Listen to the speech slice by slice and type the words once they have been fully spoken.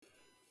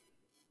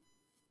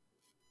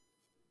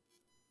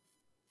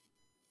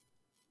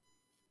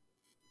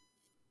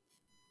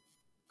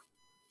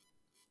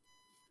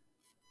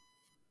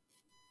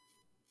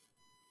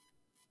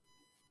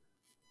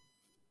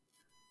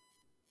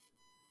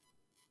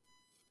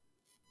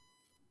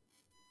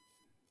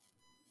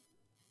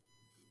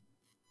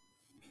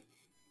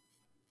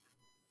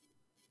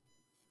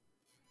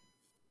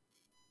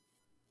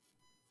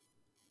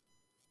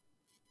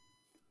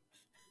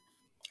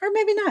Or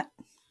maybe not.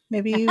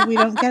 Maybe we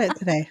don't get it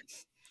today.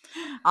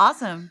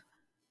 Awesome.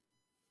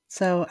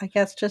 So I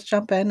guess just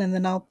jump in and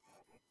then I'll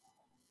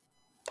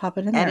pop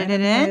it in there. I Edit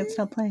it don't know why in? it's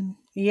not playing.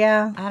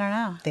 Yeah. I don't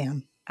know.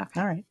 Damn. Okay.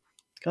 All right.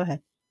 Go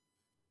ahead.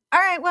 All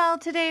right, well,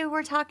 today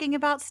we're talking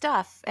about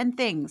stuff and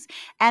things.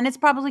 And it's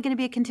probably going to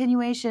be a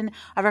continuation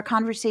of our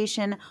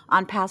conversation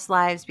on past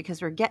lives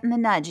because we're getting the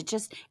nudge.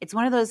 It's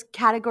one of those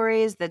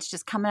categories that's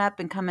just coming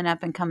up and coming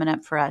up and coming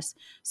up for us.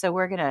 So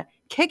we're going to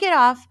kick it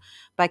off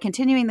by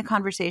continuing the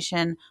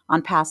conversation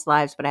on past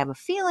lives, but I have a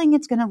feeling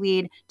it's going to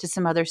lead to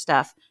some other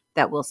stuff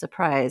that will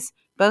surprise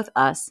both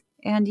us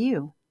and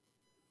you.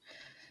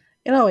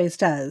 It always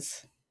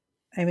does.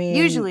 I mean,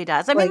 Usually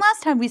does. I mean, like,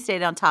 last time we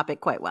stayed on topic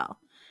quite well.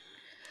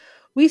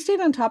 we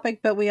stayed on topic,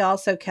 but we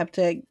also kept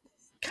it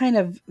kind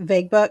of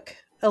vague book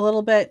a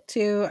little bit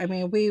too. I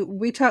mean,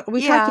 we talked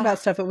Yeah. about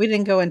stuff, but we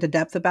didn't go into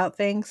depth about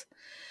things.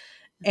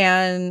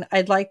 And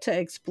I'd like to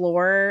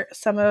explore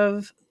some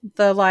of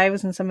the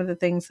lives and some of the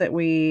things that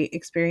we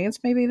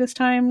experienced maybe this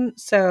time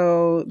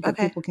so that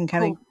Okay, people can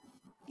kind of,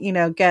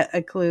 cool. get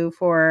a clue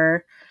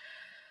for,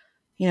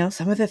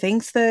 some of the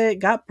things that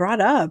got brought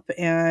up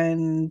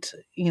and,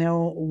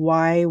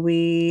 why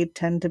we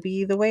tend to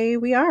be the way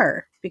we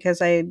are.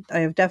 Because I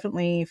have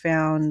definitely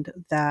found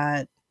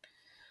that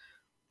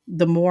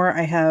the more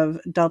I have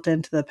dealt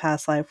into the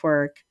past life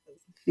work,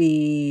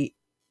 the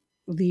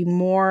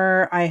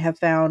more I have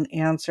found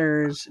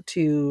answers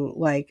to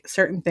like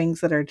certain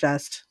things that are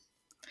just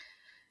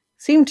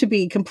seem to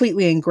be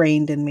completely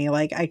ingrained in me.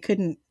 Like I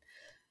couldn't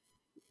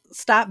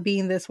stop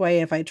being this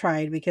way if I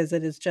tried because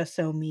it is just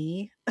so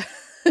me.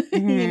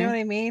 You know Hmm. what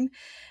I mean?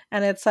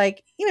 And it's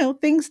like,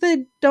 things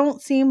that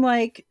don't seem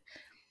like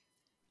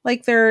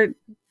they're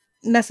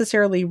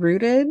necessarily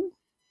rooted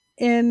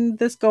in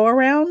this go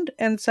around.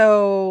 And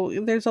so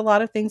there's a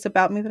lot of things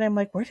about me that I'm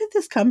like, where did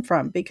this come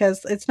from?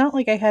 Because it's not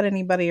like I had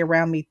anybody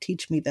around me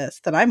teach me this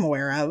that I'm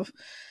aware of.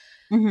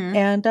 Hmm.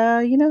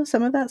 And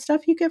some of that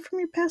stuff you get from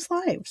your past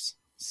lives.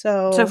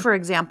 So, So for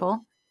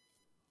example,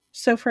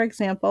 for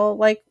example,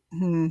 like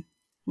I'm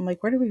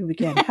like, where do we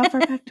begin? How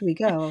far back do we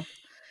go?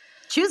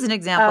 choose an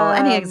example,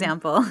 any Um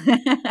example.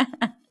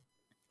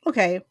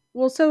 okay.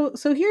 Well, so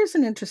here's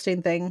an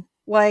interesting thing.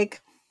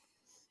 Like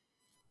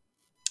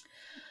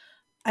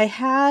I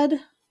had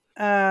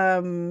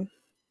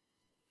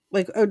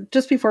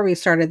just before we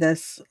started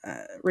this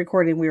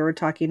recording, we were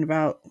talking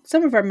about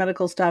some of our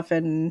medical stuff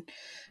and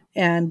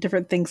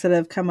different things that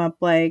have come up,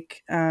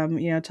 like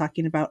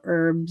talking about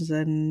herbs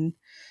and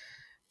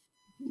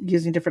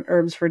using different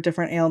herbs for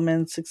different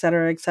ailments, et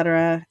cetera, et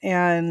cetera.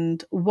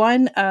 And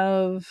one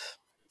of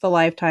the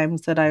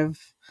lifetimes that I've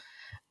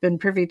been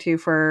privy to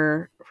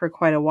for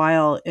quite a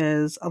while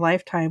is a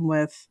lifetime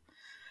with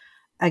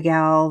a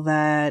gal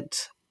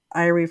that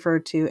I refer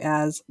to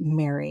as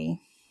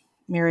Mary.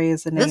 Mary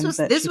is the this name was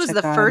that this she was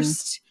took the on,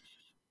 first.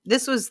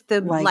 This was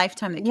the like,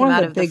 lifetime that came one of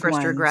out the of the big first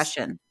ones.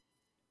 regression,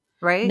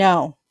 right?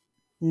 No,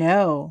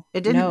 no,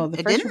 It no. didn't. The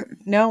It first,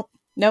 didn't. no,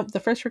 nope. The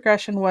first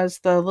regression was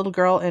the little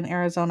girl in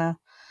Arizona.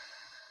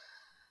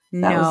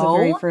 That was the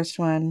very No, first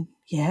one.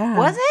 was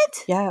Yeah.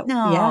 it? Yeah. Yeah, it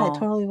No,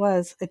 totally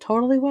was. It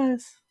totally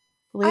was.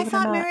 I Believe it or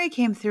thought not. Mary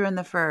came through in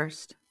the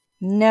first.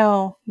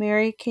 No,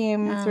 Mary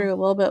came No. through a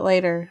little bit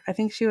later. I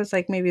think she was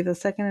like maybe the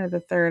second or the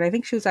third. I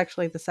think she was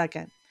actually the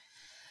second.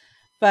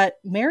 But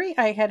Mary,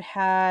 I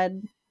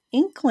had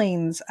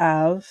inklings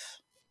of.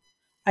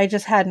 I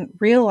just hadn't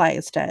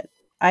realized it.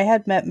 I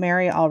had met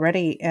Mary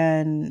already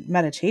in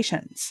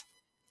meditations,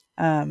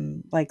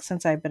 like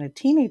since I've been a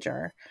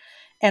teenager.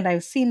 And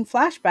I've seen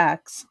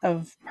flashbacks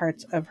of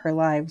parts of her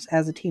lives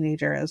as a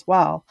teenager as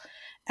well.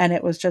 And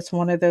it was just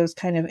one of those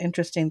kind of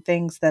interesting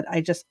things that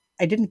I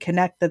didn't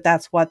connect that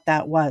that's what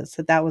that was,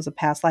 that that was a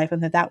past life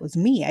and that that was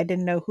me. I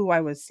didn't know who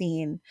I was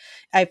seeing.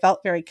 I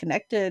felt very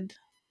connected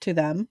to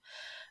them.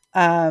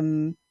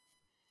 Um,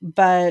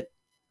 but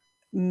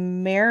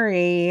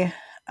Mary,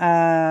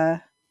 uh,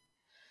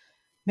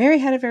 Mary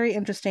had a very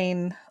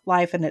interesting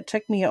life, and it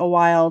took me a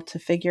while to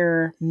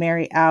figure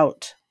Mary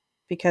out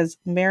because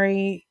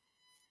Mary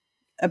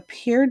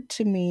appeared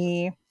to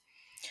me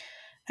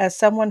as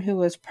someone who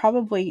was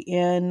probably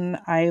in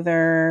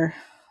either,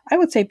 I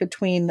would say,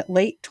 between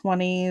late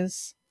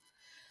 20s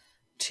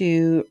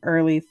to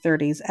early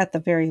 30s at the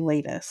very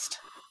latest.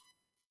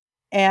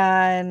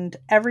 And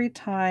every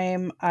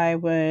time I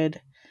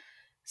would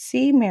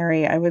see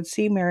Mary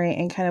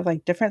in kind of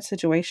like different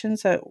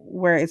situations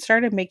where it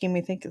started making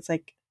me think, it's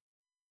like,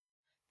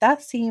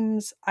 that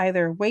seems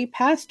either way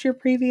past your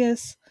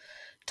previous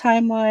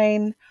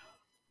timeline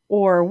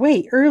or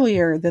way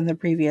earlier than the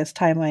previous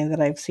timeline that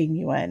I've seen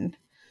you in.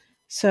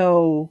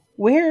 So,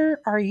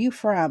 where are you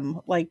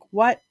from? Like,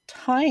 what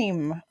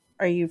time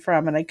are you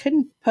from? And I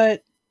couldn't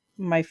put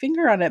my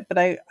finger on it, but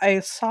I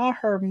saw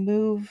her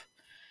move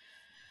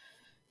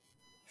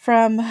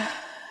from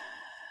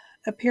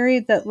a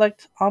period that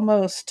looked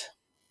almost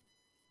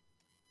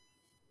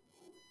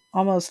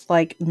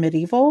like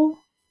medieval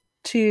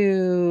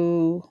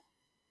to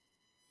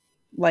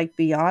like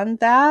beyond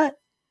that.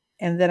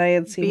 And then I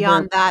had seen her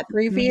Beyond that,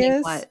 meaning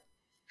previous. what?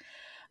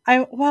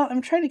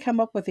 I'm trying to come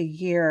up with a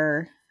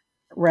year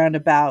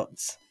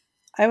roundabouts.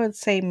 I would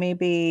say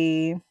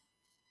maybe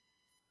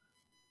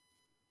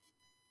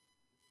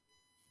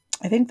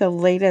I think the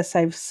latest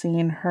I've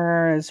seen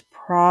her is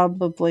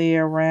probably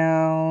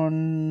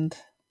around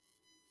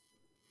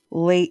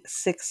late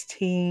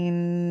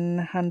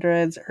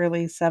 1600s,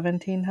 early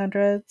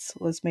 1700s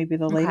was maybe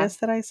the Okay.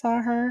 latest that I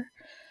saw her.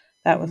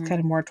 That was Hmm. kind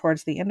of more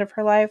towards the end of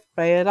her life,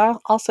 but I had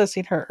also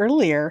seen her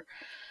earlier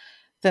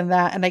than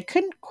that, and I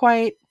couldn't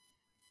quite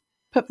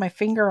put my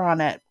finger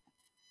on it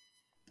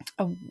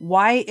of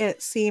why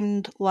it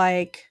seemed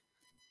like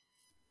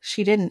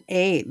she didn't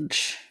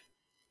age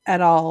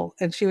at all,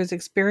 and she was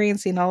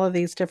experiencing all of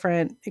these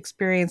different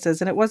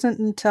experiences, and it wasn't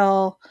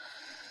until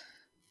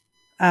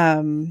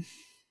um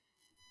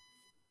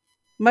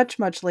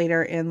much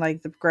later in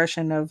like the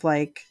progression of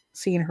like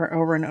seeing her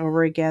over and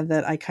over again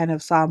that I kind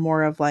of saw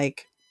more of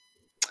like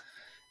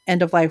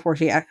end of life where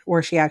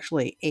she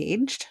actually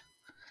aged.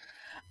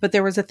 But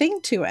there was a thing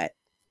to it,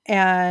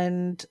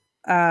 and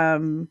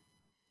um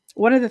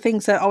one of the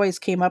things that always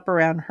came up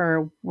around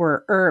her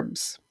were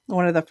herbs.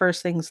 One of the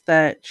first things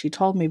that she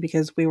told me,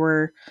 because we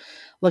were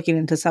looking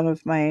into some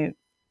of my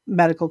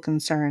medical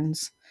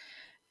concerns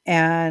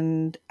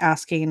and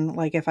asking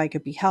like if I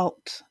could be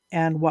helped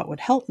and what would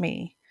help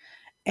me.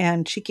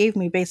 And she gave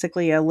me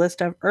basically a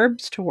list of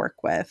herbs to work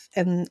with.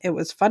 And it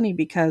was funny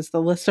because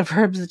the list of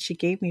herbs that she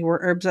gave me were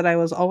herbs that I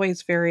was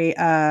always very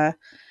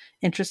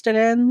interested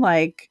in.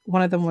 Like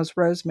one of them was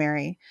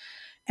rosemary.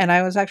 And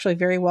I was actually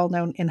very well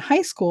known in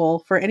high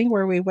school for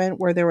anywhere we went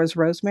where there was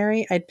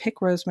rosemary, I'd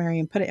pick rosemary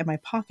and put it in my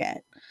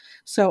pocket.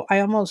 So I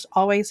almost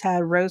always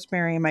had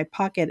rosemary in my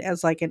pocket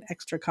as like an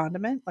extra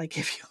condiment. Like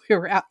if we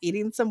were out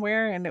eating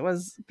somewhere and it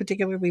was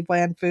particularly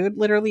bland food,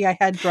 literally I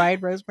had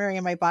dried rosemary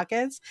in my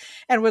pockets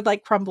and would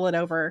like crumble it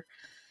over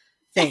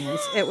things.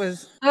 It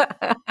was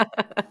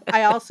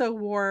I also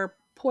wore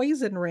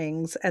poison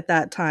rings at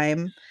that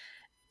time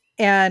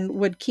and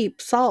would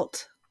keep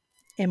salt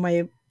in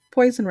my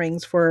poison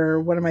rings for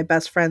one of my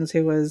best friends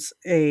who was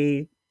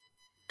a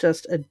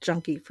just a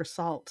junkie for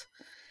salt.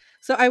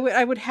 So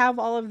I would have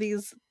all of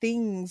these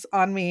things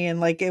on me and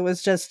like it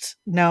was just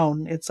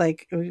known. It's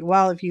like,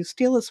 well, if you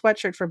steal a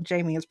sweatshirt from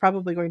Jamie, it's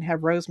probably going to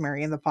have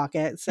rosemary in the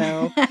pocket.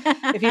 So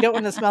if you don't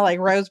want to smell like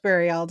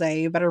rosemary all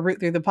day, you better root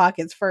through the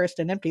pockets first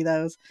and empty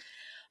those.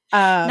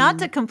 Not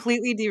to Um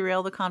completely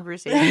derail the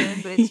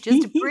conversation, but it's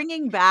just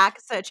bringing back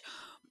such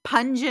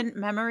pungent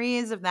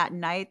memories of that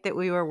night that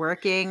we were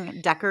working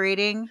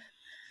decorating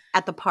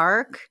at the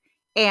park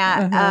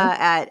and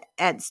uh-huh.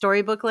 at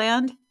Storybook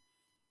Land.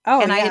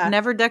 Oh And I had yeah.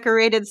 never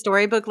decorated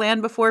Storybook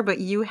Land before, but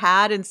you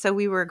had, and so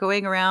we were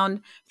going around.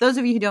 For those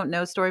of you who don't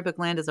know, Storybook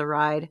Land is a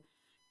ride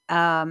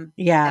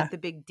Yeah. at the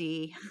Big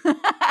D,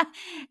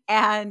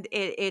 and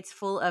it's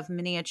full of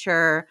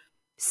miniature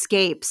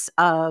scapes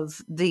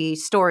of the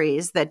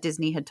stories that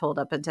Disney had told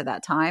up until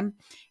that time.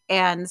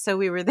 And so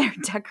we were there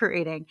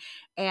decorating,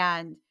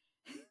 and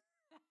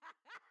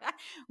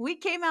we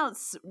came out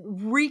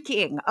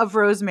reeking of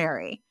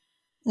rosemary.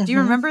 Do you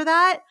Mhm. remember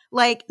that?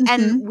 Like,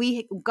 and Mhm.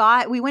 we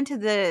went to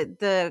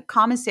the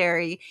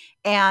commissary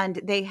and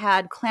they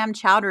had clam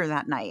chowder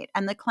that night,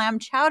 and the clam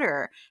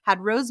chowder had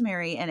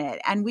rosemary in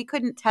it, and we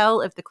couldn't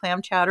tell if the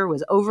clam chowder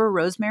was over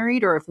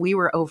rosemaried or if we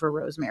were over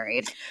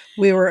rosemaried.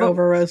 We were But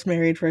over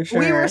rosemary for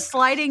we were sure.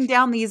 sliding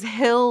down these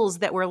hills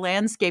that were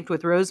landscaped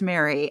with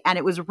rosemary, and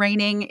it was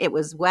raining, it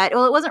was wet.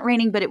 Well, it wasn't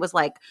raining, but it was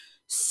like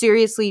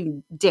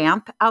seriously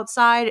damp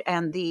outside,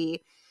 and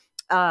the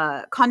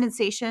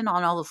condensation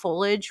on all the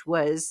foliage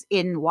was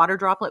in water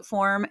droplet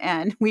form,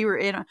 and we were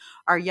in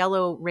our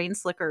yellow rain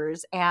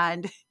slickers,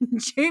 and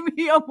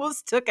Jamie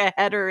almost took a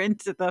header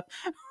into the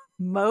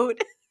moat.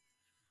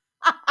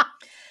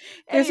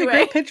 There's a Anyway,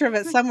 great picture of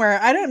it somewhere.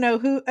 I don't know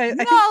who. I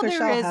think no, there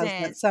Michelle has that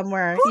isn't.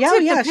 somewhere. Who Yeah, oh took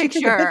the yeah, she took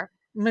a pic. picture?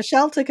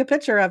 Michelle took a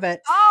picture of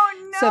it. So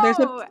Oh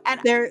no.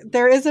 And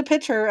there is a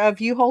picture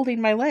of you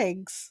holding my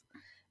legs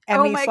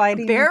and oh me my,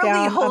 sliding barely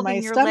down on my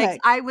holding your legs.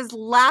 stomach. I was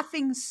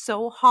laughing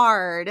so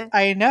hard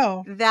I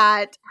know.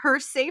 that her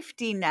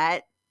safety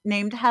net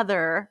named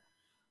Heather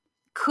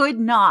could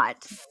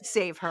not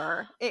save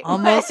her. It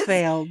Almost was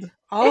failed.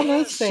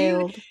 Almost she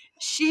failed.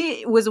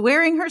 she was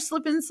wearing her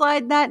slip and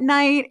slide that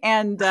night,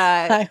 and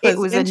I it was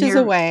was a inches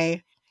near,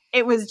 away.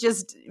 it was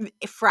just Hey,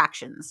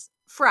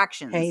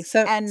 fractions.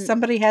 so And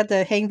somebody had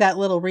to hang that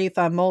little wreath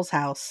on Mole's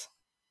house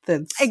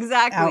that's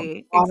out in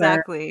the water.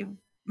 exactly.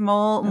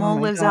 Oh Mole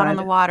my lives out on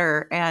the god.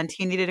 water, and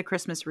he needed a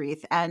Christmas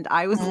wreath, and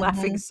I was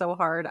laughing Mhm. so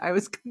hard I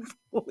was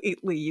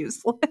completely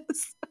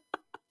useless.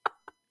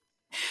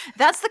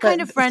 That's the kind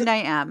But of friend I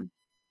am.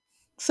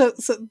 so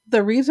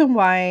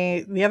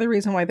the other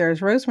reason why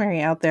there's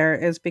rosemary out there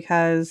is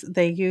because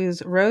they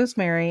use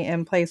rosemary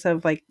in place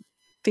of like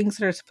things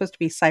that are supposed to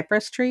be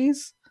cypress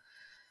trees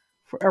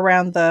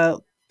around the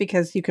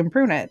because you can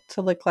prune it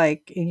to look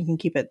like and you can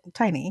keep it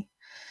tiny.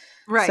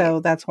 Right. So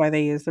that's why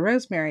they use the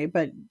rosemary,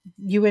 but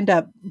you end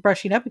up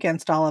brushing up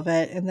against all of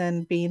it and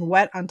then being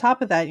wet on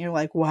top of that and you're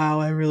like,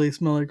 "Wow, I really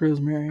smell like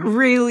rosemary."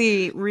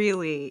 Really,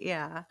 really,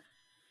 yeah.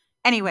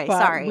 Anyway, but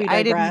sorry. we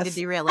I didn't mean to digress.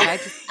 derail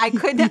it. I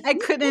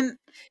couldn't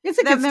It's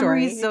a that good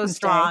memory is story. It so can stay.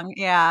 strong.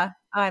 Yeah.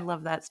 I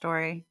love that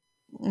story.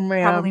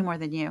 Yeah, Probably more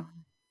than you.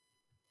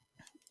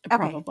 Okay,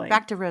 probably.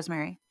 back to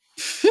Rosemary.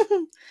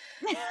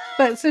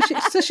 But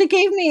she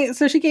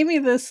gave me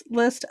this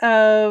list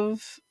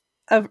of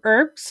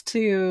herbs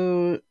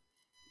to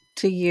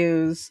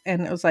use,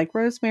 and it was like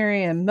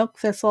rosemary and milk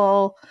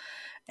thistle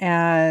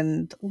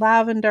and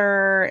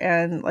lavender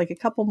and like a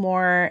couple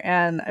more,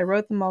 and I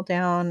wrote them all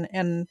down.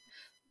 And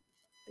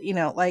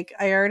like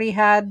I already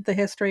had the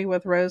history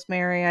with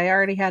rosemary, I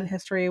already had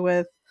history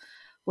with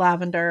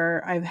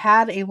lavender, I've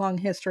had a long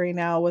history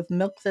now with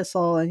milk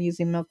thistle and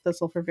using milk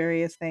thistle for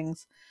various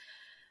things.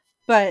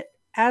 But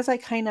as I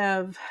kind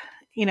of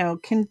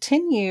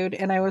continued,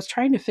 and I was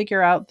trying to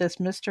figure out this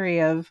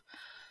mystery of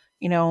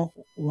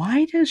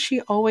why does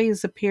she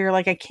always appear,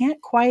 like I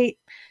can't quite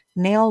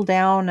nail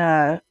down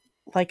a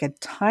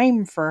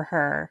time for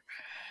her.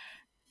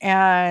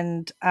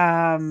 And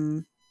I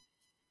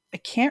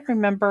can't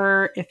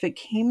remember if it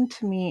came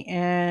to me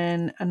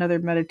in another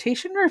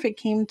meditation or if it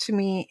came to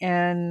me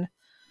in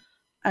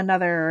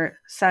another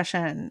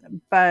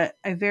session, but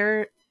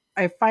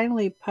I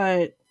finally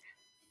put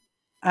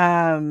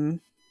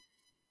um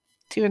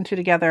two and two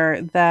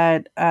together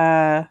that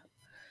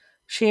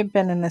she had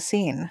been in a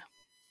scene,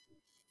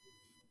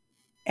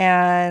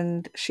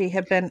 and she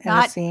had been in a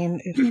Not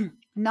scene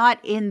not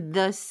in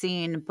the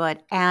scene,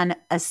 but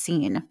a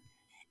scene.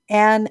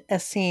 and a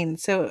scene.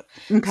 So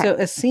Okay.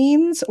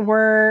 Essenes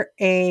were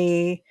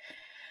a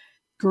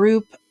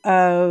group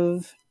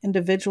of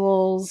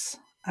individuals.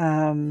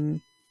 A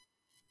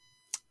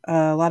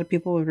lot of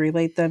people would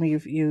relate them.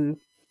 If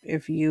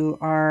you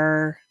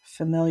are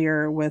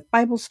familiar with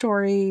Bible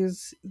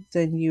stories,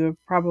 then you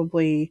have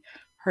probably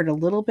heard a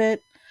little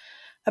bit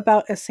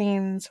about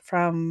Essenes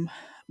from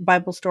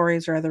Bible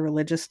stories or other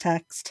religious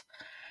text.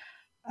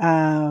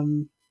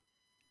 Um,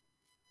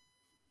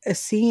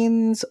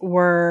 Essenes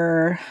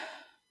were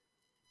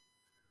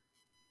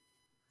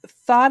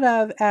thought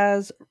of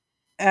as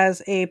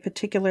a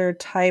particular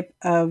type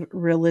of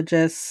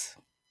religious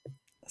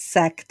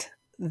sect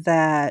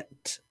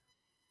that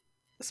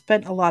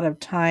spent a lot of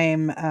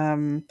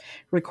time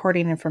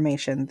recording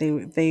information.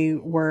 They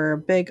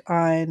were big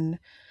on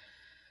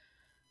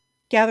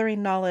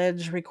gathering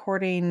knowledge,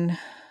 recording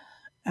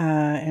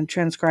and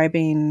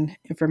transcribing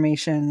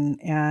information,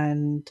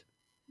 and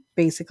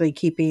basically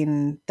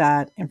keeping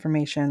that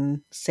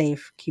information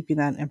safe, keeping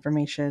that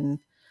information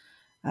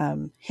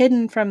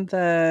hidden from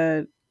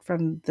the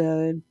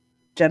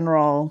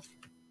general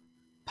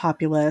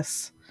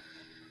populace.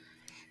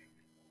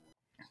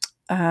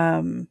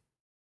 Um,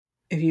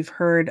 if you've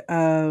heard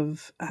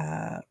of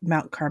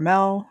Mount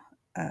Carmel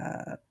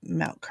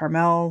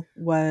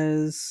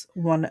was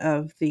one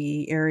of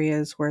the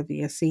areas where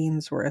the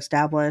Essenes were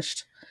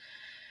established,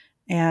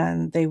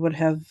 and they would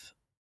have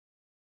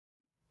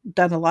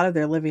done a lot of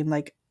their living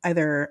like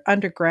either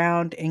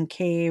underground in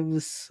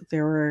caves.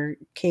 There were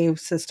cave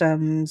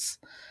systems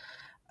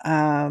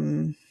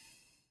um,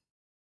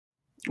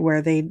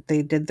 where they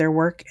did their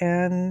work,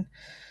 and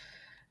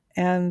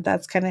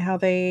that's kind of how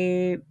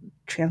they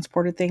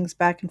transported things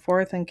back and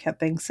forth and kept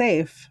things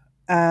safe.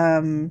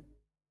 Um,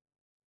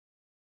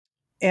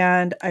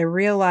 and I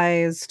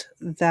realized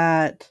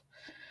that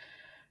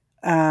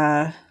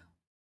uh,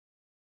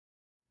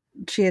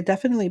 she had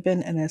definitely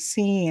been in a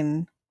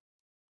scene,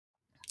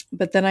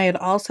 but then I had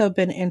also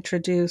been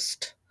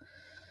introduced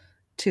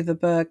to the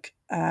book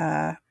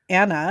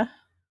Anna,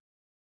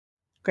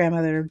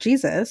 Grandmother of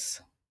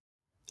Jesus,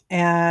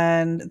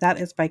 and that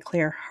is by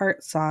Claire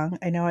Hartsong.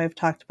 I know I've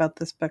talked about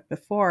this book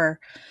before,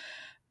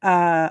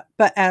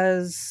 but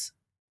as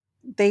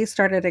they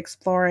started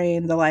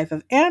exploring the life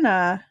of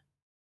Anna,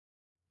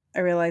 I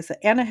realized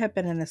that Anna had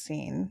been in a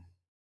scene,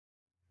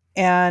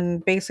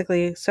 and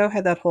basically so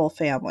had that whole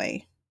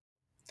family.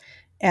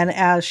 And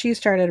as she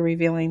started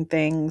revealing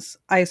things,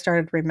 I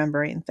started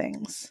remembering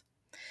things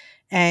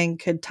and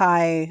could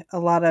tie a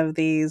lot of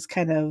these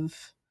kind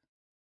of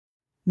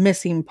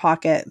missing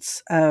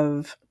pockets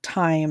of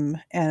time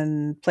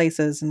and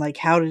places, and like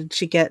how did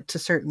she get to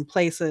certain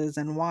places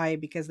and why,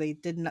 because they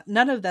didn't,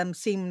 none of them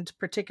seemed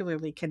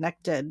particularly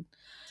connected.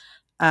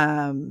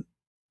 um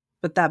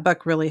but that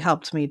book really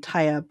helped me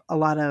tie up a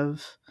lot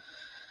of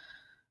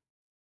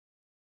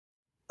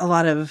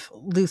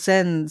loose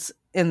ends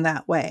in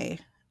that way.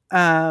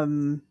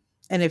 Um,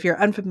 and if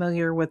you're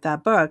unfamiliar with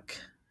that book,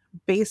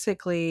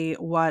 basically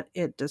what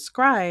it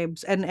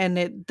describes, and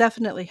it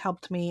definitely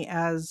helped me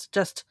as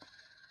just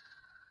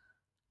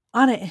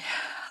on a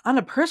on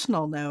a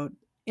personal note,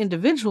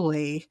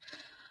 individually.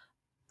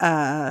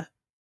 uh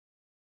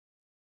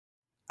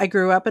I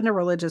grew up in a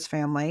religious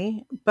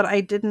family, but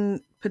I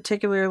didn't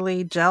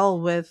particularly gel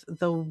with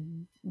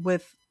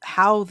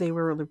how they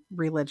were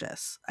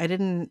religious. I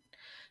didn't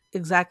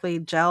exactly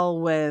gel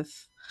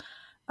with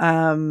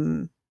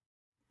um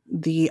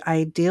the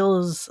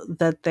ideals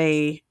that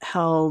they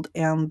held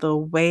and the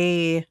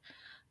way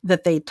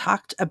that they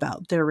talked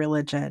about their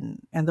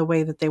religion and the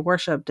way that they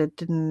worshiped. It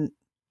didn't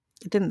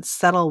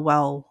settle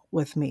well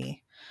with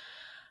me.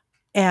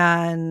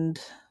 And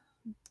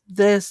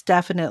this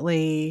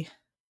definitely,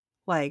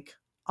 like,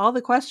 all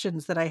the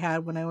questions that I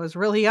had when I was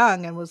really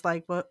young and was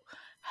like, well,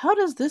 how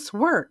does this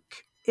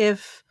work?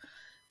 If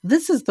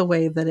this is the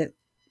way that it's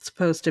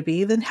supposed to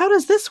be, then how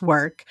does this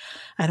work?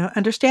 I don't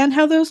understand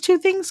how those two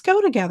things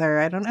go together.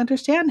 I don't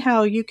understand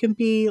how you can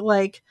be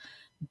like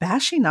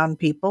bashing on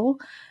people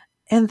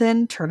and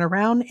then turn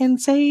around and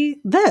say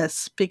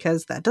this,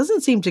 because that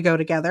doesn't seem to go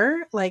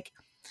together. Like,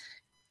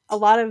 a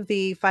lot of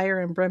the fire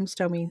and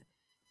brimstony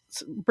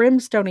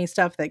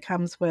stuff that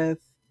comes with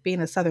being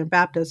a Southern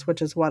Baptist,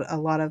 which is what a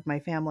lot of my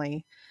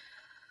family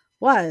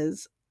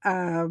was,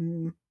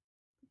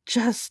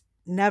 just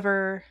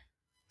never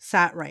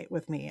sat right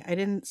with me. I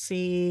didn't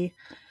see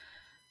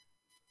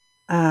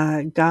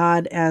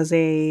God as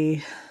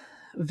a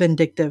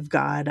vindictive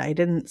God. I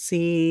didn't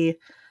see,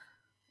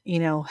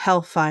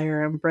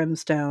 hellfire and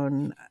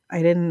brimstone.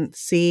 I didn't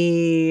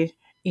see,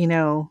 you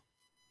know,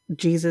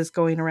 Jesus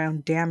going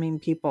around damning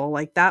people.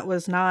 Like, that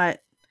was not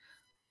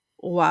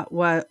what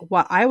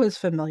I was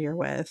familiar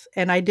with.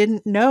 And I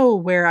didn't know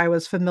where I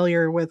was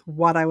familiar with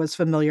what I was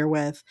familiar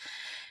with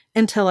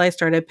until I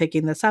started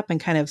picking this up and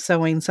kind of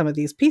sewing some of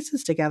these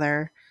pieces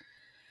together.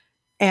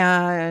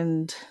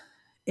 And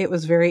it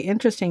was very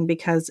interesting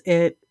because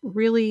it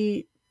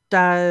really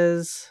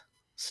does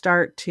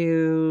start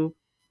to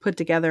put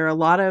together a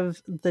lot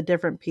of the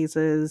different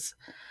pieces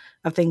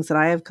of things that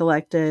I have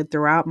collected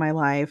throughout my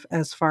life,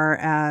 as far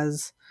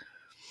as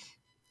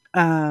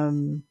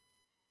um,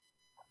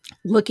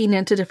 looking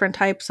into different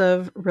types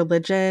of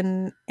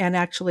religion and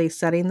actually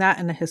setting that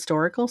in a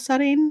historical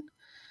setting,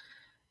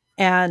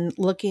 and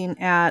looking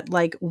at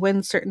like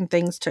when certain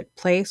things took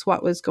place,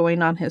 what was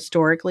going on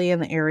historically in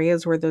the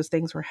areas where those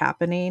things were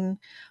happening,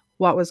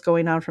 what was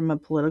going on from a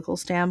political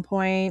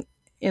standpoint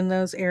in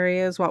those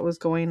areas, what was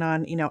going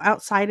on,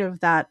 outside of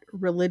that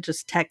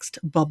religious text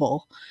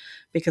bubble,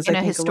 because In I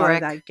a think a lot of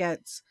historic. that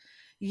gets,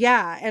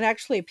 yeah, and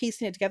actually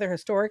piecing it together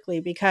historically,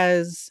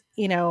 because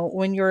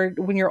when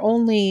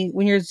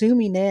you're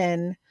zooming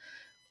in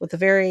with a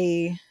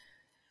very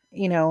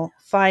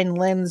fine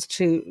lens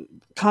to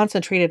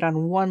concentrate it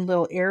on one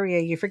little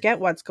area, you forget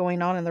what's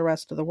going on in the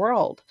rest of the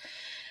world.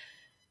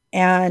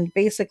 And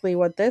basically,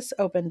 what this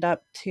opened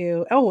up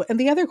to, oh, and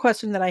the other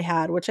question that I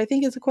had, which I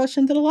think is a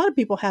question that a lot of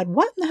people had: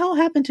 what in the hell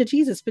happened to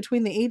Jesus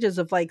between the ages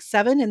of like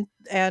 7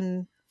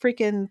 and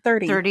freaking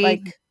 30?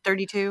 30,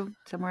 32,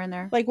 somewhere in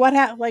there. Like what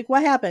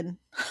happened?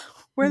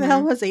 Where the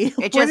hell Mhm. was he?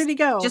 It Where did he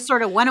go? just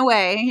sort of went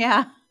away,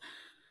 yeah.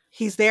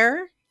 He's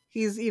there.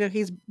 He's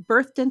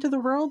birthed into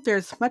the world.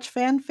 There's much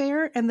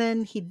fanfare, and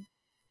then he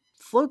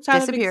floats out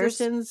of Disappears.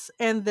 existence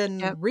and then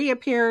Yep.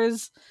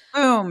 reappears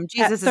Boom, at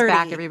Jesus is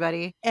back, 30,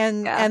 everybody.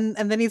 and Yeah.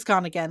 and then he's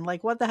gone again.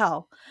 Like, what the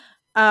hell?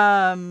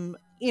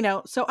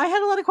 So I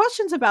had a lot of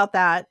questions about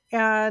that,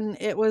 and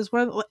it was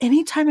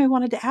anytime I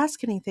wanted to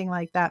ask anything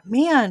like that,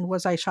 man,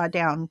 was I shot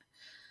down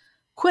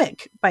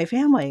quick by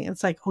family.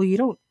 It's like, oh, you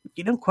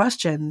don't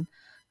question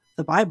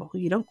the Bible.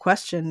 You don't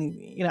question,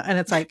 and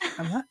it's like,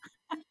 I'm not,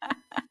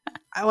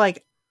 I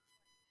like,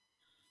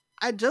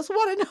 I just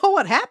want to know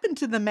what happened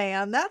to the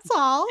man. That's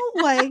all.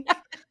 Like,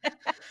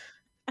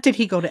 did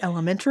he go to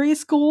elementary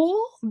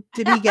school?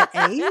 Did he get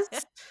A's?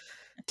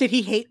 Did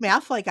he hate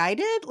math like I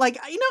did? Like,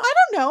 I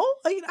don't know.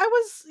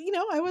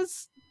 I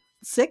was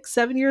 6,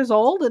 7 years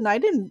old, and I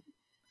didn't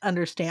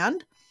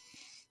understand.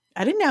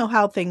 I didn't know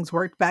how things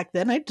worked back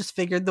then. I just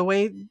figured the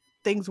way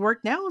things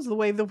work now is the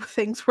way the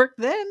things worked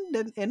then,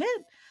 and in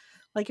it.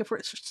 Like,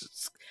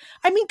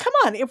 I mean, come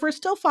on. If we're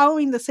still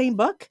following the same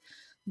book,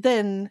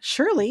 then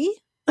surely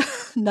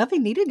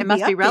nothing needed to It be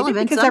must be updated,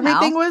 relevant because somehow.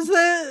 everything was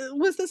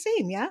the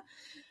same. Yeah.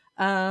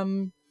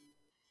 Um.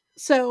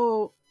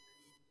 So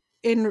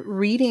in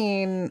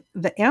reading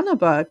the Anna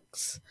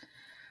books,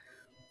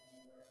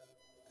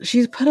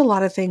 she's put a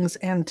lot of things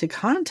into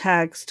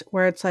context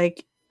where it's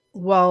like,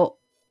 well,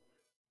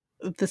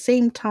 at the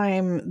same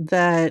time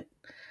that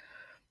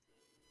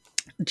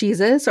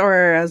Jesus,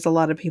 or as a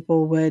lot of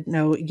people would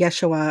know,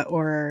 Yeshua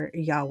or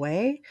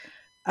Yahweh,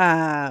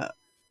 uh,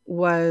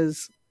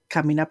 was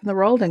coming up in the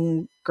world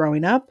and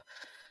growing up,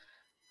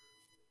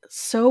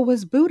 so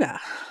was Buddha.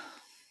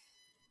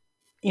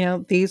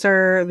 These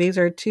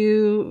are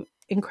two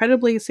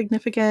incredibly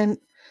significant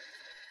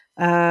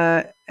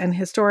and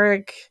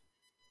historic,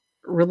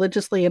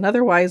 religiously and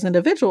otherwise,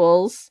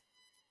 individuals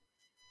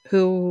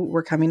who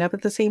were coming up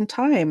at the same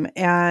time.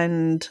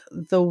 And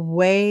the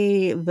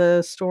way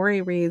the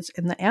story reads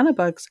in the Anna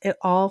books, it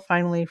all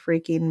finally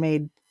freaking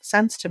made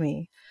sense to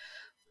me.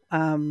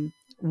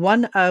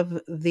 One of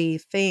the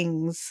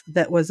things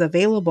that was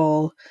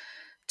available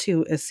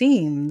to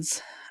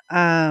Essenes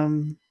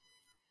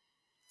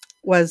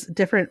was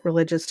different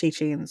religious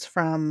teachings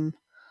from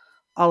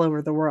all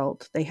over the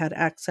world. They had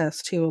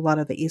access to a lot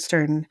of the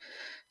Eastern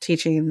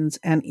teachings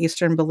and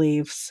Eastern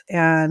beliefs,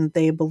 and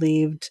they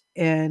believed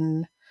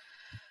in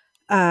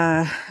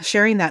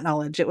sharing that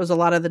knowledge. It was a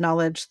lot of the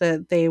knowledge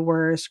that they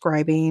were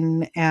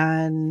scribing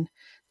and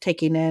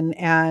taking in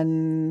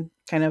and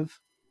kind of,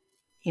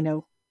 you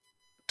know,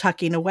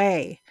 tucking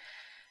away.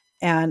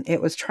 and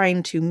it was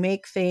trying to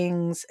make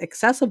things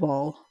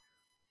accessible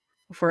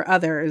for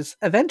others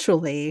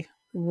eventually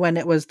when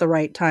it was the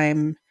right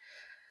time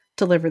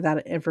to deliver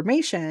that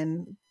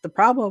information. The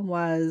problem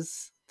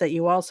was that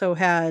you also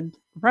had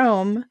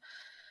Rome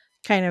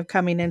kind of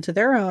coming into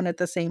their own at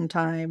the same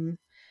time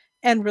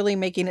and really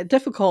making it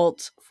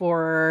difficult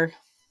for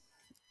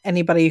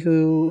anybody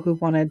who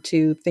wanted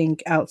to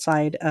think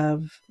outside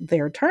of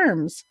their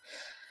terms.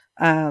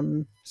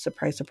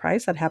 Surprise,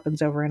 surprise, that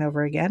happens over and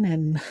over again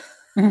in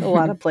a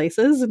lot of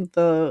places and with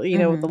a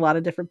Mhm. lot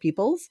of different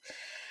peoples.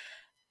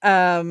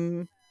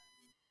 Um,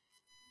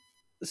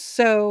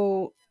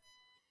 so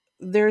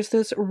there's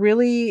this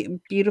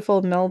really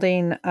beautiful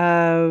melding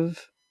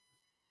of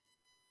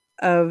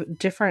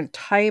different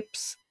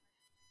types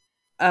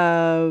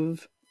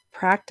of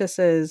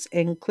practices,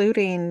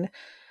 including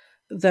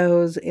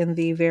those in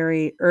the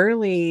very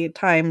early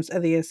times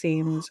of the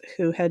Essenes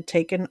who had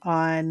taken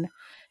on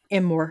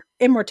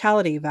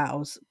immortality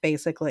vows.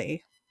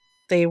 Basically,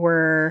 they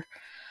were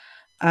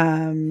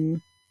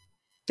um,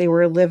 they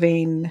were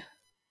living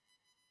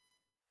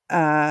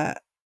uh,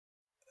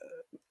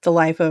 the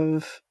life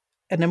of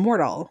an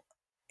immortal,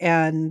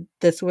 and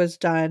this was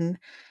done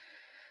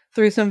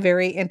through some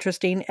very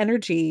interesting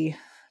energy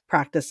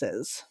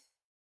practices.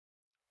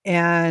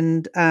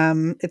 And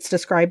it's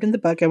described in the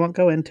book. I won't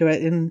go into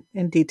it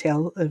in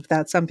detail. If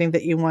that's something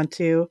that you want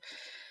to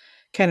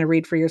kind of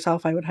read for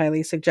yourself, I would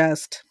highly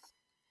suggest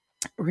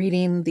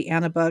reading the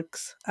Anna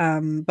books.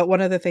 But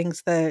one of the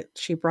things that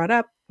she brought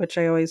up, which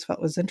I always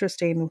felt was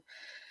interesting,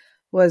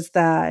 was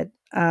that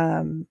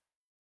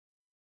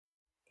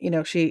you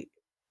know she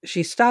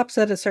stops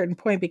at a certain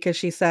point because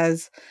she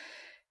says,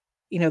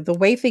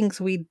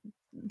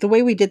 the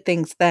way we did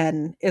things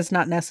then is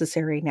not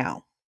necessary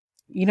now.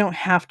 You don't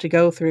have to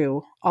go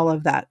through all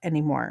of that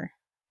anymore.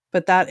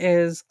 But that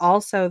is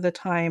also the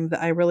time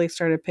that I really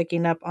started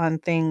picking up on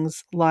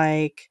things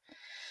like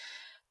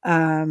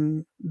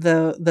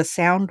the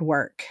sound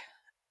work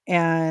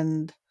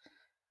and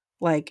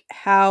like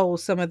how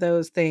some of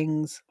those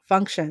things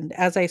functioned.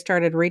 As I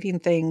started reading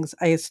things,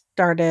 I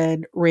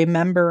started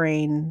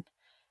remembering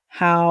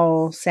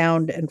how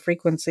sound and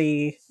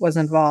frequency was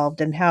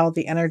involved and how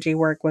the energy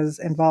work was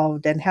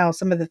involved and how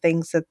some of the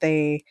things that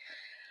they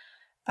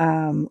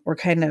were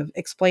kind of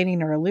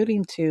explaining or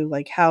alluding to,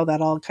 like how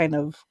that all kind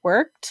of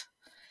worked.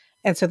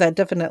 And so that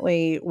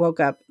definitely woke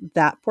up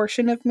that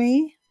portion of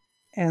me.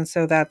 And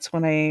so that's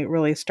when I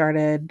really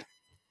started.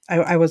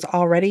 I was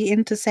already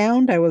into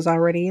sound. I was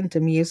already into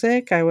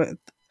music.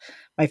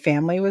 My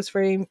family was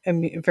very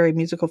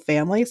musical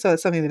family, so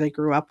it's something that I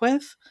grew up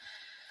with.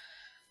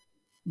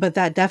 But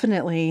that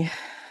definitely,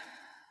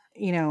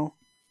 you know,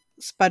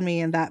 spun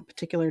me in that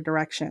particular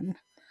direction.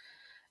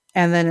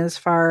 And then as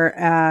far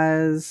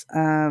as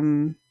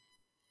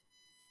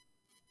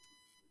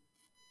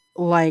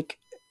like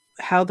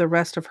how the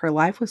rest of her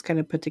life was kind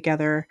of put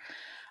together,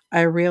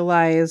 I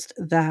realized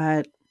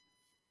that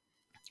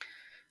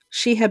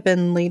she had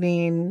been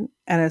leading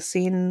an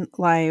Essene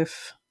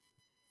life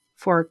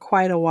for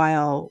quite a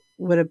while,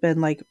 would have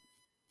been like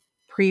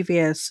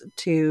previous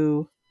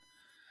to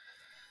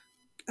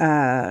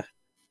uh,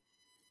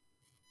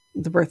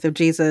 the birth of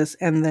Jesus,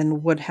 and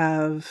then would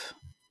have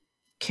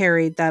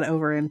carried that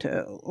over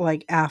into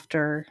like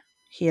after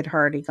he had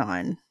already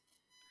gone.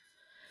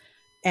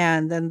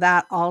 And then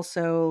that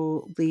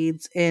also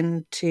leads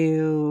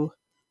into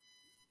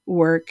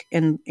work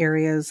in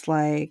areas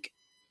like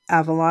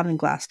Avalon and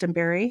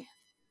Glastonbury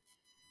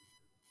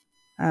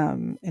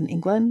in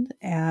England,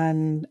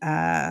 and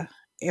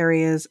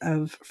areas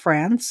of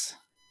France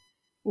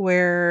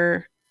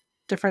where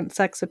different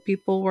sects of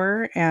people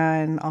were,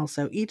 and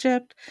also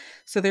Egypt.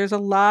 So there's a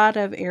lot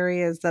of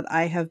areas that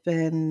I have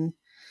been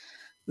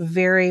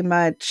very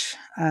much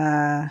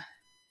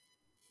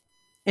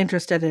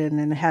interested in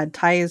and had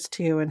ties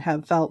to and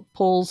have felt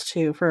pulls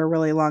to for a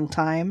really long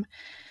time.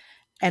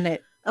 And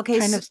it Okay,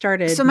 kind so, of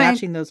started so my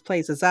matching those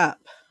places up.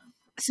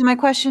 so my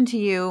question to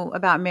you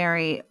about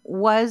Mary,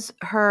 was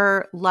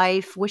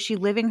she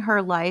living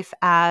her life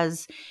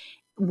as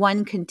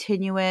one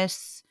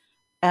continuous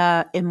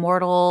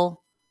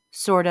immortal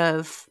sort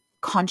of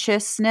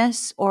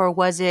consciousness, or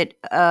was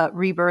it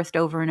rebirthed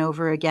over and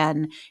over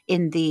again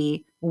in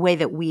the way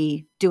that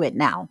we do it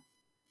now?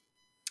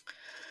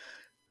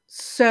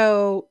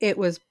 So it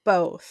was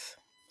both.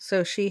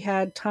 So she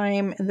had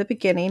time in the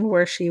beginning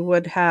where she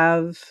would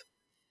have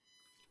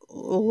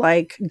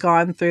like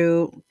gone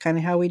through kind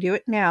of how we do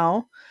it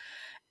now.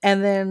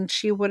 And then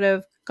she would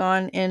have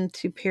gone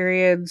into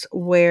periods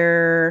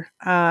where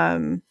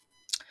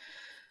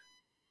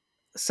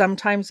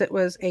sometimes it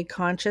was a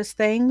conscious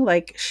thing,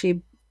 like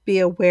she'd be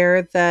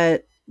aware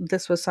that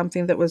this was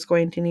something that was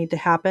going to need to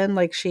happen.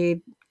 Like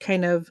she'd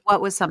kind of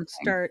What was something?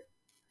 start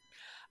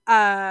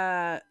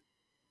uh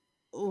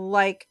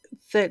like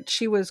that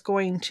she was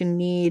going to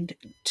need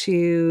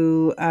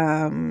to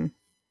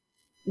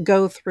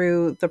go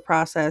through the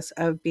process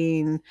of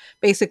being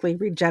basically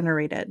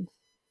regenerated.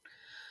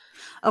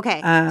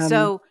 Okay, Um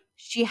so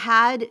She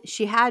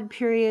had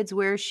periods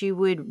where she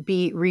would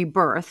be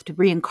rebirthed,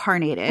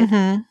 reincarnated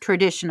Mhm.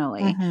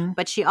 traditionally, Mhm.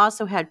 but she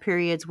also had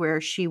periods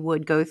where she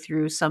would go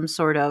through some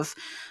sort of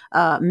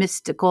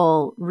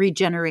mystical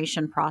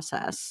regeneration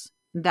process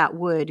that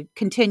would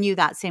continue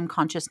that same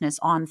consciousness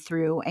on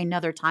through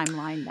another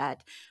timeline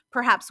that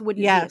perhaps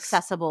wouldn't be Yes.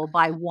 accessible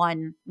by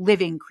one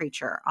living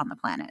creature on the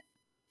planet.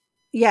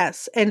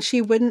 Yes, and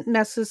she wouldn't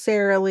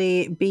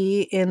necessarily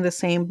be in the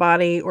same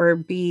body or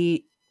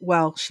be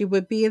well, she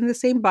would be in the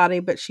same body,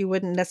 but she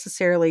wouldn't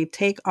necessarily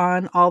take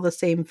on all the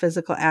same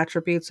physical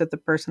attributes of the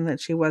person that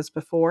she was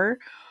before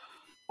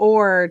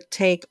or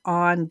take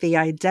on the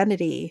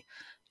identity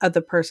of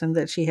the person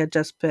that she had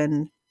just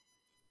been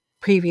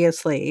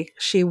previously.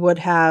 She would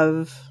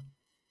have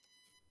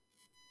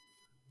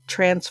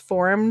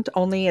transformed,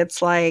 only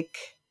it's like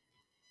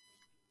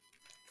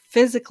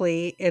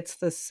physically it's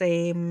the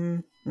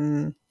same.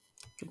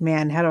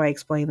 Man, how do I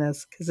explain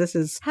this?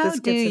 Because How this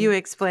do gets you in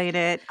explain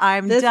it?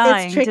 I'm this. It's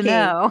dying to tricky.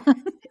 know.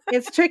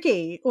 It's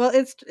tricky. Well,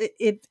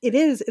 it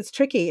is. It's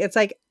tricky. It's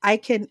like I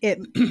can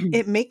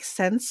it makes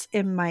sense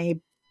in my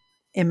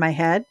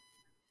head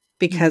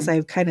because Mhm.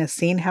 I've kind of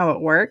seen how it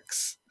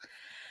works.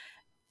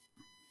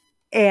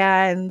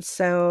 And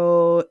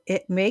so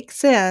it makes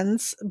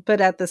sense, but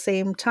at the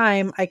same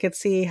time, I could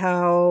see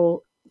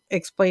how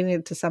explaining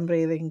it to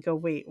somebody they can go,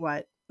 "Wait,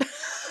 what?"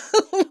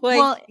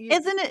 Well, Like you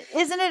isn't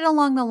it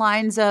along the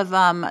lines of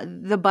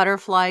the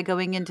butterfly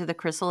going into the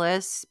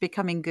chrysalis,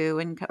 becoming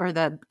goo, or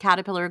the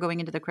caterpillar going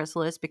into the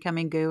chrysalis,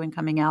 becoming goo, and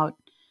coming out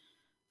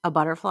a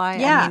butterfly? I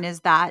Yeah. mean,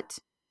 is that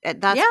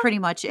that's Yeah. pretty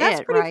much That's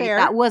it, pretty right? fair.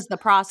 That was the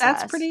That's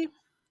process. pretty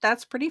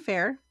that's pretty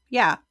fair.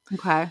 Yeah.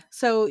 Okay.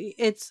 So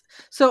it's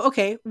so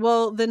okay,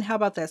 well then how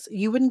about this?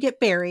 You wouldn't get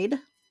buried.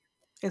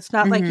 It's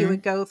not like you Mhm.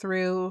 would go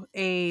through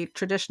a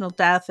traditional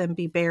death and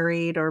be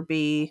buried or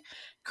be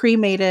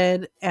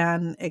cremated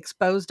and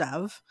exposed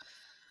of.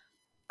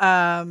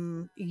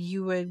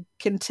 You would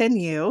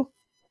continue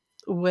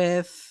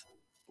with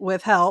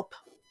help.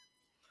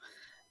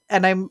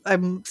 And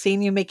I'm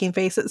seeing you making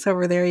faces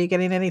over there. Are you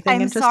getting anything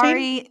I'm interesting?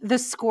 sorry, the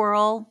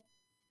squirrel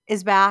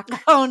is back,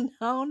 Oh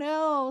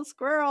no,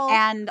 squirrel.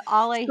 and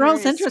all I hear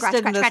Squirrel's is scratch, interested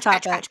in scratch, this scratch,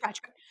 scratch, scratch, topic. scratch,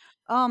 scratch.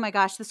 Oh my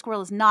gosh, the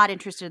squirrel is not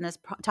interested in this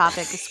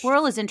topic. The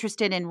squirrel is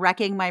interested in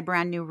wrecking my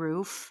brand new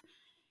roof.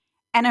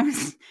 And I'm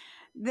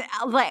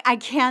like, I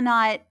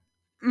cannot.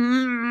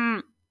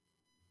 Mm,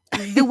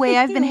 the way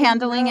I've been Oh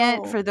handling it,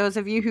 no. for those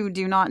of you who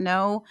do not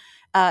know,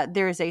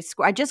 there's a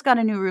I just got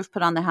a new roof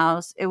put on the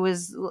house. It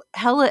was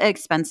hella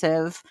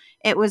expensive.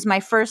 It was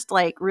my first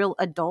like real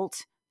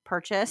adult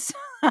purchase,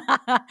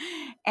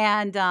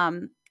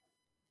 and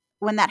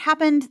when that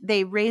happened,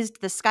 they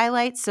raised the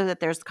skylights so that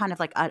there's kind of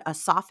like a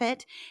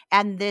soffit,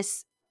 and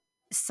this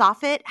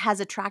soffit has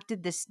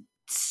attracted this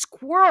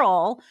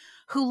squirrel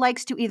who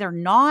likes to either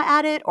gnaw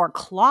at it or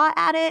claw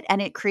at it,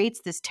 and it creates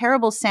this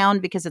terrible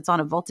sound because it's on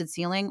a vaulted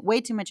ceiling.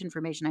 Way too much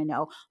information, I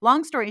know.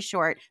 Long story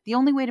short, the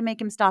only way to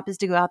make him stop is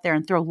to go out there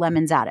and throw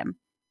lemons at him.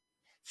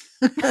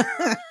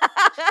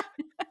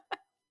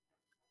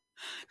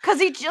 Because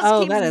he just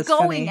Oh, keeps that is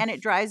going funny. and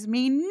it drives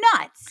me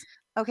nuts.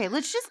 Okay,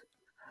 let's just,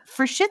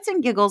 for shits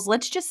and giggles,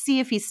 let's just see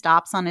if he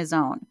stops on his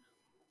own.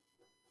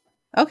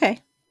 Okay.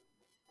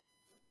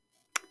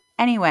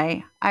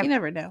 Anyway, You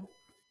never know.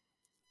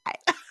 I,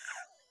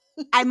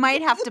 I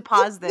might have to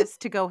pause this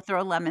to go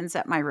throw lemons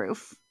at my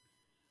roof.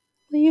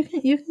 Well,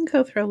 you can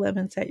go throw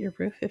lemons at your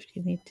roof if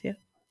you need to.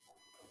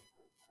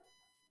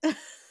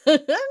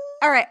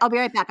 All right, I'll be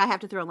right back. I have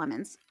to throw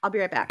lemons. I'll be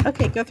right back.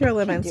 Okay, go throw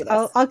I can't lemons. do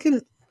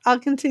this. I'll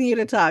continue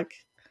to talk.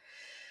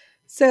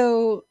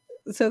 So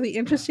the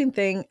interesting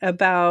thing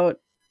about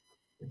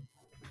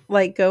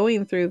like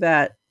going through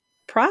that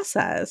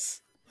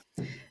process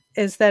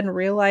is then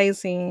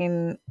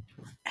realizing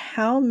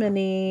how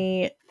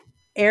many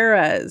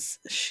eras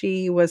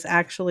she was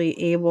actually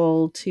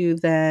able to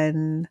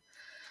then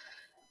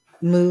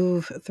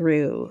move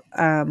through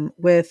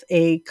with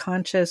a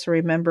conscious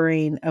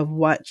remembering of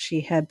what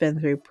she had been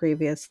through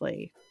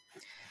previously.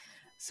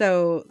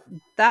 So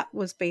that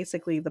was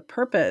basically the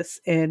purpose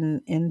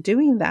in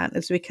doing that,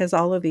 is because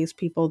all of these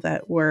people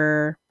that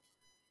were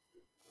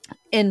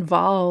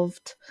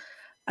involved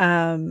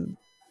um,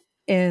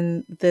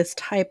 in this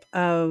type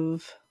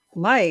of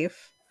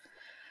life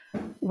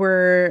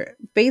were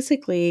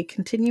basically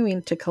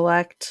continuing to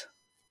collect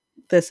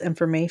this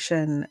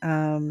information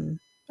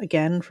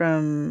again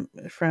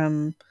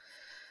from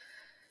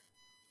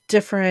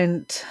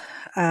different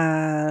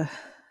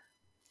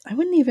I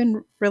wouldn't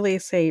even really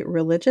say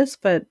religious,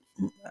 but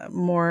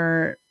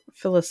more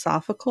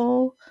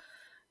philosophical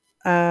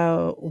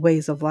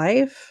ways of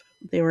life.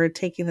 They were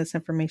taking this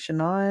information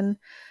on.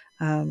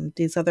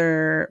 These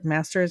other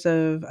masters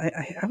of,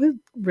 I would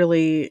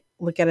really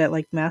look at it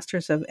like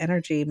masters of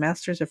energy,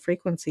 masters of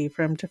frequency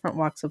from different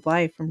walks of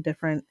life, from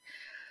different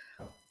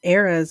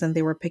eras, and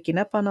they were picking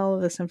up on all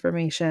of this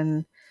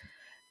information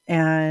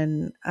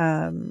and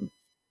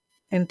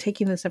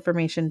taking this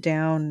information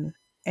down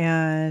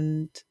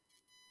and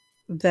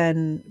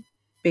then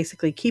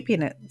basically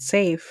keeping it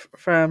safe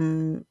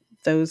from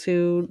those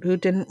who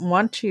didn't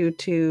want you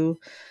to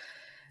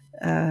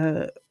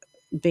uh,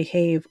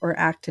 behave or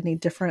act any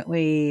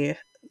differently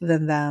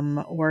than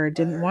them, or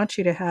didn't want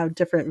you to have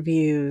different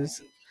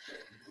views,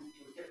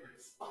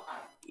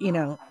 you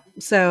know.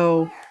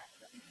 So,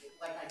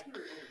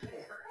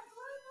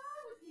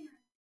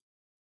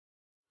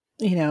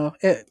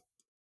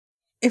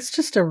 it's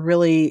just a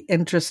really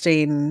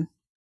interesting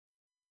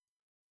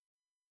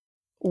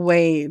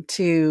way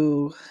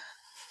to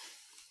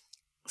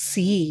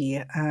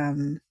see,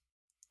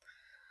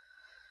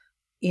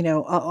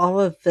 all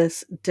of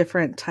this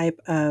different type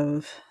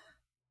of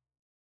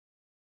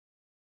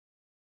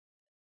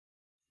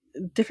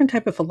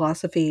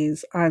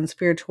philosophies on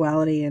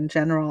spirituality in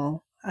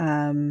general,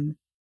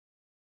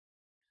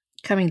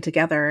 coming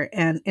together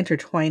and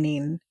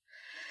intertwining.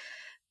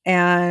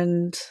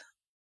 And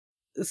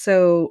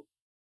so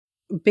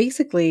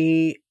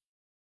basically,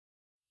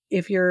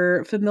 if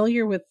you're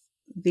familiar with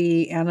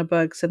the Anna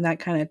books and that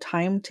kind of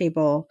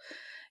timetable,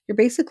 you're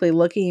basically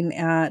looking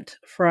at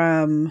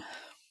from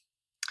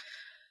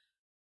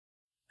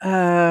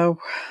uh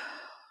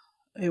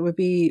it would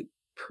be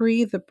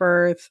pre the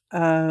birth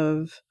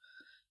of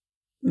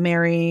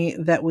Mary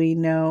that we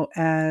know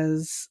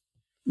as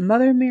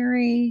Mother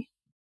Mary.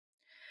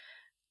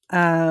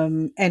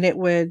 And it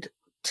would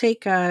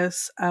take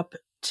us up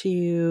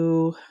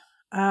to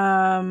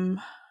um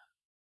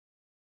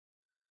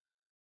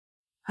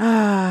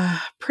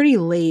pretty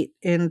late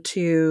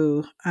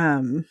into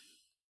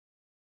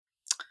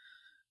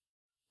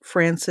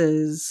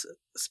France's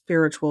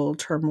spiritual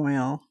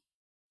turmoil.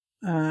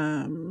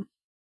 Um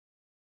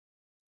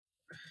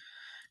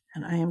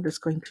and I am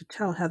just going to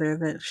tell Heather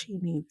that she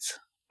needs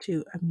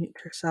to unmute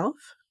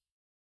herself.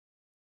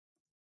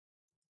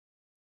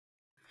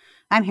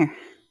 I'm here.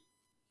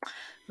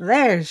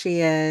 There she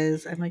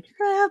is. I'm like,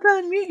 you're gonna have to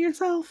unmute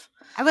yourself.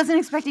 I wasn't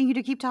expecting you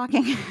to keep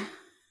talking.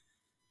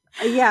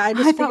 Yeah, I I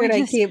just thought we figured I'd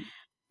just keep.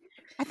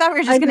 I thought we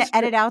were I just going just. to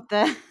edit out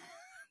the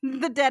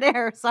the dead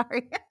air.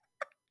 Sorry.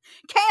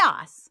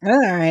 Chaos. All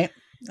right.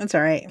 That's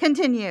all right.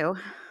 Continue.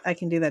 I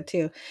can do that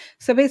too.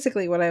 So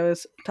basically, what I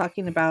was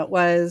talking about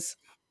was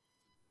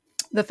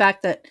the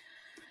fact that,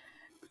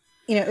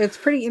 it's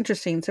pretty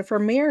interesting. So for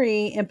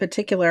Mary in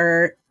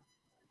particular,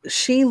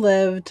 she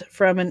lived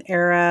from an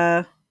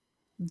era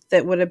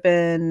that would have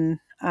been,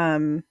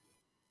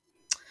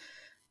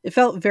 it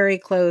felt very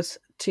close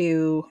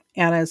to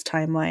Anna's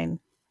timeline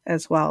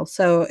as well.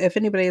 So if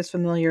anybody is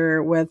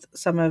familiar with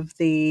some of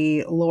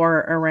the lore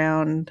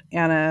around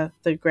Anna,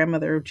 the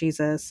grandmother of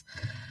Jesus,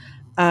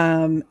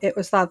 it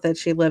was thought that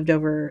she lived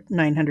over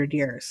 900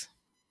 years.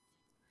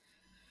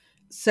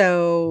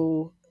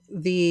 So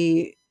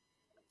the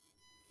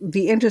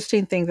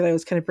interesting thing that I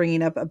was kind of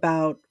bringing up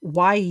about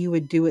why you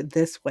would do it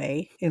this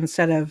way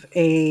instead of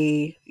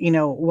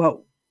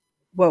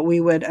what we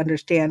would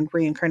understand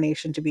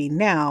reincarnation to be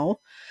now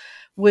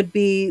would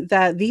be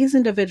that these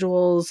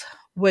individuals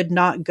would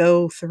not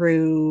go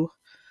through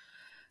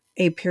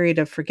a period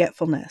of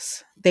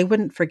forgetfulness. They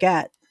wouldn't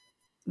forget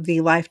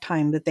the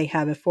lifetime that they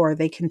had before.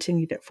 They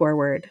continued it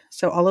forward.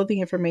 So all of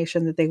the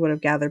information that they would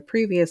have gathered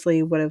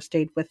previously would have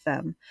stayed with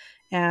them.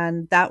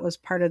 And that was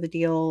part of the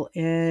deal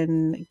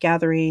in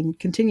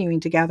continuing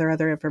to gather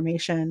other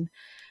information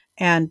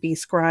and be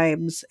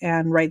scribes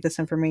and write this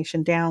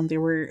information down. They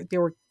were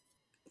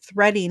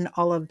threading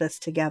all of this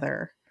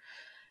together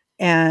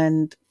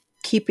and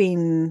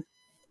keeping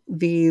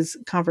these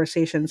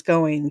conversations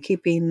going,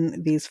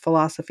 keeping these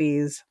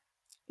philosophies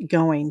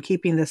going,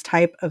 keeping this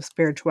type of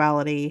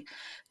spirituality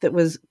that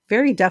was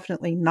very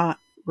definitely not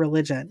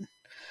religion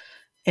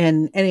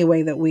in any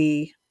way that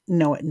we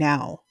know it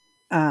now,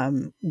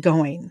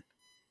 going.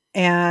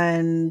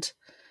 And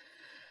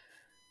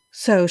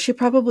so she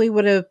probably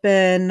would have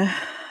been,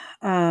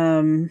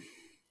 um,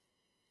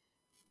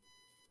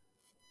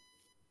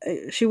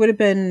 she would have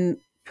been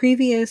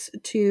previous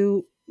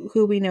to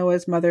who we know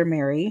as Mother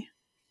Mary,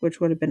 which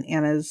would have been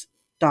Anna's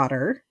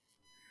daughter,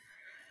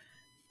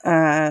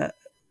 uh,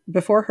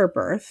 before her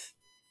birth,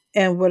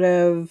 and would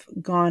have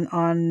gone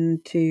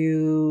on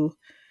to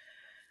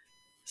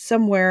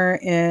somewhere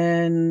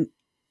in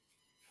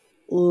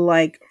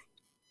like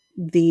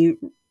the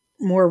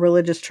more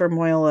religious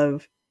turmoil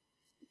of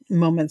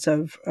moments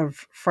of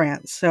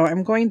France. So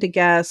I'm going to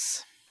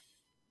guess,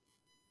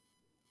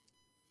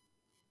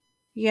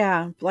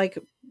 yeah, like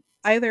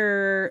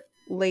either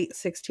late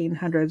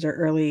 1600s or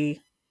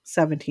early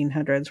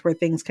 1700s, where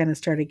things kind of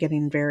started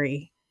getting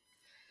very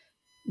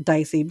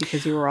dicey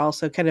because you were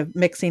also kind of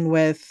mixing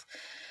with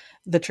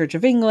the Church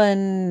of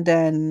England,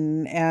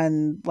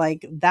 and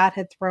like that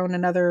had thrown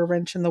another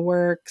wrench in the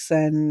works.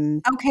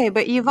 And Okay,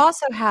 but you've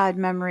also had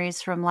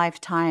memories from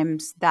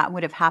lifetimes that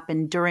would have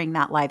happened during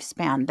that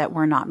lifespan that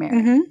were not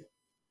Mary. mhm,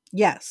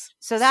 yes,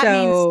 So that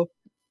means so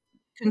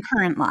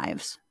concurrent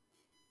lives.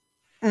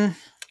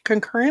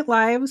 concurrent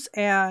lives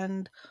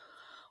and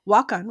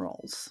walk on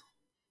roles.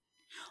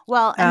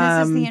 Well, and this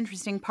is the Um,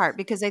 interesting part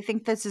because I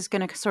think this is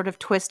going to sort of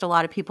twist a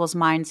lot of people's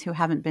minds who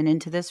haven't been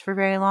into this for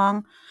very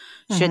long.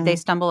 Should they mhm,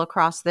 stumble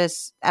across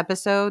this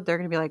episode, they're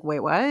going to be like, wait,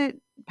 what?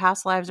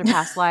 Past lives are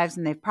past lives.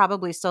 And they've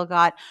probably still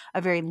got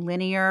a very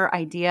linear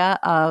idea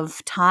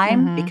of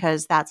time mhm,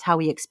 because that's how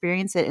we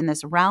experience it in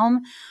this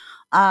realm.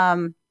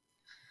 Um,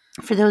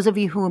 for those of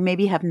you who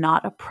maybe have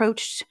not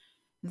approached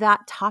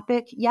that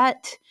topic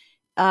yet,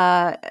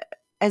 uh,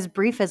 as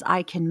brief as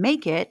I can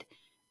make it,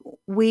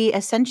 we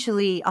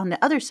essentially, on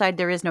the other side,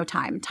 there is no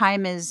time.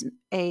 Time is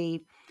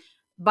a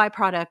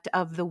byproduct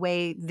of the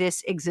way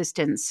this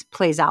existence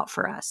plays out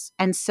for us.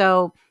 And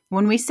so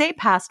when we say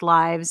past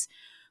lives,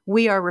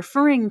 we are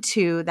referring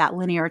to that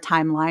linear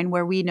timeline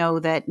where we know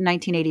that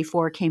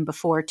 1984 came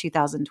before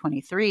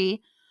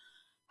 2023.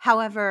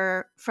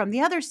 However, from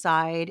the other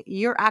side,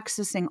 you're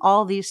accessing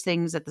all these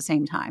things at the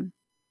same time.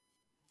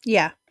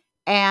 yeah,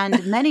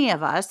 And many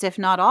of us, if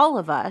not all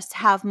of us,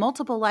 have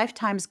multiple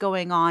lifetimes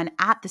going on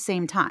at the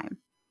same time.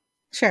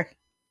 sure.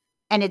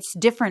 And it's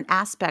different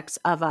aspects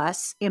of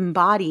us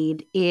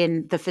embodied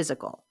in the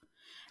physical.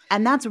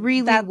 And that's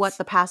really what That's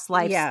the past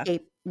yeah.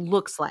 lifescape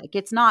looks like.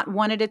 It's not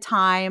one at a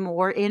time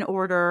or in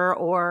order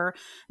or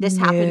this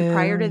happened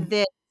prior to No.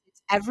 this.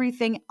 It's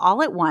everything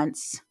all at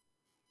once.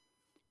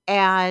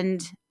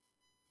 And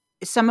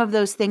some of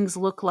those things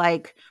look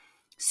like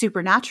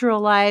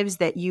supernatural lives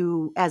that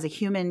you as a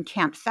human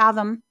can't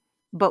fathom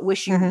but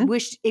wish you Mhm,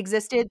 wish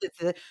existed,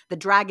 that the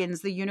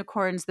dragons, the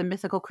unicorns, the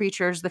mythical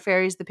creatures, the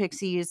fairies, the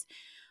pixies.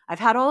 I've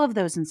had all of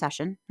those in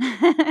session.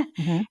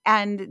 mhm.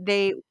 And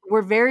they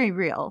were very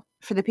real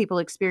for the people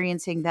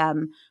experiencing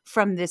them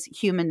from this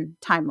human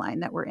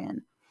timeline that we're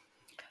in.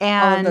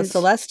 All of the And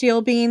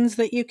celestial beings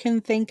that you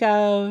can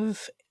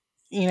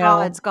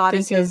gods,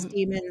 think goddesses, of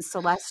demons,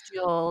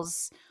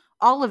 celestials,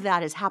 all of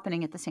that is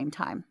happening at the same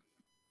time.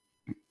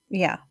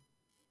 yeah.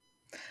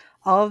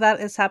 All of that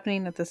is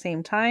happening at the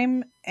same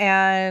time,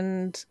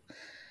 and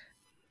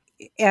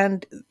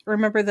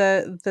remember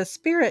the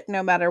spirit,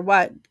 no matter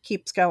what,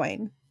 keeps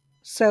going.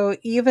 So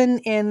even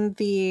in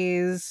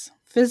these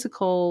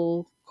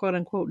physical quote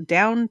unquote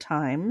down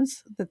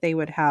times that they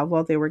would have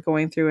while they were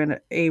going through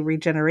a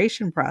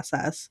regeneration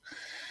process,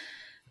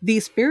 the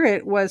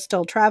spirit was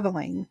still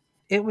traveling.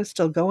 It was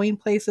still going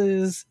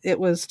places, it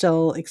was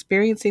still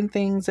experiencing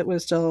things, it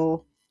was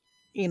still,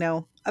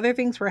 other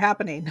things were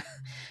happening.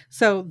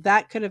 So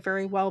that could have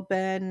very well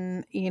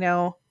been,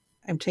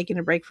 I'm taking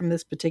a break from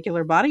this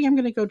particular body. I'm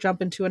going to go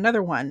jump into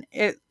another one.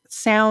 It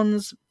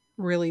sounds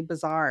really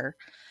bizarre,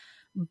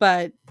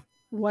 but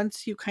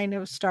once you kind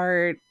of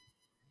start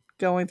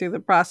going through the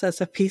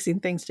process of piecing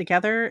things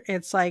together,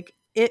 it's like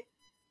it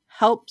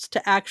helps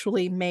to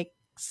actually make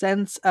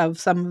sense of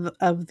some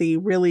of the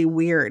really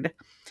weird.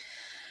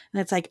 And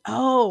it's like,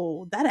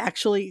 oh, that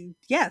actually,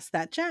 yes,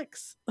 that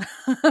checks.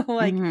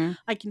 Like Mhm.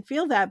 I can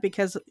feel that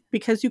because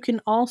you can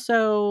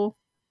also,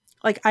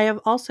 like, I have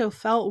also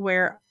felt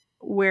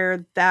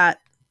where that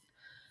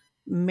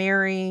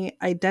Mary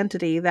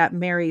identity, that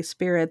Mary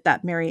spirit,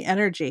 that Mary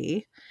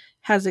energy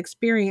has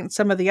experienced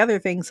some of the other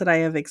things that I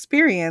have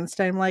experienced.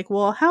 I'm like,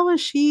 well, how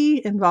is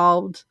she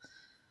involved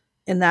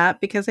in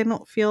that? Because I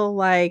don't feel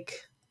like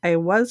I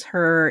was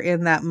her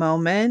in that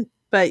moment,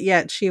 but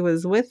yet she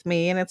was with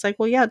me. And it's like,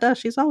 well, yeah, duh,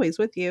 she's always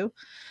with you.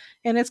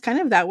 And it's kind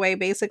of that way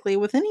basically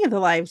with any of the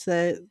lives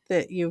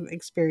that you've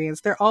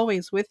experienced. They're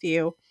always with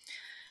you.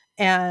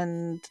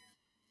 And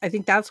I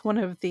think that's one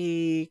of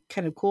the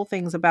kind of cool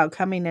things about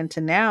coming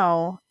into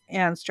now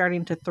and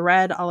starting to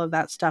thread all of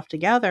that stuff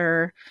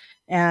together.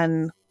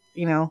 And,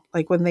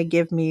 like when they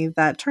give me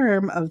that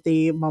term of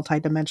the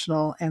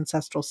multidimensional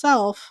ancestral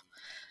self,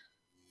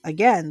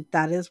 again,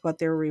 that is what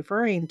they're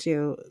referring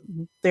to.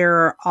 There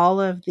are all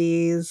of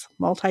these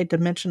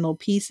multidimensional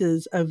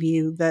pieces of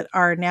you that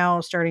are now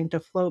starting to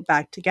float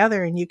back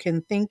together. And we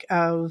can think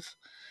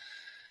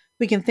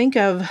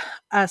of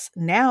us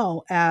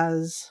now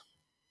as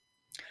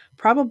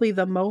probably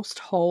the most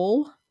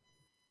whole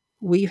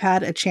we've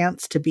had a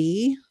chance to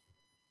be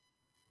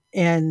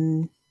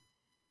in,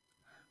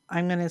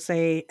 I'm going to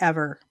say,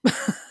 ever.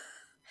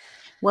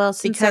 Well,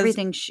 since Because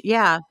everything,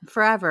 yeah,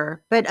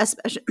 forever, but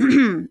especially,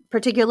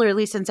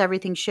 particularly since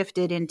everything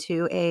shifted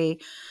into a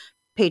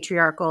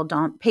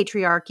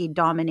patriarchy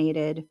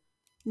dominated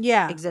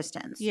yeah,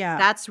 existence. yeah,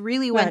 That's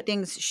really when but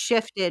things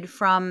shifted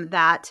from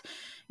that.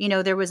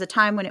 There was a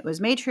time when it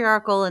was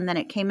matriarchal and then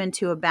it came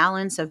into a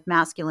balance of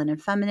masculine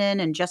and feminine.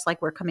 And just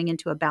like we're coming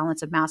into a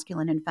balance of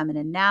masculine and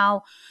feminine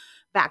now,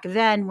 back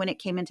then when it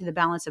came into the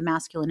balance of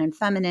masculine and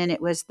feminine,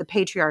 it was the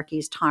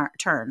patriarchy's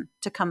turn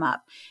to come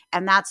up.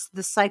 And that's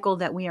the cycle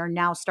that we are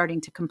now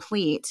starting to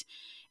complete.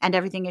 And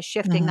everything is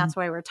shifting. mhm, That's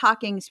why we're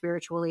talking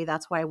spiritually.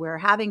 That's why we're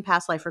having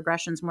past life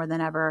regressions more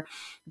than ever.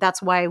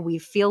 That's why we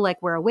feel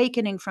like we're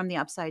awakening from the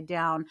upside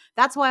down.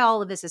 That's why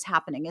all of this is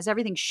happening, is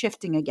everything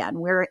shifting again.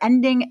 We're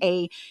ending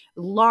a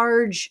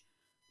large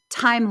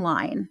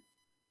timeline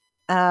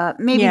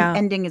Maybe Yeah.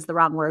 ending is the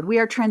wrong word. We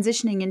are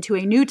transitioning into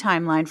a new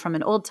timeline from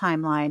an old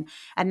timeline,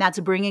 and that's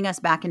bringing us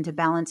back into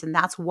balance. And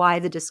that's why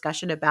the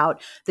discussion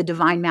about the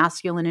divine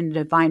masculine and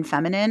divine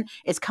feminine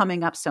is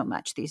coming up so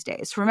much these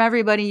days. From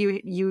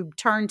everybody you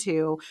turn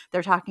to,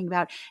 they're talking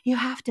about you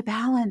have to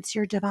balance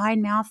your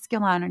divine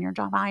masculine and your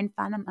divine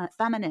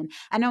feminine.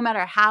 And no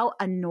matter how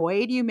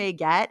annoyed you may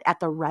get at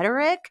the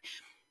rhetoric,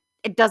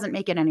 it doesn't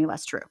make it any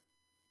less true.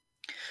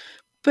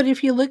 But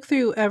if you look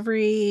through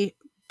every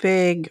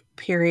big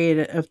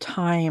period of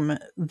time,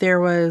 there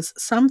was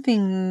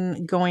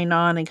something going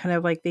on and kind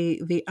of like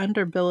the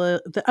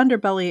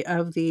underbelly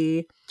of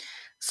the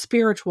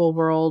spiritual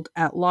world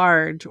at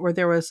large, or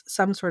there was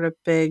some sort of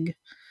big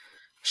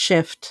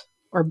shift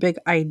or big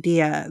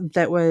idea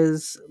that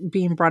was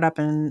being brought up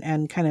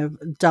and kind of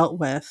dealt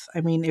with.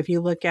 I mean, if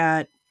you look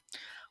at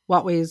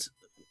what was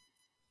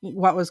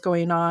what was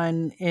going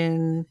on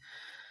in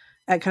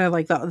at kind of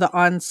like the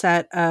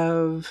onset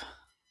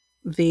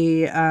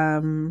the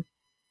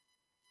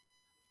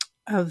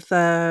of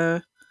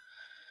the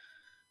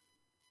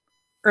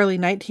early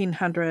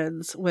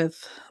 1900s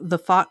with the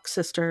Fox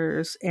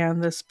sisters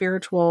and the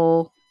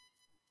spiritual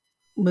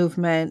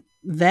movement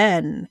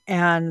then,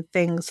 and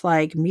things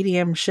like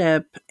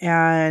mediumship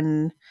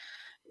and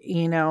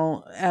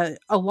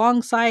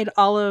alongside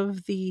all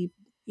of the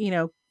you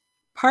know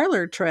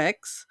parlor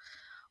tricks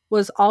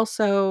was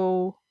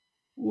also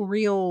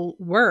real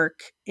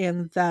work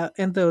in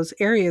those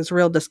areas,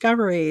 real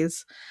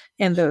discoveries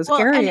in those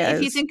Well, and if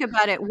you areas. think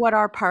about it, what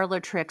are parlor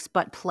tricks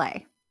but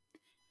play?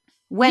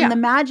 When the Yeah,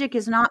 magic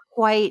is not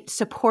quite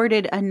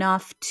supported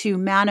enough to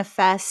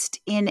manifest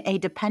in a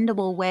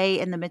dependable way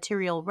in the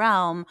material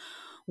realm,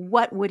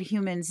 what would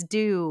humans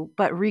do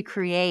but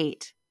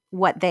recreate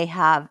what they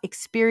have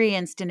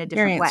experienced in a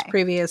different experience way?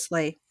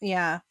 previously.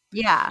 Yeah.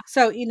 Yeah.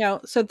 So,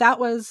 so that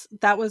was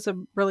a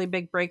really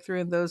big breakthrough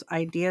in those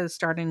ideas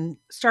starting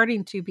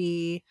to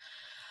be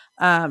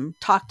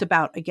talked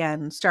about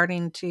again,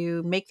 starting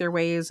to make their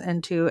ways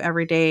into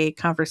everyday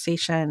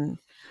conversation.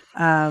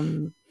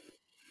 Um,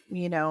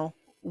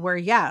 where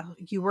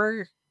you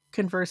were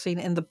conversing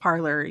in the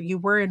parlor, you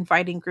were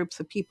inviting groups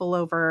of people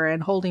over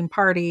and holding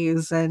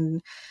parties,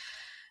 and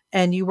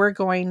you were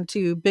going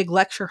to big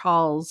lecture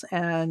halls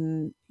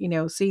and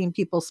seeing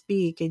people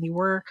speak, and you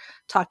were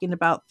talking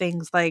about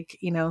things like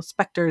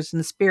specters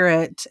and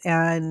spirit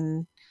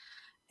and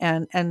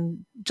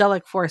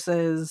angelic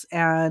forces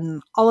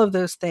and all of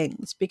those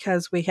things,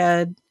 because we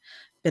had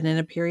been in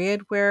a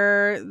period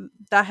where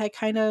that had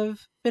kind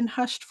of been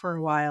hushed for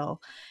a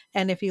while.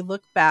 And if you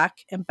look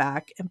back and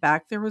back and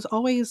back, there was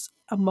always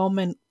a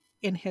moment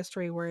in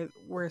history where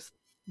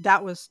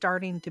that was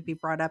starting to be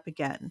brought up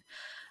again.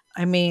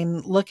 I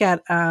mean, look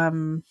at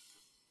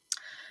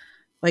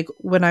like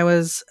when I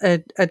was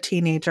a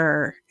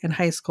teenager in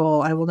high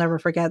school, I will never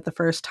forget the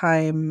first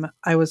time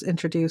I was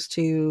introduced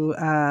to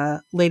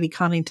Lady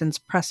Connington's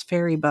Press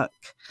Fairy book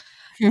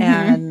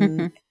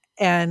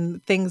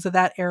and things of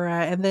that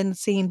era, and then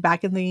seeing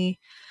back in the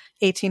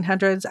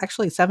 1800s,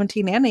 actually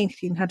 17 and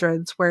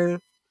 1800s, where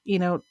you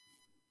know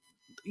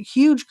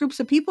huge groups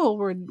of people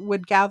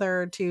would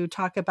gather to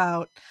talk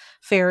about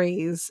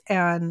fairies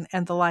and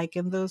the like,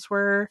 and those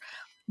were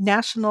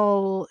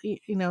national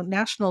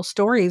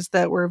stories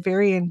that were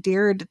very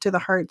endeared to the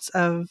hearts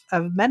of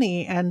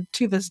many. And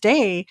to this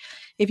day,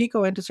 if you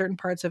go into certain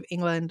parts of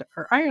England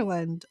or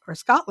Ireland or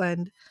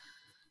Scotland,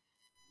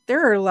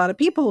 there are a lot of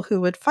people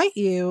who would fight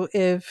you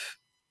if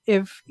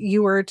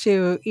you were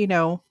to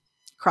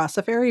cross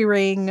a fairy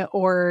ring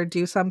or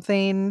do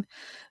something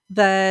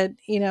that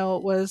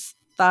was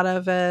thought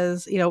of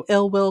as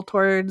ill will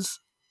towards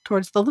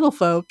the little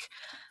folk.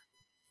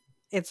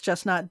 It's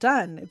just not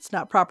done. It's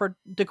not proper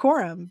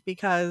decorum,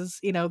 because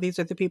these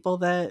are the people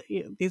that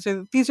these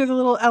are the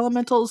little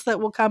elementals that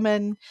will come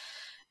in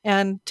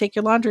and take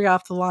your laundry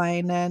off the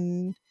line,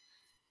 and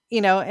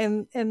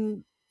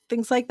and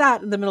things like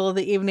that in the middle of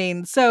the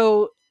evening.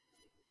 So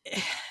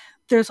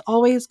there's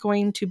always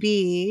going to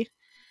be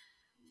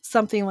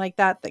something like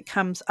that that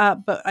comes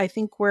up, but I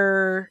think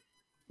we're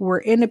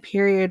in a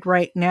period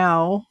right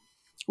now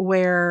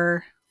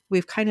where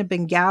we've kind of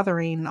been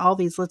gathering all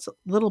these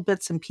little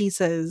bits and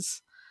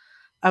pieces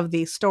of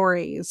these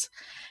stories,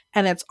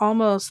 and it's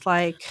almost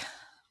like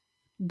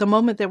the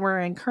moment that we're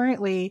in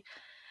currently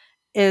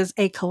is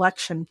a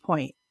collection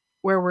point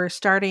where we're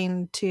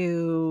starting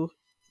to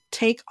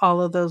take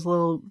all of those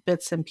little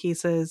bits and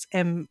pieces,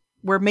 and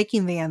we're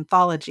making the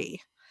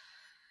anthology.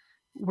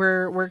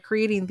 We're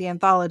creating the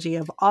anthology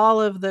of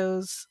all of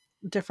those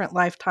different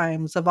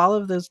lifetimes, of all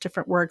of those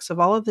different works, of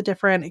all of the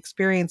different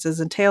experiences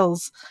and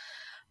tales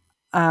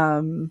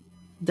um,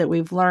 that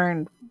we've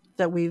learned,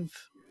 that we've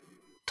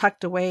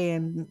tucked away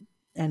and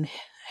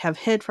have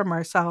hid from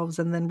ourselves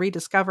and then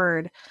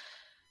rediscovered.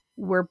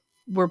 We're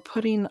we're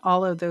putting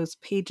all of those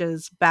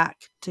pages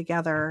back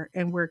together,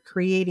 and we're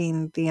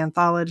creating the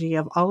anthology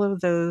of all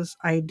of those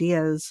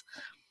ideas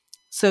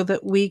so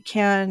that we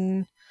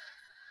can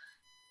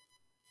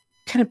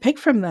kind of pick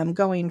from them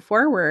going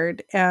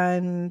forward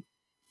and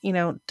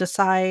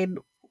decide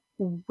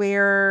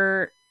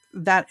where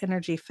that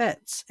energy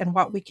fits and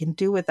what we can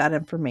do with that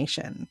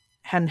information.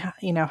 And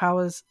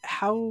how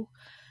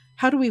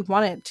do we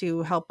want it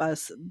to help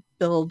us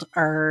build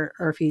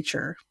our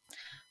future?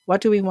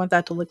 What do we want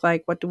that to look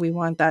like? What do we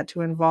want that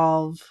to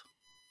involve?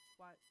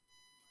 What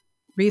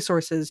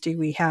resources do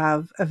we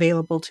have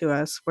available to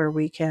us where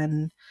we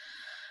can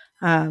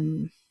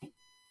um,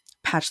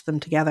 patch them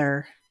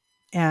together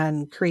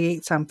and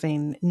create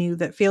something new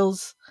that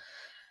feels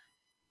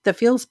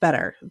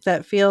better,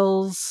 that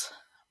feels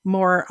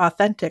more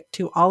authentic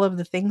to all of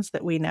the things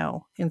that we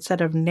know,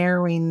 instead of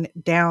narrowing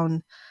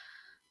down,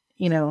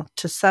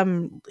 to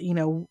some,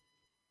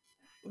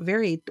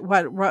 very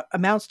what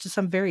amounts to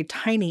some very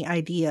tiny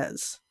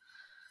ideas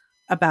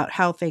about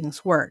how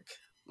things work.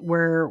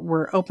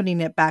 We're opening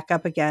it back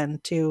up again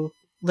to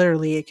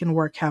literally it can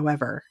work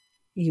however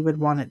you would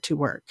want it to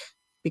work,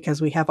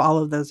 because we have all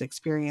of those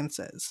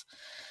experiences.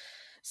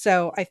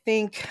 So I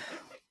think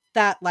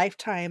that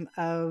lifetime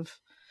of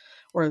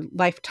or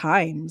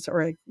lifetimes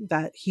or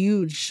that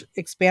huge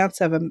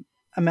expansive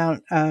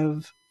amount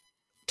of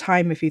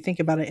time, if you think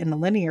about it in a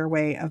linear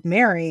way, of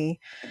Mary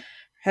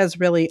has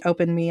really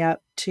opened me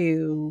up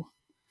to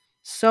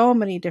so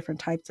many different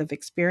types of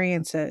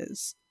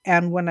experiences.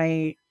 And when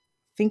I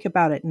think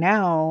about it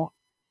now,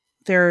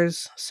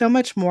 there's so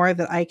much more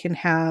that I can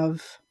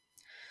have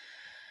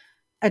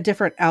a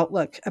different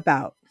outlook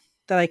about,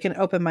 that I can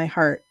open my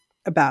heart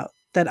about,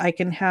 that I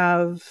can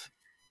have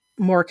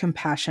more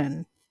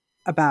compassion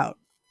about.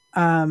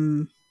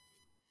 Um,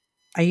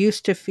 I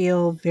used to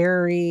feel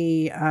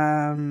very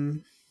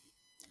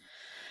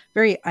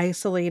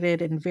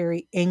isolated and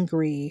very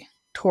angry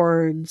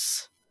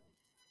towards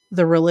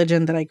the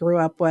religion that I grew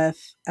up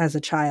with as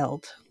a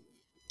child.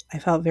 I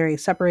felt very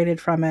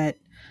separated from it.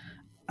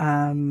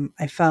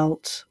 I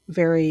felt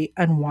very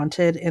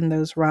unwanted in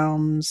those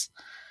realms.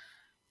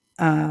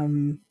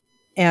 Um,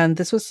 and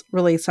this was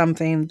really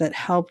something that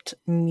helped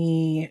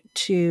me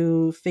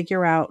to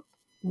figure out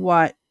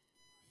what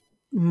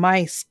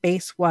my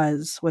space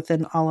was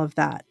within all of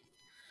that.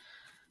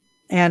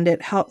 And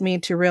it helped me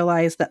to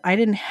realize that I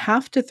didn't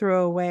have to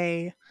throw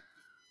away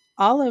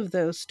all of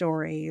those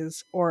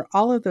stories or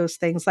all of those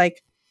things.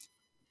 Like,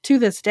 to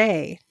this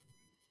day,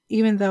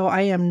 even though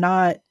I am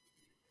not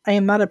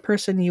a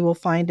person you will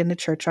find in a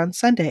church on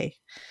Sunday,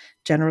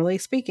 generally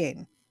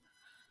speaking.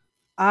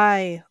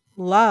 I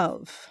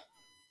love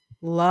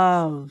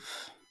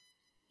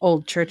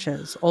old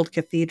churches, old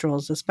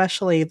cathedrals,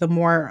 especially the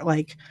more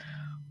like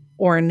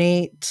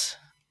ornate,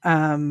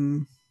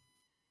 um,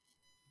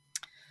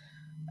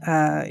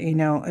 a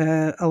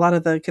lot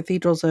of the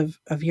cathedrals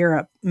of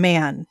Europe.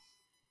 Man,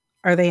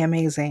 are they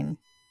amazing.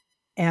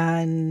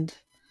 And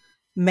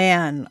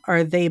man,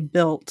 are they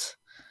built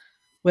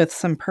with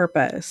some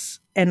purpose.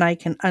 And I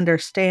can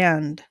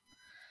understand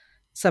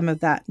some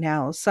of that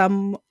now,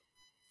 some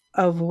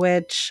of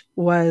which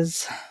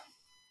was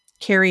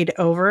carried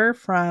over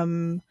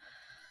from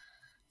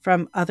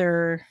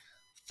other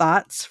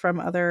thoughts, from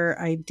other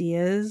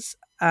ideas,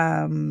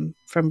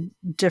 from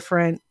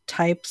different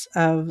types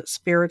of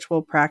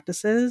spiritual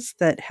practices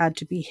that had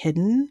to be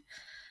hidden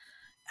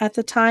at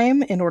the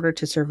time in order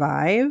to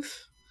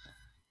survive.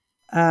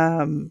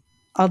 Um,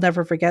 I'll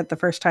never forget the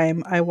first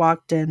time I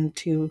walked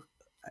into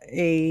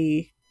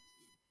a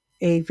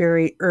a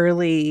very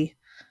early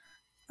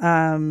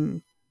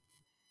um,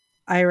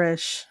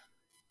 Irish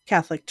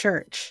Catholic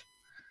church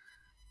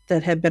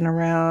that had been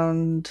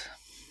around,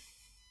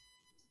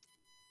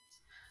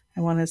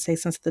 I want to say,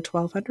 since the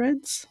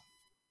 1200s,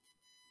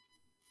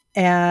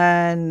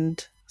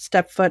 and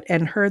stepped foot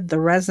and heard the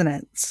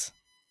resonance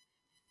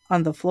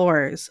on the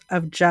floors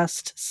of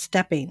just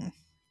stepping.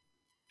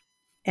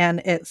 And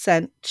it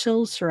sent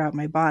chills throughout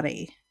my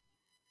body.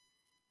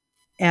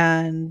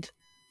 And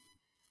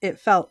it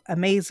felt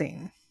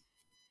amazing.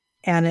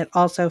 And it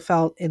also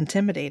felt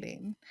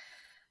intimidating.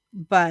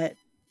 But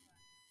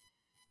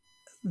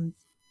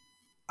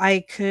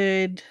I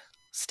could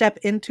step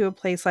into a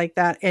place like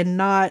that and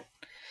not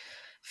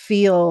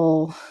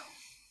feel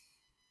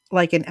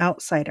like an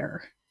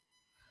outsider,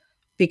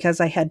 because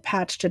I had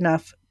patched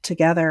enough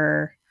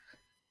together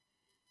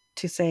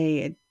to say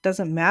it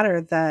doesn't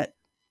matter that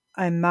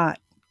I'm not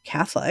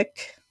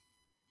Catholic.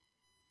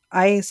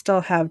 I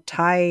still have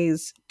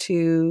ties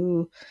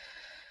to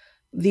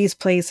these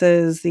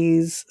places,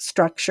 these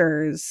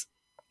structures,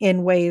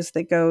 in ways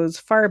that goes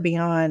far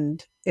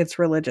beyond its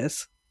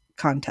religious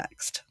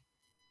context.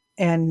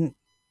 And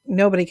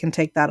nobody can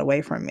take that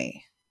away from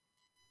me.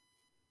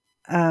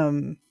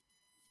 Um,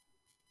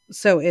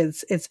 so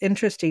it's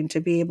interesting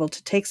to be able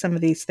to take some of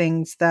these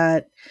things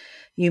that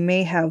you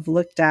may have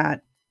looked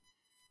at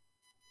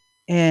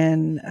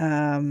in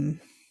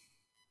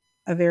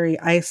a very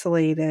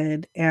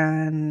isolated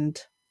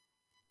and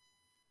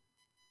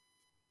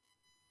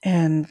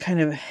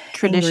kind of angry,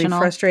 Traditional.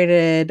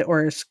 frustrated,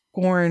 or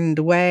scorned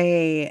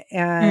way,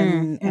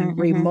 and Mm-hmm.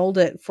 remold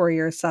it for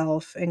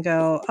yourself and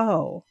go,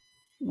 oh,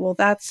 well,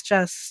 that's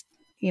just,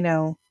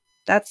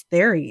 that's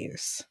their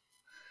use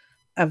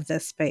of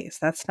this space.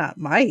 That's not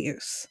my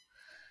use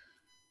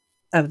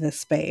of this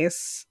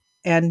space.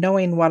 And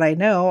knowing what I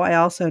know, I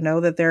also know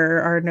that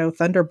there are no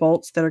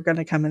thunderbolts that are going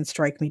to come and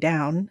strike me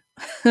down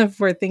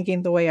for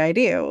thinking the way I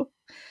do,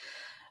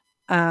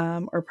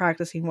 or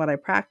practicing what I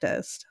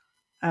practiced.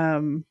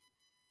 Trying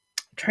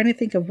to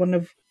think of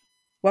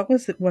what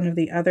was one of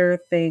the other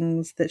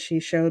things that she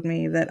showed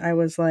me that I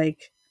was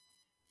like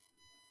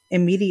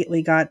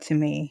immediately got to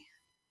me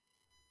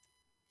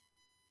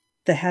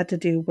that had to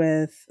do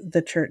with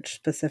the church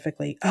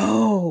specifically.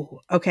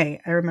 Oh,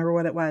 okay. I remember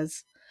what it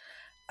was.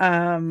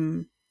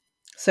 Um,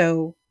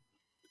 so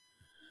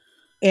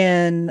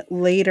in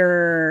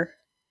later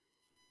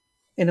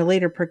in a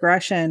later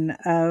progression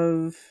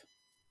of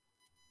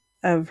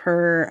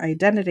her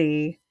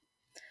identity,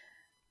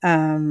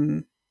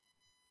 um,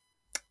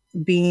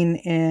 being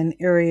in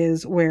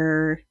areas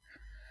where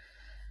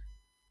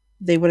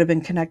they would have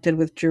been connected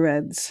with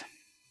druids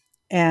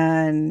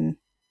and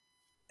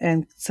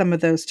some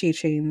of those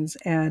teachings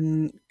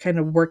and kind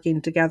of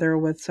working together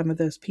with some of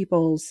those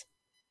peoples,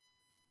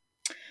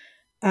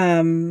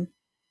 um,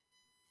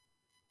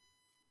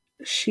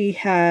 she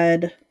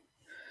had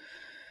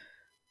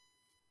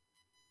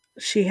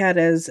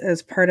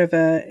as part of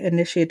a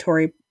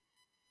initiatory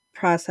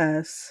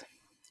process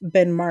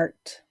been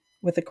marked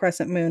with a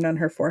crescent moon on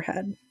her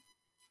forehead,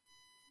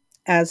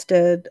 as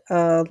did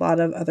a lot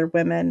of other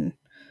women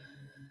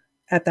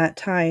at that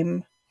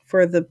time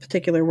for the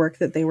particular work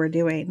that they were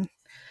doing.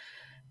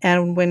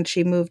 And when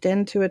she moved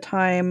into a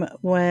time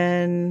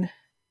when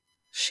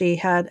she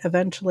had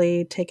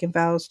eventually taken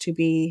vows to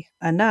be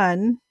a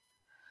nun,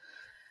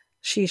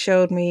 she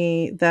showed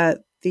me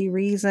that the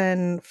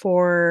reason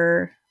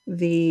for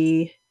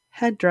the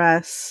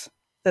headdress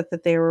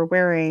that they were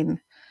wearing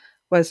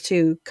was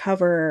to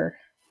cover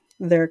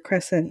their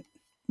crescent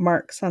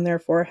marks on their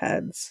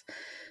foreheads,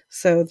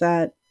 so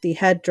that the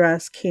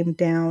headdress came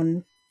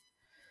down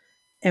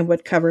and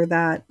would cover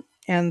that,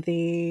 and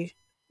the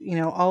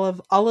all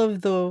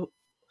of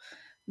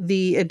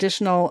the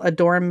additional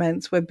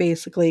adornments would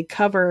basically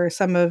cover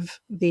some of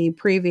the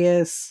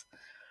previous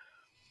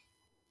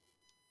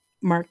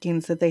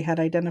markings that they had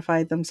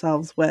identified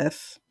themselves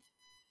with,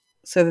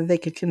 so that they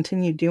could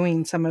continue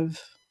doing some of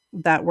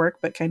that work,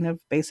 but kind of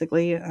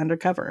basically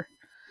undercover.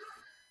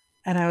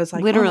 And I was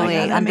like, oh my God, Literally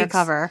that makes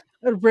undercover.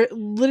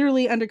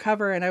 literally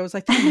undercover. And I was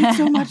like, that makes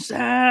so much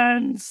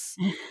sense.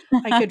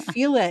 I could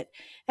feel it.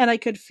 And I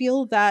could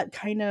feel that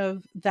kind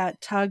of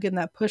that tug and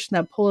that push and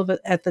that pull of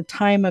it at the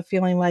time of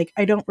feeling like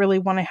I don't really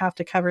want to have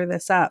to cover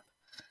this up.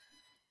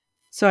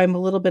 So I'm a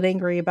little bit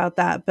angry about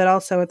that, but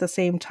also at the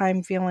same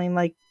time feeling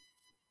like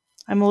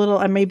I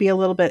may be a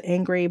little bit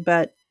angry,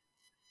 but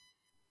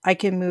I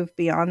can move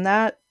beyond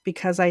that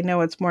because I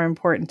know it's more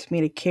important to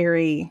me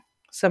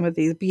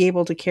to be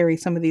able to carry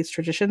some of these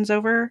traditions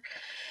over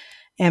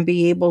and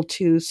be able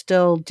to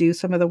still do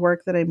some of the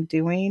work that I'm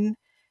doing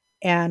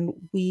and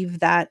weave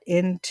that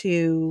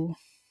into,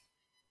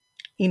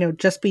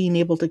 just being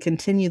able to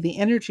continue the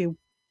energy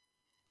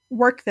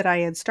work that I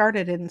had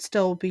started and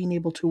still being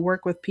able to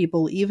work with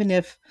people, even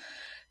if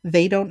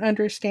they don't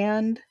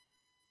understand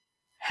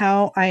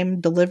how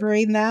I'm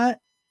delivering that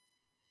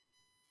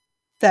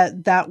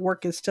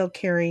work is still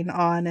carrying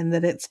on and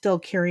that it's still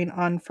carrying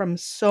on from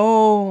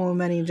so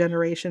many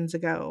generations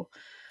ago.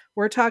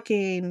 We're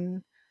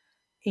talking,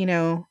 you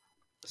know,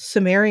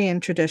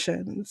 Sumerian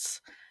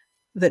traditions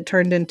that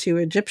turned into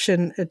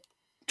Egyptian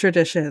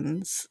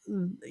traditions,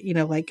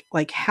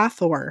 like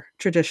Hathor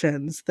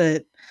traditions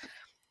that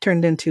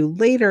turned into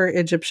later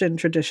Egyptian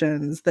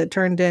traditions that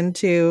turned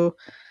into,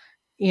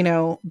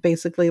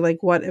 basically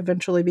like what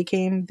eventually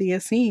became the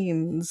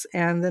Essenes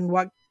and then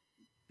what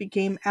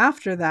became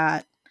after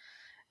that,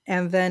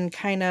 and then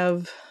kind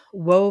of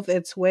wove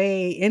its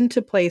way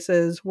into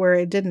places where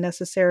it didn't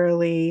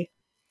necessarily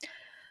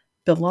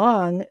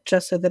belong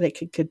just so that it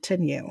could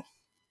continue.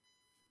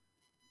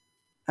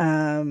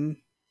 Um,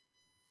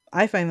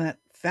 I find that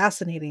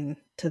fascinating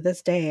to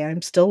this day.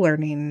 I'm still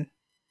learning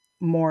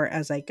more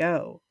as I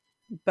go.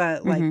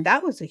 But like Mhm.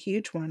 that was a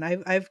huge one.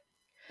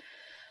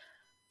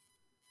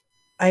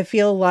 I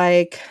feel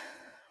like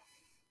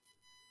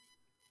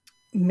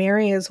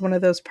Mary is one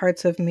of those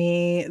parts of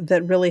me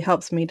that really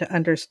helps me to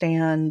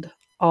understand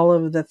all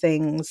of the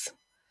things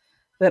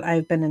that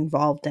I've been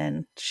involved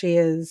in. She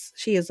is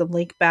a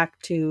link back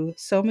to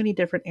so many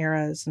different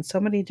eras and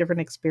so many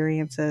different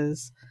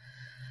experiences.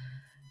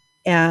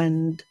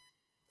 And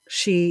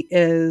she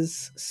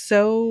is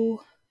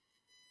so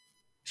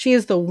she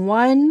is the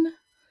one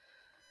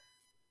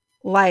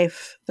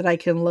life that I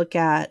can look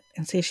at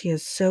and say she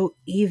is so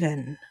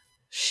even.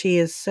 She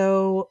is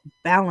so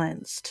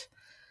balanced.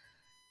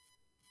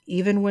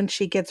 Even when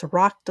she gets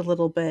rocked a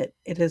little bit,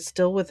 it is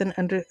still with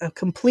a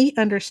complete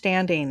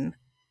understanding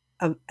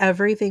of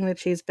everything that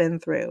she's been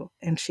through.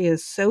 And she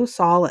is so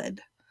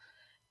solid.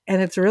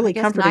 And it's I really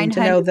guess comforting to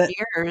know 900 that,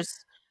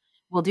 years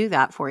will do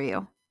that for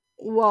you.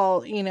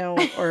 well,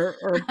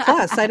 or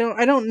plus, I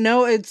don't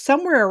know, it's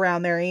somewhere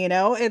around there,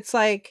 It's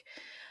like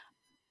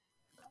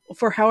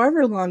for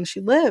however long she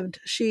lived,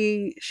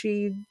 she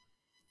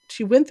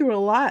went through a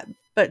lot,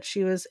 but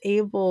she was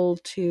able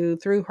to,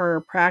 through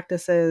her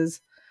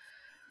practices,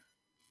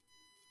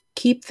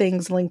 keep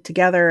things linked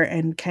together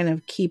and kind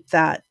of keep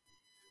that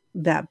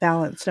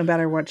balance no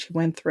matter what she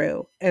went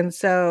through. And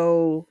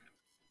so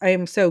I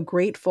am so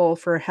grateful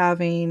for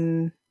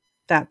having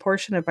that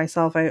portion of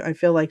myself. I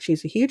feel like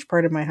she's a huge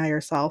part of my higher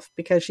self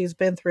because she's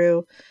been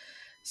through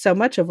so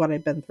much of what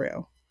I've been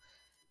through.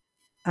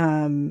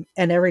 And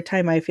every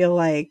time I feel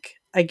like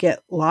I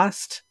get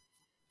lost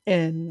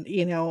in,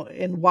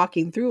 in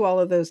walking through all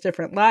of those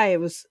different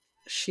lives,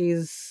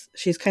 she's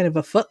kind of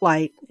a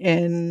footlight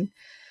in,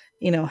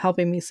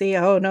 helping me see,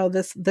 oh no,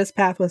 this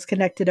path was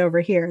connected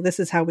over here. This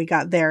is how we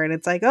got there. And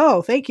it's like,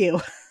 oh, thank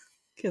you.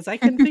 Because I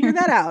couldn't figure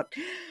that out.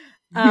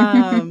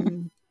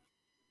 Um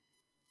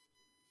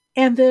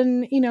and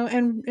then,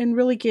 and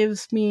really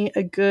gives me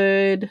a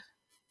good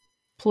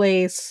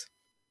place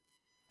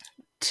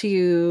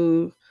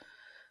to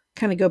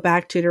kind of go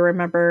back to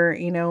remember,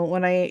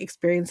 when I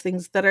experience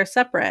things that are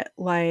separate,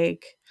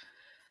 like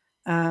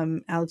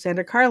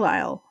Alexander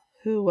Carlisle,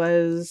 who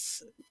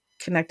was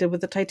connected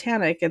with the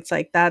Titanic. It's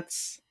like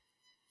that's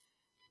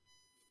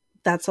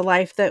a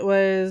life that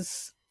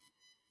was,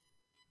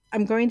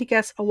 I'm going to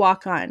guess, a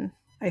walk on.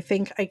 I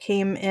think I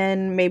came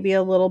in maybe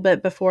a little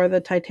bit before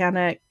the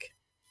Titanic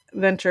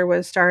venture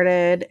was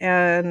started,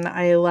 and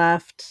I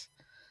left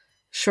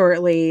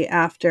shortly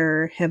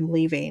after him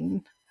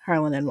leaving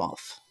Harlan and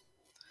Wolff.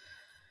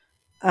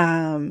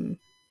 But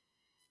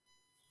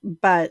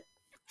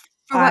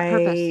For what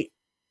purpose? I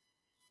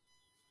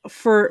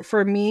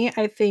for me,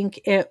 I think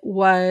it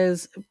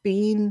was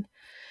being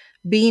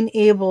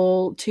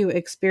able to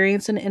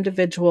experience an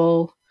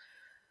individual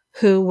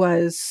who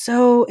was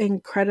so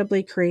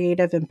incredibly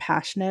creative and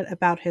passionate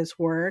about his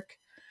work,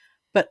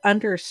 but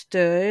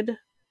understood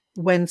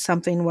when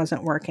something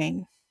wasn't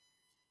working.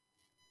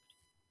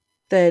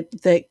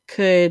 That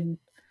could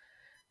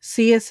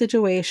see a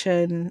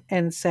situation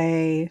and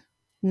say,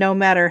 no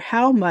matter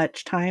how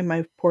much time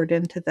I've poured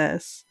into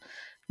this,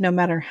 no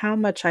matter how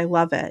much I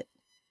love it,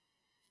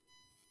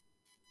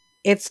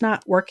 it's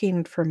not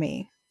working for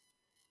me.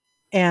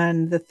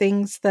 And the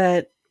things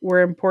that were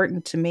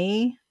important to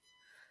me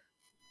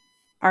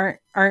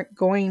aren't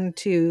going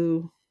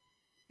to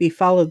be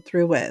followed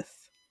through with.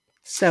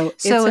 So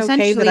So it's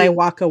okay that I essentially,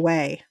 walk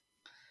away.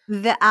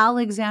 the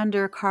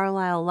Alexander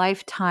Carlisle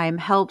lifetime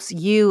helps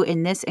you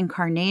in this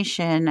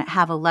incarnation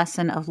have a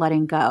lesson of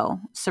letting go,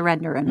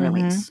 surrender, and Hmm.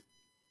 release.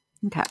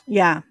 Okay.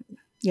 Yeah.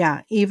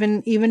 Yeah.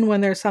 Even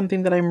when there's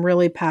something that I'm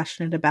really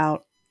passionate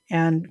about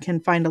and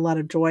can find a lot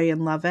of joy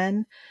and love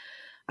in,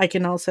 I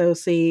can also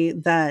see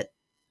that,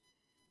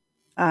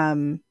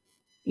 um,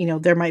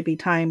 there might be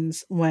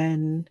times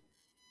when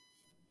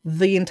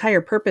the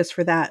entire purpose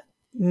for that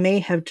may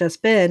have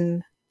just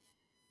been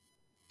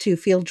to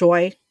feel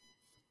joy,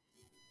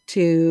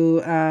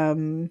 to,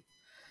 to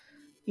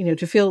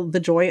feel the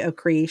joy of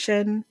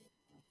creation,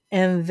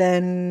 and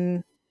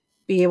then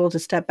be able to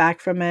step back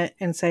from it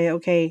and say,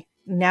 okay,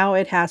 now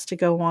it has to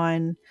go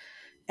on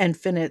and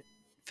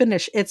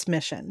finish its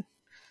mission.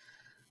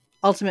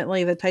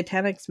 Ultimately, the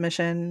Titanic's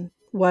mission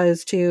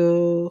was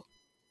to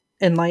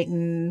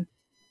enlighten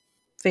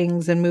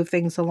things and move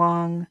things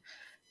along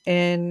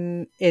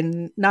in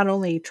not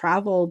only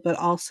travel but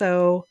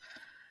also,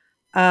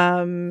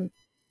 um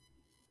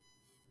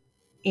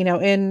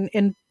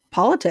in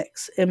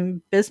politics,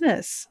 in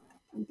business.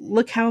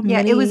 Look how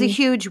Yeah, it was a many.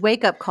 huge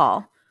wake-up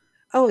call.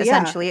 Oh yeah,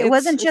 Essentially, it's it like.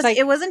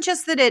 wasn't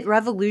just that it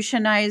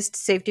revolutionized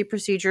safety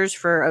procedures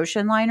for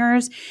ocean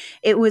liners.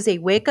 It was a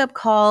wake-up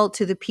call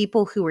to the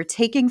people who were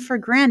taking for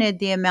granted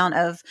the amount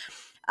of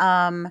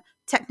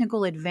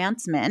technical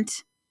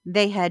advancement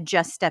they had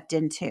just stepped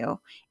into.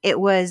 It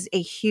was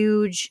a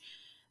huge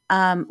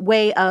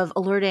way of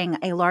alerting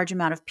a large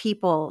amount of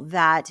people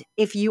that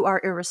if you are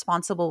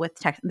irresponsible with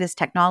this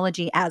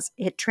technology as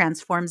it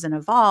transforms and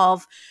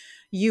evolve,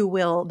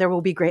 there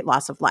will be great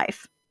loss of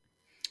life.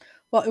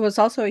 Well, it was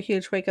also a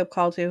huge wake up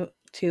call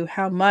to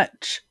how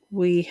much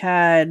we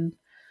had,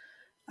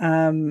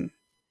 um,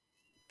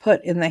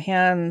 put in the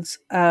hands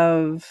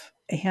of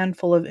a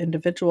handful of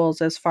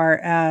individuals as far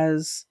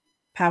as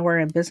power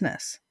and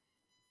business.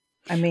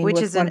 I mean, Which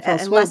with is one fell a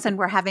swoop, lesson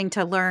we're having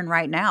to learn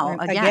right now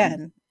again.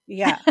 again,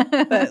 yeah.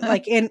 But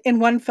like in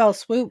one fell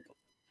swoop,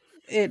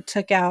 it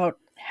took out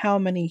how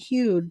many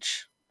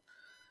huge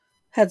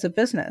heads of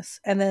business,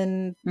 and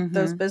then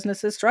those Mhm.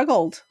 businesses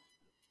struggled,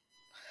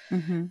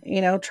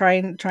 Mhm.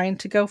 trying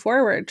to go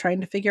forward,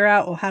 trying to figure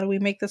out, well, how do we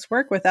make this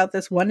work without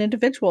this one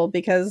individual,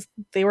 because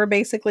they were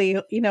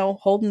basically,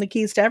 holding the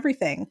keys to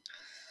everything.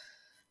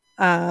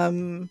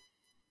 um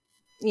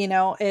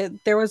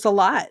there was a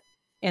lot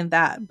in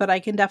that, but I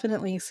can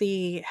definitely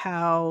see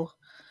how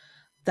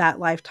that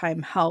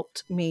lifetime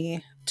helped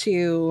me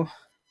to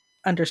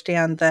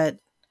understand that,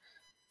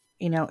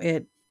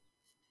 it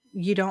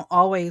you don't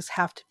always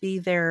have to be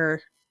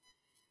there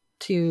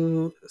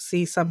to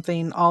see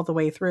something all the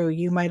way through.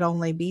 You might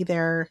only be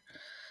there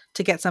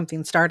to get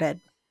something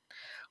started,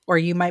 or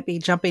you might be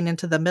jumping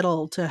into the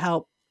middle to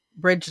help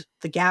bridge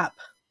the gap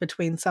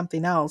between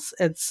something else.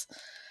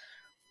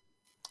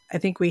 I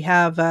think we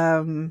have,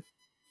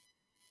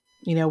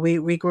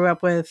 we grew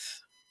up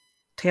with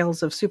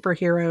tales of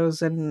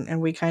superheroes,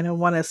 and we kind of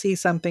want to see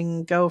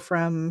something go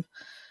from,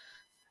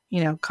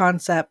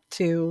 concept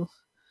to,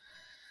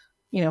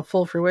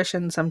 full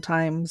fruition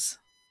sometimes,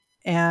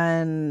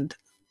 and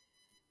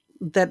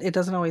that it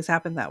doesn't always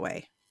happen that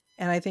way.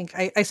 And I think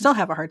I still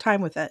have a hard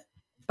time with it,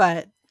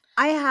 but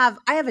I have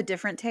a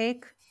different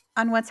take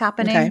on what's okay.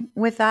 happening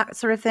with that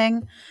sort of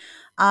thing.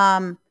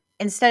 Um,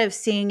 Instead of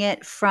seeing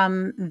it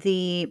from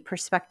the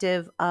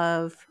perspective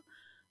of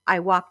I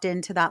walked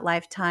into that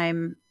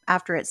lifetime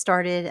after it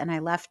started and I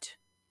left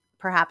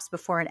perhaps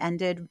before it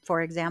ended,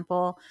 for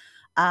example,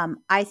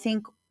 I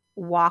think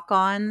walk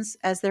ons,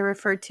 as they're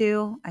referred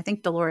to, I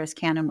think Dolores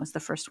Cannon was the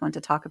first one to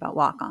talk about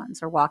walk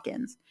ons or walk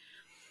ins.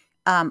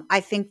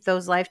 I think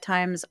those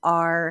lifetimes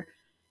are,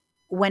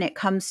 when it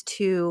comes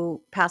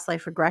to past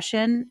life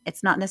regression,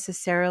 it's not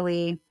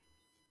necessarily,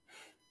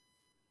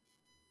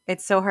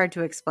 it's so hard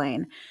to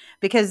explain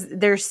because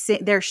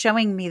they're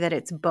showing me that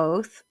it's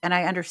both, and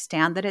I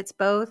understand that it's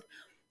both.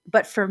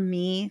 But for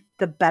me,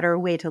 the better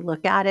way to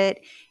look at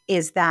it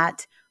is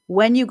that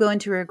when you go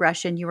into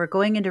regression, you are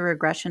going into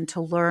regression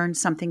to learn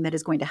something that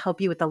is going to help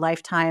you with the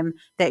lifetime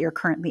that you're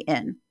currently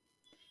in.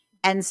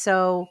 And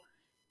so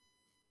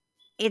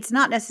it's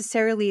not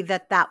necessarily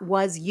that that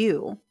was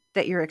you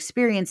that you're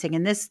experiencing.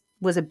 And this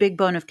was a big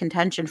bone of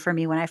contention for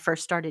me when I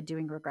first started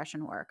doing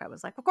regression work. I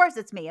was like, of course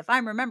it's me. If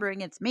I'm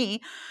remembering, it's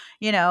me.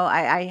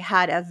 I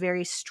had a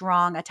very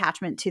strong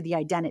attachment to the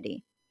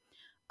identity.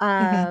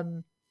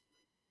 Hmm.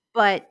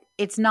 But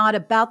it's not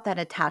about that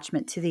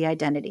attachment to the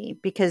identity,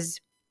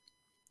 because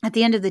at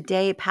the end of the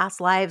day,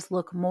 past lives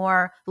look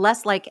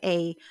less like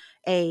a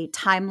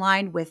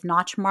timeline with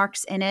notch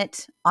marks in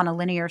it on a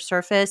linear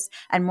surface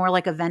and more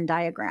like a Venn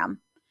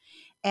diagram.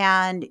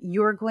 And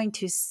you're going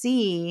to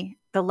see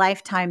the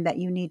lifetime that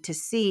you need to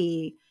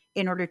see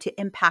in order to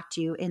impact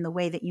you in the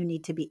way that you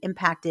need to be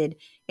impacted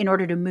in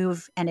order to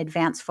move and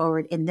advance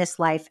forward in this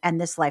life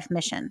and this life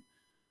mission.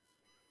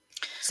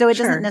 So it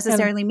doesn't Sure. And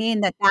necessarily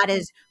mean that that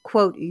is,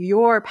 quote,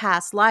 your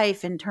past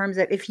life, in terms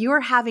of if you're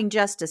having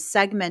just a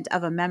segment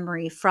of a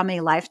memory from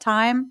a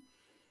lifetime,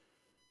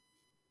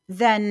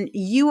 then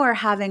you are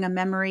having a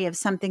memory of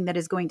something that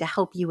is going to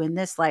help you in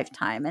this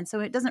lifetime. And so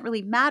it doesn't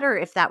really matter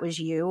if that was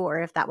you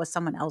or if that was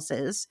someone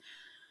else's.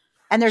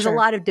 And there's a sure.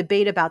 lot of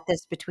debate about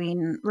this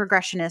between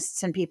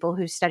regressionists and people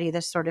who study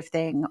this sort of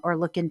thing or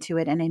look into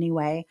it in any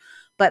way.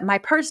 But my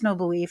personal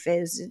belief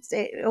is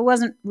it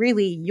wasn't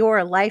really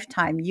your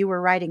lifetime. You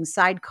were riding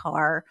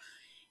sidecar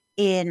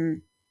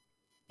in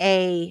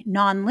a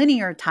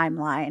nonlinear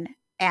timeline.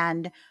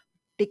 And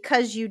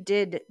because you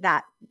did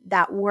that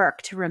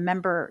work to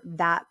remember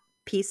that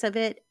piece of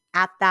it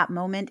at that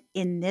moment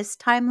in this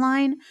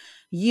timeline,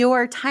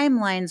 your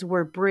timelines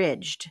were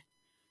bridged.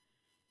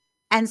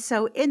 And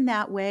so, in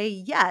that way,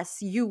 yes,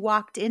 you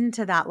walked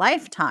into that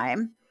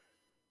lifetime,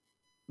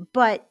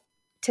 but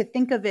to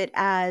think of it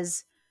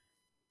as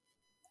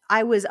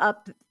I was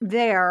up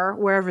there,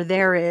 wherever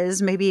there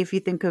is, maybe if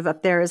you think of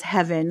up there as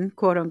heaven,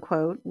 quote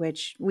unquote,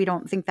 which we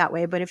don't think that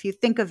way, but if you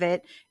think of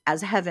it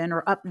as heaven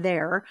or up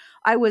there,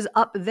 I was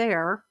up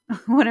there,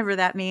 whatever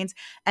that means.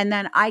 And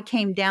then I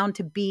came down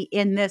to be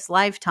in this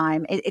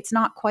lifetime. It's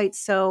not quite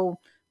so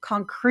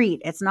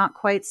concrete, it's not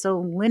quite so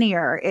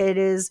linear. It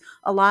is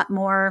a lot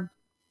more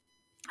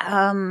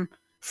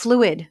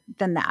fluid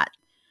than that.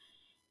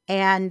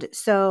 And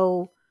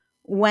so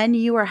when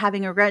you are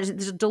having a regression,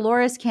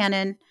 Dolores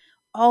Cannon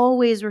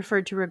always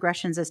referred to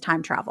regressions as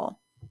time travel.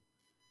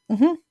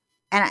 Hmm.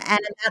 And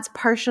that's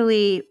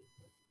partially,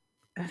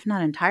 if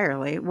not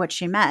entirely, what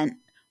she meant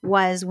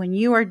was when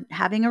you are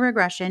having a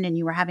regression and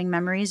you are having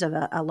memories of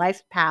a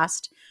life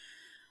past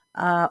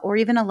or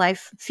even a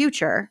life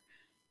future,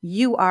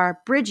 you are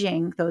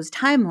bridging those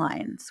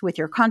timelines with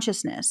your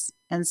consciousness.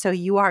 And so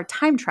you are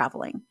time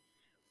traveling,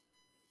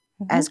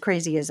 Hmm. as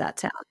crazy as that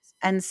sounds.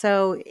 And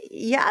so,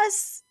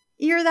 yes,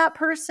 you're that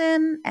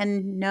person,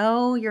 and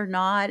no, you're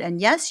not. And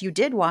yes, you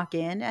did walk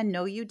in, and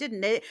no, you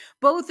didn't.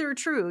 Both are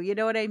true. You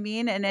know what I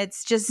mean? And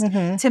it's just,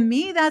 Hmm. to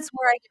me, that's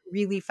where I get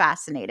really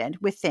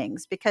fascinated with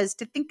things, because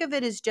to think of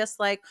it as just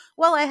like,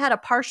 well, I had a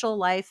partial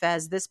life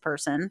as this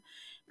person.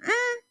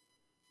 mm,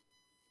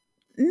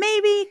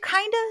 Maybe,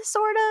 kind of,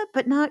 sort of,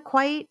 but not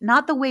quite.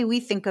 Not the way we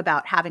think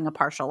about having a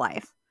partial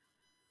life.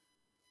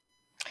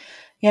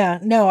 Yeah,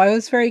 no, I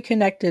was very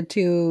connected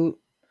to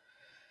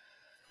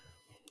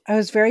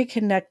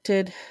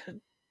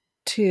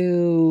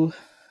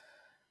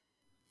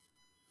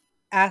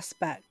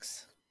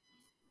aspects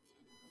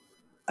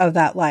of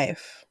that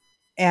life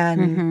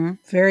and Mm-hmm.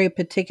 very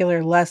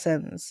particular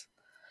lessons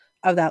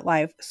of that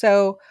life.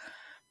 So,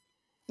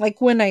 like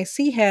when I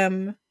see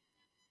him,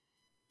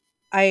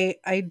 I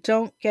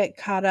don't get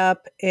caught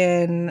up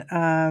in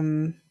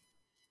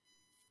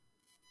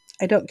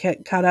I don't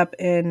get caught up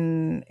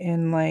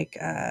in like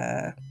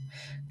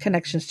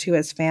connections to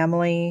his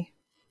family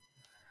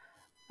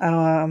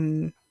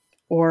um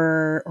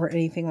or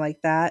anything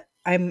like that.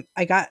 I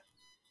got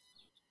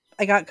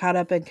caught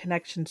up in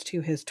connections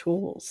to his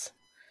tools,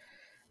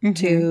 Mm-hmm.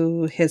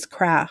 to his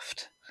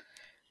craft,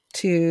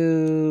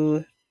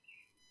 to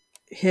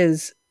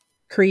his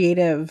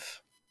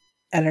creative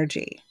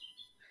energy.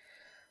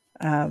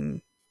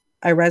 Um,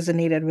 I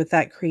resonated with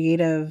that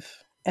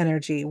creative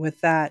energy,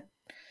 with that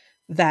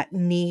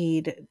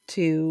need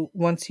to,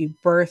 once you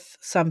birth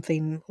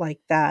something like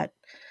that,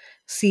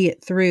 see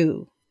it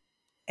through.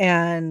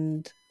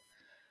 And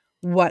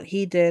what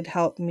he did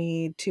helped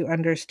me to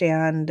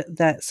understand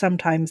that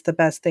sometimes the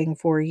best thing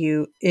for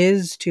you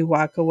is to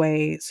walk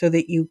away so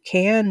that you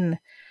can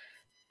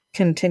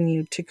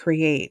continue to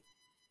create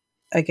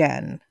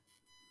again,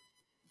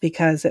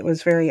 because it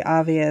was very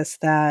obvious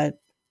that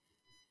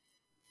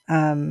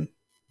um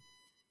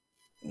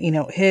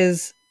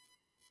his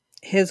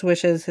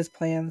wishes, his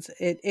plans,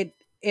 it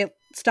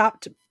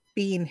stopped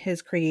being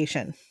his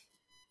creation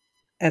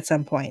at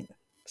some point.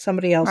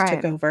 Somebody else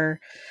took Right. over.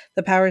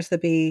 The powers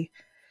that be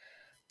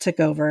took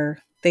over.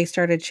 They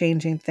started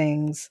changing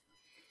things.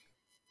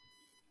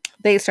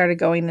 They started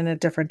going in a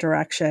different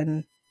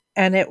direction,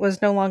 and it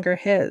was no longer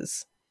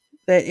his.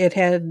 That it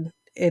had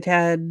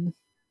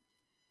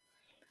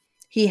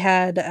he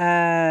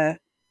had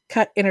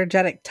cut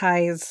energetic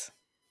ties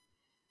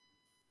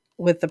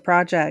with the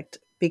project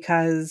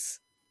because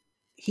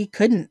he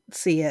couldn't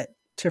see it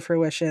to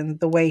fruition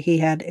the way he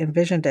had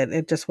envisioned it.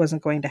 It just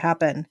wasn't going to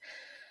happen.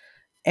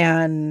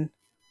 And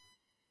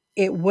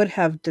it would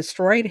have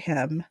destroyed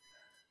him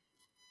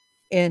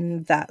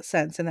in that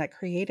sense, in that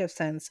creative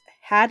sense,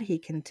 had he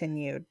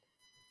continued.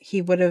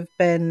 He would have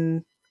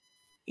been,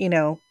 you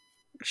know,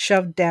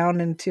 shoved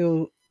down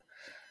into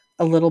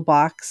a little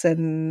box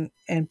and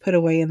put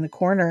away in the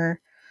corner,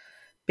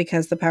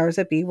 because the powers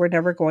that be were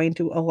never going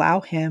to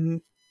allow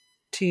him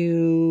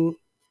to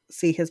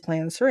see his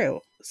plans through.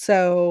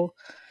 So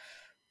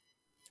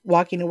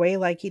walking away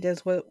like he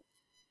does what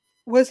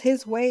was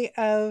his way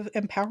of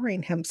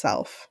empowering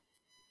himself,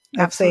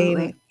 of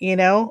saying,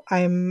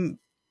 Absolutely.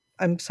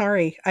 I'm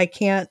sorry. I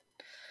can't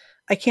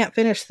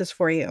finish this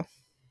for you.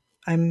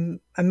 I'm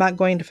not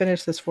going to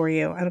finish this for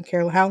you. I don't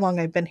care how long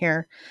I've been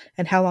here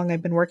and how long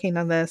I've been working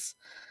on this.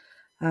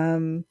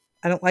 Um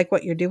I don't like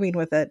what you're doing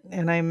with it,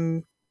 and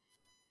I'm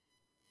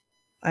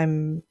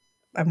I'm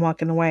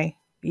walking away.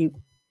 You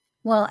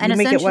Well, and you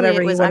make it essentially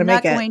whatever it you was, want to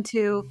make it.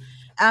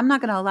 I'm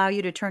not going to allow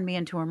you to turn me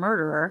into a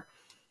murderer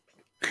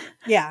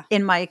Yeah.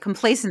 in my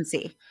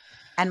complacency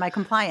and my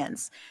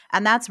compliance.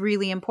 And that's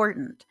really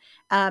important.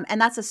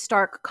 And that's a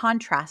stark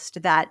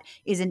contrast that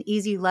is an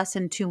easy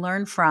lesson to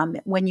learn from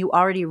when you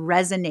already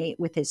resonate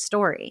with his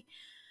story.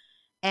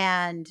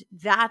 And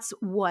that's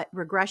what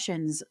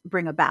regressions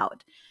bring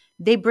about.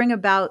 They bring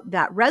about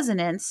that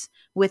resonance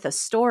with a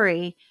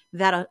story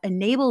that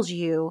enables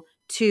you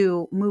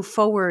to move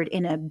forward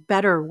in a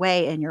better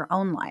way in your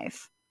own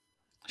life.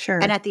 And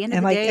Sure. at the end of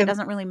And the like day, it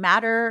doesn't really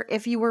matter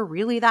if you were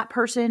really that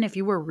person, if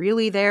you were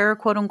really there,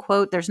 quote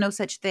unquote, there's no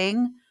such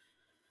thing.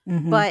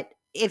 mhm. But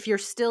if you're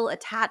still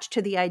attached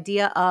to the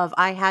idea of,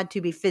 I had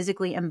to be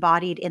physically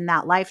embodied in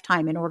that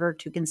lifetime in order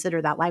to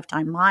consider that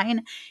lifetime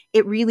mine,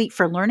 it really,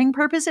 for learning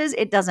purposes,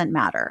 it doesn't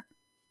matter.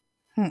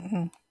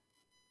 Mhm.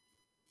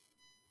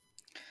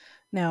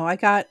 No, I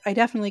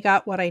definitely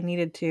got what I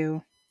needed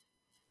to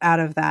out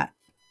of that.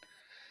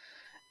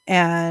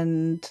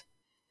 And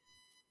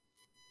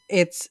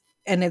it's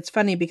it's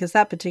funny because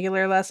that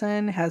particular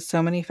lesson has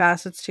so many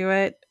facets to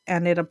it,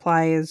 and it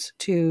applies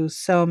to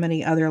so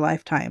many other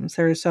lifetimes.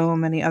 There are so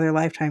many other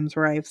lifetimes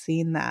where I've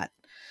seen that.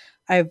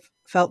 I've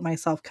felt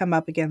myself come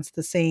up against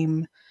the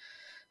same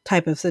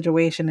type of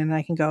situation, and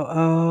I can go,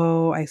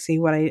 "Oh, I see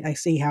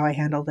how I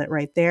handled it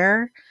right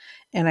there,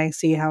 and I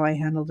see how I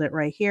handled it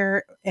right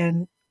here."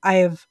 And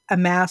I've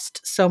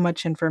amassed so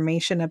much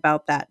information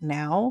about that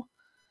now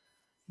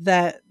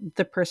that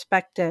the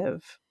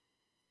perspective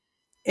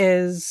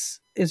is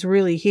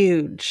really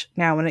huge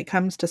now when it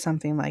comes to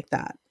something like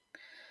that.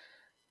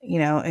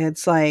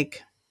 It's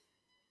like,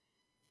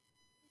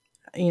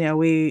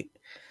 we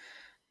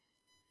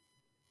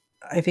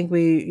I think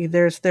we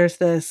there's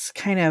this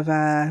kind of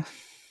I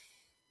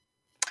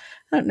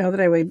don't know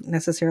that I would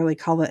necessarily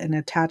call it an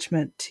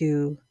attachment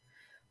to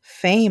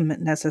fame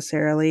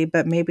necessarily,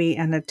 but maybe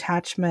an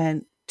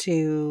attachment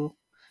to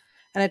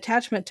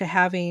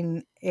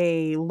having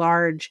a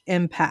large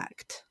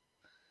impact.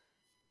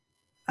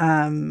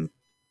 And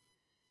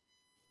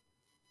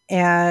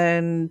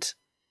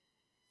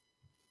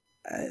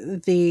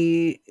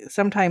the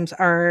sometimes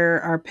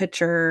our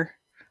picture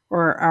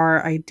or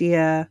our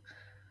idea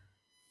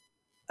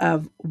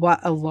of what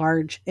a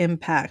large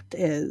impact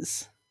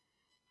is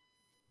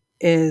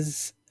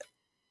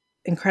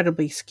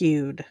incredibly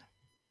skewed.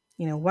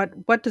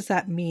 What does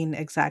that mean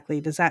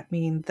exactly? Does that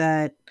mean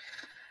that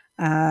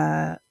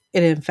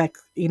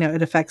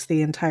it affects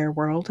the entire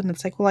world? And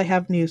it's like, well, I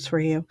have news for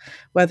you.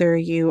 Whether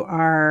you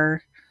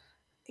are,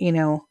 you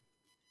know,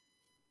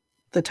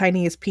 the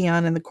tiniest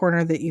peon in the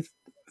corner that you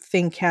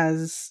think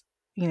has,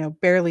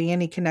 barely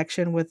any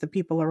connection with the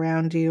people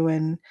around you,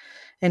 and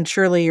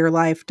surely your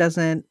life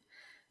doesn't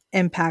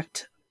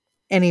impact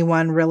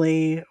anyone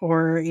really,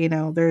 or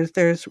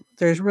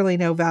there's really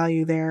no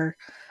value there,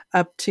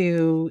 up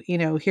to,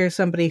 here's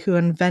somebody who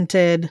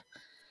invented,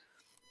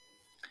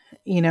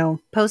 you know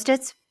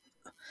Post-its?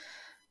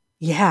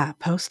 Yeah,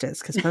 Post-its,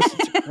 because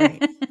Post-its are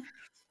great.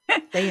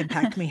 They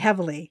impact me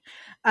heavily.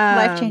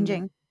 Life Um,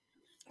 changing.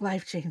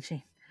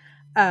 Life-changing.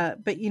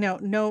 But,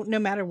 no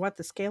matter what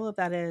the scale of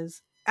that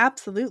is,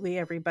 absolutely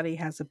everybody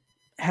has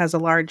a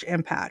large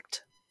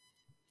impact.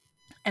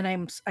 And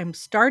I'm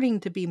starting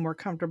to be more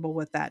comfortable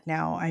with that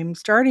now. I'm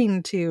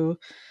starting to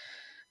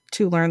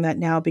learn that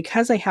now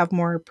because I have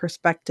more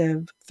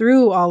perspective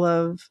through all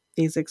of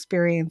these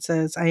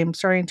experiences. I am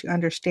starting to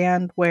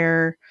understand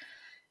where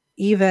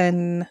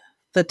even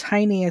the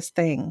tiniest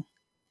thing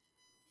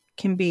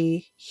can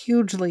be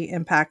hugely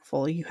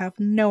impactful. You have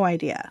no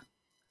idea.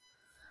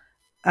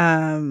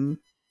 Um,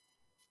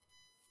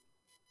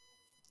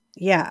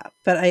 yeah,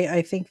 but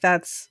I think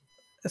that's,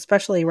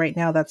 especially right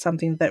now, that's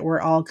something that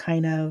we're all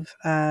kind of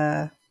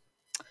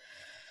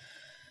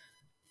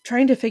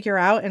trying to figure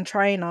out and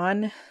trying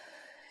on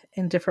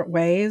in different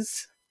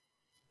ways,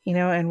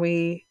 and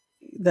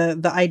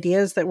the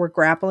ideas that we're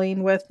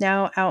grappling with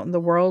now out in the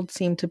world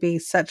seem to be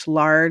such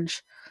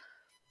large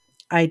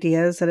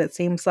ideas that it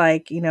seems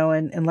like,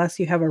 and unless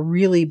you have a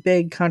really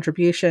big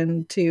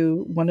contribution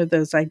to one of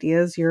those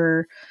ideas,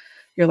 your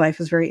life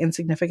is very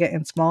insignificant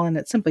and small, and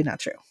it's simply not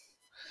true.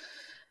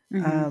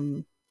 Hmm.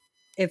 um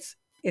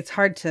it's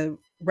hard to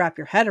wrap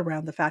your head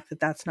around the fact that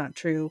that's not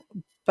true,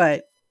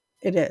 but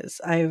it is.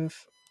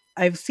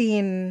 I've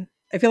seen,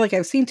 I feel like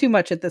I've seen too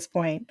much at this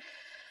point,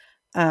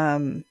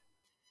 um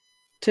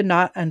to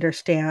not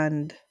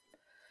understand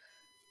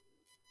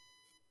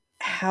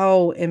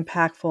how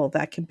impactful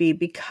that can be,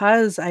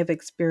 because I've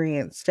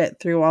experienced it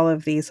through all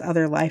of these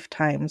other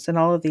lifetimes and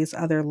all of these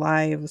other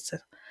lives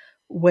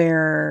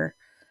where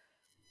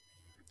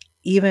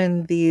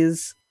even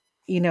these,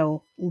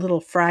 little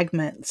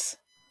fragments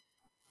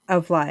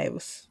of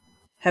lives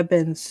have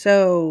been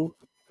so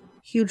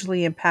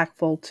hugely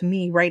impactful to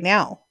me right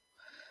now.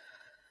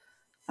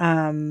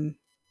 Um,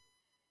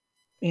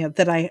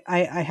 that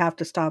I have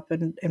to stop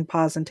and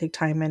pause and take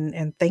time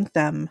and thank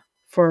them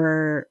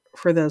for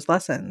those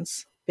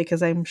lessons,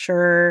 because I'm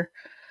sure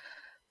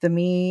the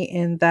me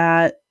in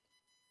that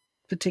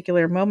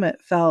particular moment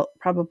felt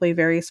probably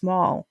very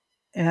small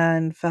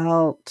and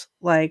felt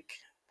like,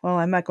 well,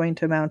 I'm not going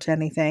to amount to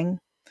anything,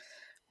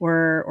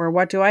 or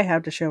what do I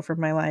have to show for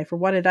my life, or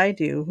what did I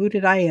do? Who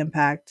did I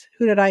impact?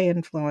 Who did I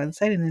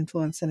influence? I didn't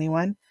influence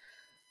anyone.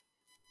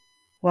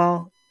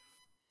 Well,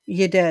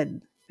 you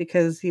did,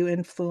 because you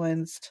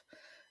influenced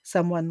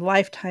someone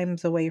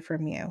lifetimes away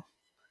from you,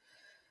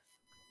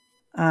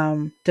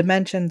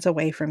 dimensions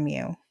away from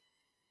you,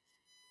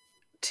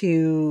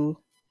 to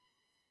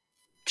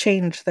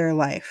change their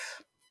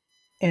life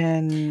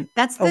in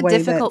That's a the way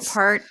difficult that's,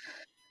 part.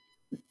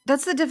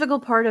 That's the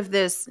difficult part of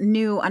this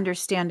new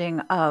understanding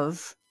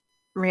of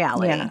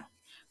reality, yeah.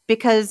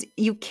 because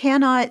you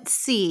cannot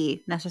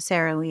see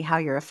necessarily how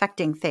you're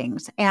affecting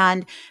things.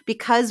 And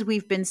because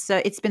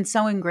it's been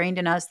so ingrained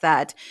in us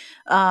that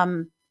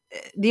um,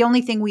 the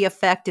only thing we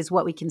affect is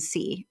what we can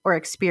see or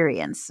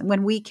experience.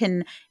 When we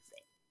can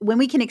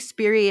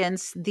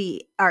experience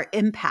our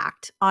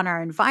impact on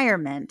our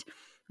environment,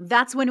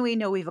 that's when we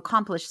know we've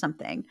accomplished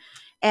something.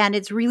 And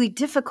it's really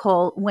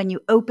difficult when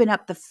you open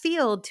up the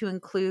field to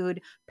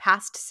include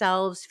past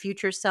selves,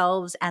 future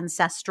selves,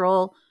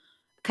 ancestral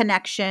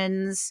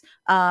connections,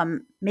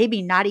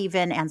 maybe not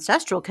even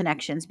ancestral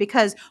connections,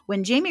 because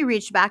when Jamie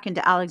reached back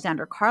into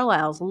Alexander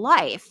Carlisle's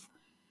life,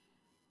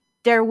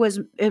 there was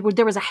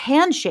a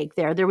handshake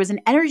there. There was an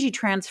energy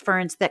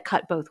transference that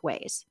cut both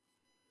ways.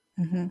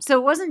 Hmm. So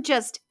it wasn't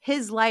just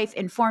his life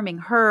informing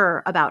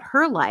her about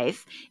her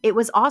life, it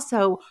was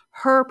also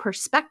her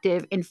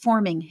perspective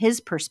informing his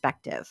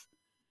perspective.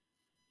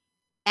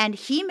 And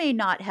he may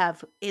not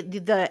have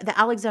the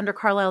Alexander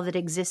Carlisle that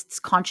exists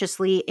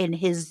consciously in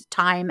his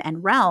time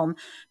and realm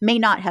may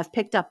not have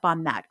picked up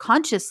on that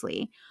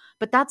consciously,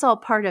 but that's all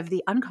part of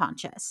the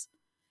unconscious.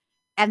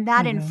 And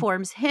that Hmm.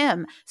 informs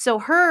him. So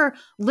her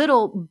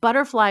little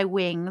butterfly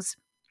wings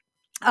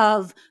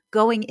of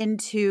going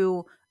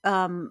into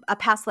a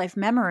past life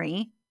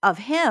memory of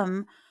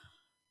him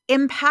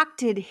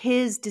impacted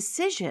his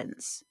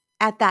decisions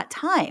at that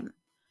time,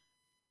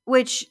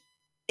 which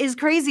is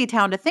crazy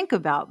town to think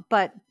about,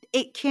 but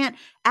it can't,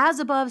 as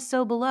above,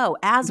 so below,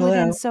 as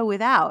within, Below. so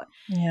without.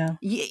 Yeah.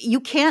 You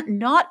can't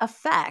not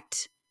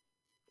affect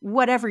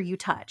whatever you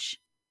touch.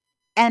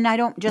 And I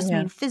don't just Yeah.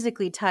 mean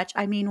physically touch,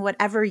 I mean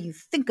whatever you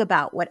think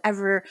about,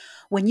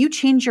 when you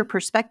change your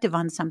perspective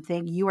on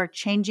something, you are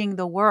changing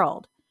the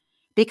world,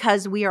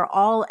 because we are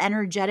all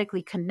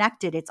energetically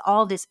connected. It's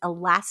all this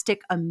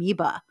elastic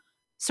amoeba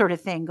sort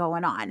of thing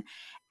going on.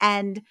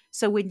 And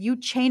so when you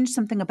change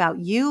something about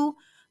you,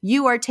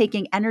 you are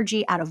taking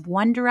energy out of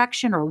one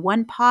direction or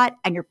one pot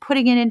and you're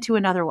putting it into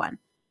another one.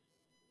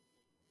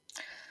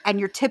 And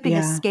you're tipping a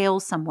Yeah. scale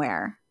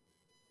somewhere.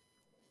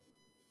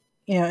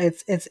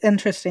 It's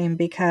interesting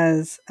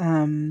because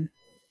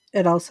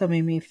it also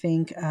made me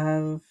think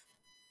of,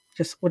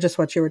 just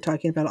what you were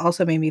talking about,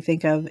 also made me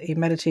think of a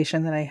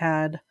meditation that I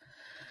had,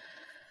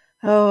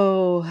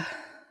 oh,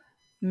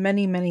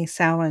 many, many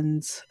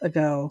Samhains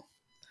ago.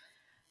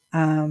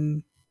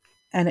 Um,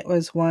 and it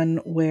was one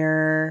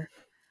where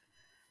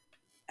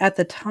At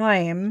the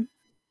time,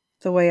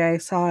 the way I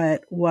saw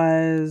it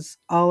was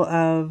all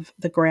of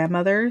the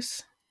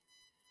grandmothers,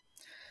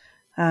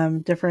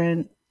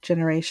 different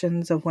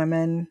generations of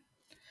women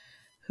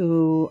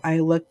who I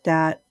looked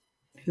at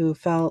who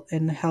felt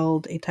and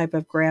held a type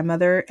of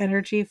grandmother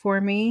energy for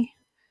me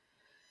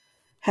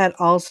had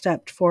all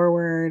stepped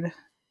forward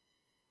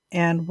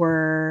and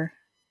were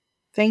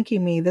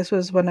thanking me. This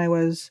was when I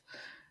was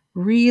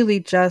really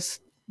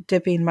just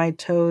dipping my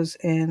toes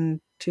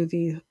into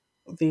the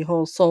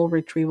whole soul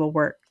retrieval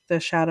work, the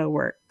shadow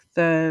work,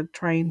 the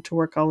trying to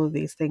work all of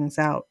these things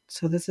out.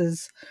 So this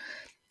is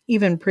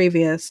even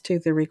previous to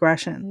the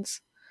regressions.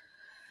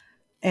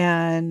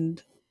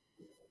 And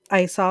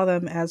I saw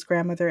them as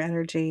grandmother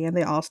energy, and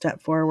they all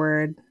stepped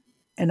forward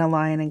in a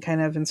line and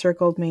kind of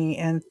encircled me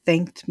and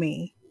thanked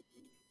me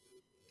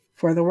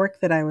for the work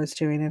that I was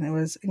doing. And it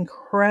was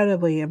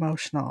incredibly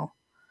emotional.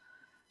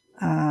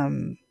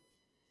 Um,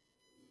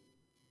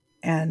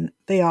 and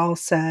they all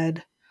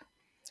said,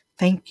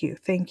 thank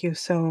you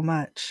so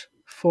much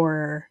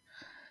for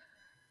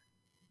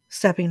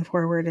stepping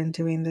forward and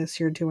doing this.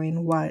 You're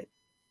doing what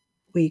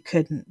we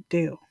couldn't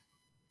do.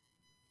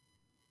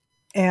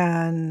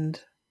 And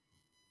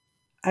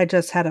I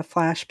just had a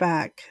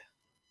flashback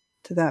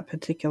to that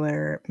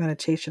particular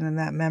meditation and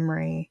that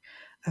memory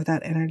of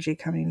that energy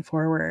coming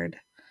forward.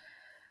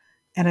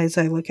 And as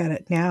I look at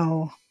it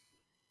now,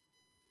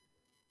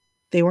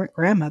 they weren't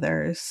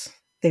grandmothers,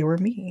 they were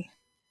me.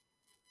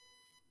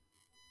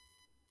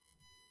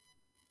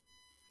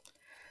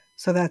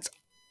 So that's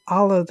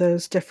all of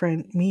those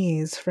different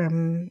me's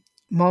from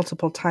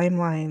multiple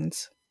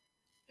timelines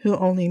who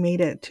only made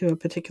it to a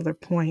particular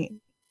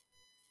point,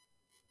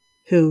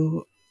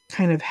 who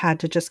kind of had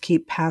to just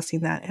keep passing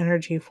that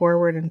energy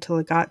forward until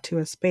it got to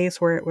a space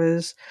where it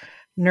was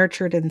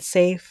nurtured and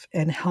safe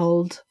and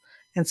held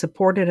and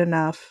supported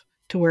enough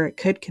to where it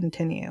could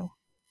continue.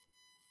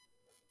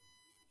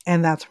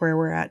 And that's where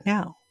we're at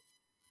now.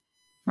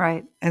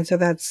 Right. And so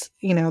that's,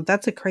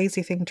 that's a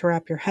crazy thing to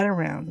wrap your head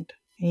around.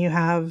 And you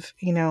have,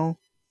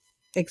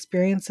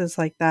 experiences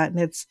like that. And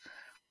it's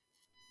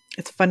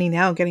funny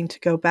now getting to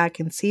go back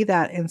and see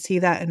that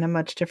in a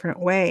much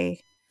different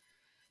way.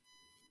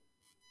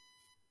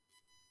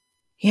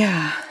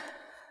 Yeah.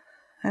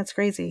 That's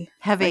crazy.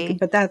 Heavy.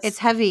 But It's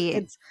heavy.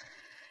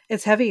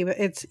 it's heavy, but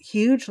it's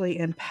hugely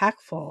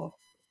impactful.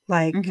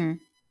 Mm-hmm.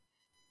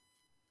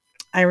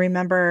 I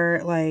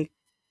remember,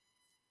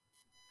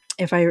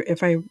 if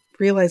I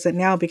realize it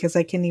now, because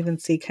I can even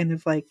see kind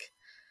of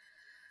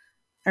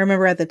I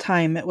remember at the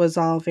time it was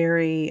all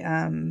very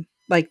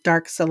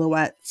dark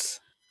silhouettes.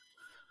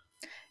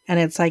 And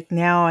it's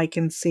now I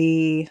can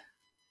see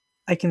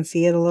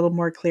it a little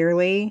more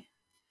clearly.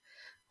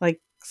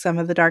 Some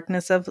of the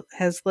darkness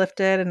has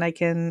lifted, and I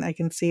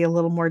can see a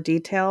little more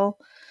detail.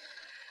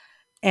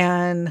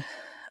 And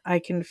I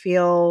can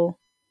feel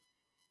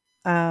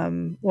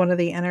one of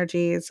the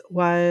energies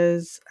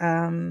was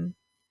from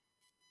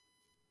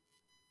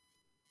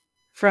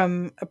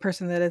a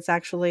person that is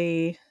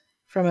actually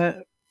from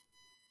a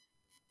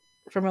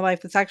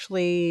life that's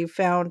actually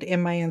found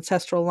in my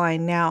ancestral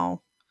line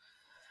now.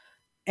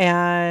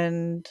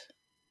 And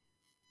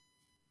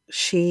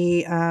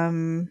she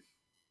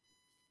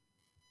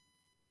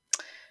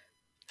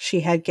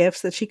had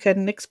gifts that she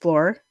couldn't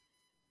explore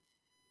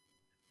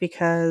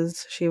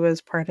because she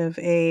was part of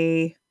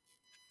a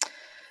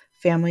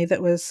family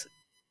that was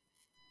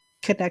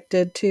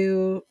connected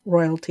to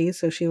royalty.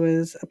 So she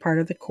was a part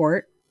of the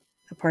court,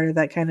 a part of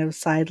that kind of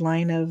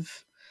sideline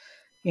of,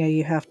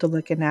 you have to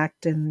look and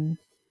act and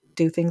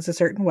do things a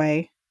certain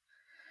way.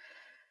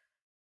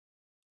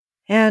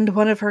 And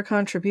one of her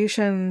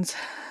contributions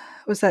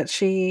was that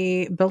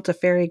she built a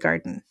fairy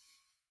garden.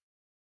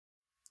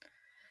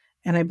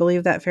 And I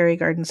believe that fairy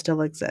garden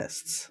still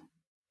exists.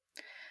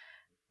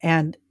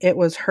 And it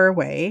was her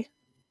way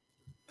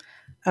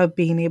of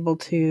being able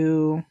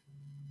to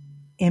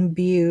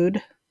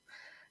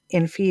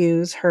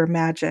infuse her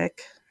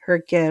magic, her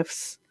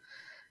gifts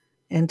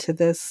into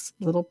this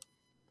little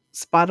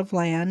spot of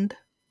land.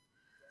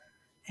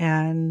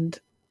 And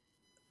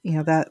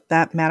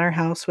that manor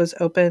house was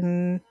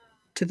open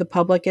to the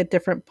public at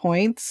different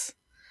points,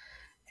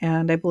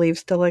 and I believe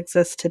still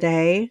exists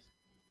today.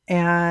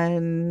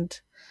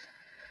 And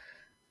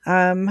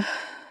I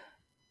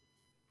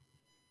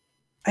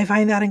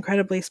find that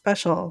incredibly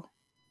special.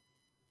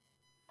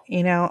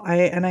 I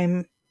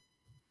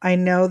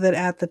know that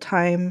at the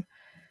time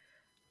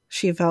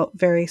she felt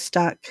very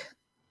stuck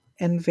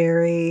and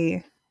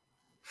very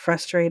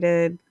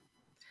frustrated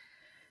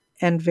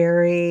and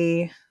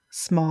very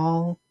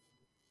small,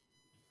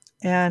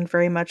 and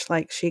very much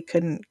like she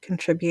couldn't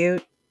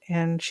contribute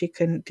and she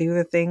couldn't do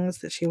the things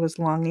that she was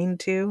longing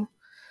to.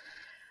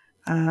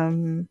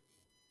 But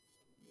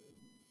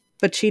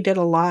she did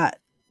a lot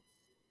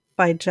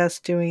by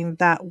just doing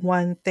that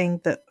one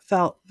thing that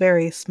felt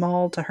very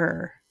small to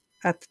her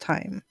at the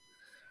time.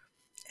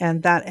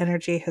 And that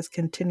energy has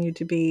continued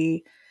to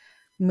be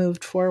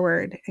moved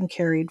forward and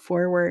carried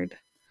forward.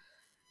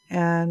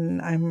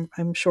 And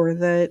I'm sure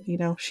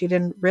that, she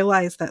didn't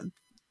realize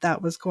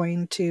that was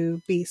going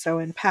to be so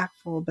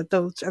impactful. But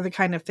those are the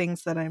kind of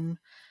things that I'm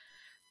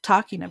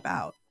talking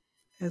about,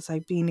 is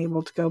like being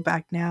able to go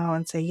back now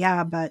and say,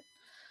 yeah, but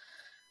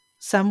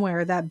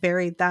somewhere that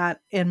buried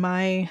that in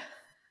my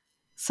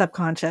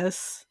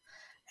subconscious,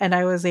 and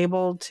I was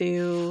able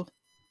to,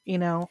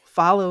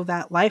 follow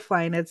that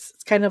lifeline. It's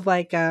kind of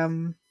like,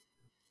 since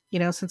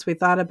we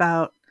talked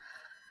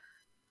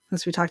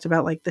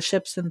about like the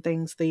ships and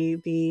things,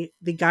 the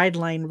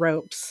guideline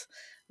ropes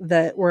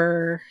that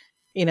were,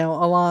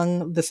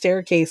 along the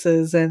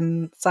staircases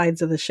and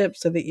sides of the ship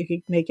so that you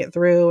could make it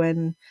through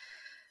and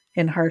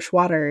in harsh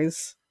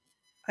waters.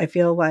 I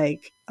feel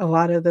like a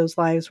lot of those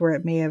lives where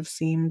it may have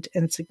seemed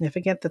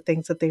insignificant, the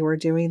things that they were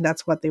doing,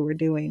 that's what they were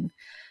doing,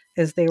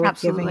 is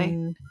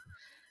Absolutely.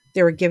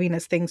 they were giving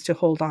us things to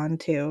hold on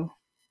to,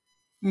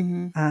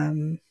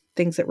 Mm-hmm.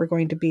 things that were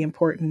going to be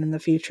important in the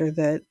future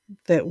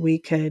that we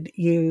could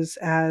use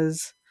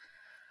as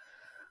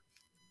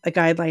a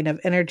guideline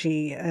of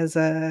energy, as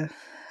a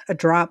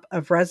drop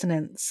of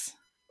resonance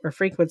or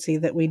frequency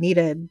that we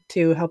needed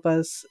to help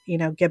us,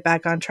 get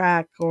back on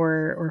track,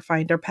 or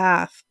find our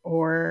path,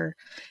 or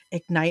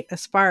ignite a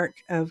spark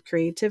of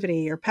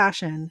creativity or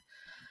passion.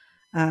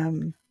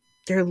 Um,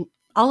 they're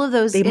All of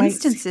those they might,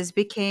 instances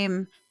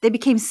became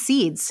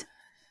seeds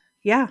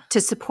yeah, to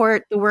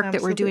support the work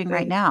that we're doing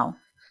right absolutely, now.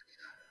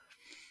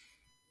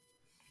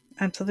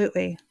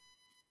 absolutely,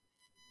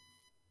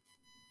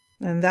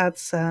 and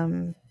that's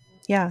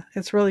yeah,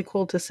 it's really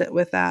cool to sit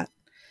with that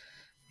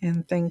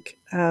and think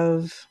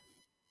of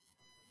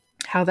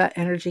how that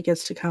energy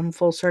gets to come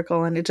full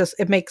circle, and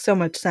it makes so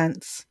much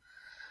sense.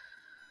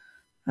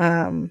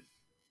 um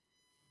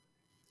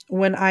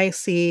when I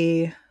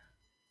see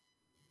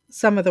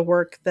some of the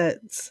work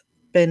that's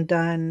been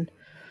done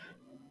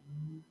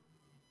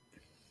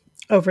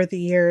over the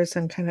years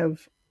and kind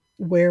of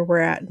where we're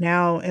at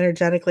now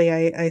energetically,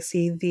 I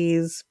see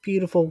these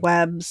beautiful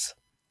webs,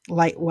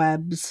 light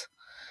webs,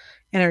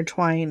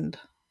 intertwined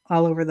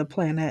all over the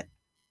planet,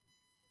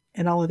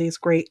 and all of these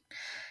great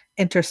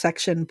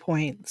intersection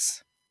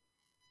points.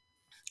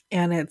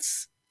 And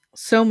it's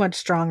so much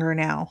stronger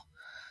now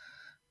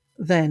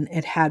than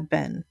it had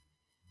been.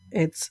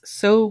 It's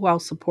so well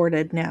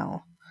supported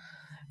now,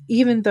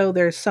 even though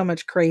there's so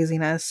much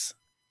craziness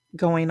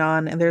going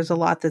on and there's a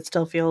lot that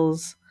still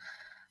feels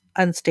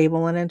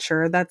unstable and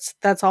unsure.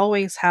 That's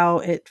always how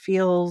it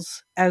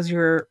feels as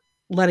you're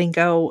letting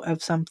go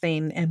of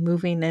something and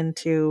moving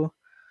into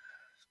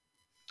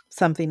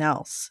something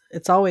else.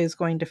 It's always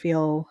going to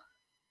feel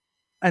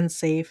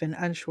unsafe and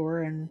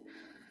unsure and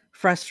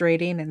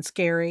frustrating and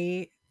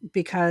scary,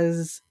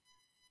 because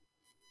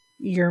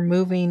you're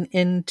moving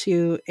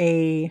into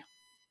a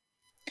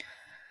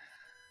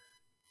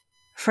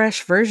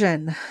fresh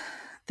version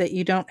that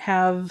you don't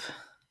have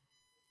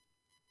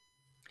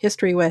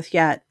history with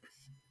yet,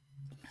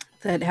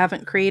 that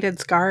haven't created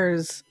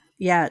scars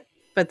yet.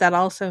 But that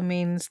also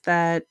means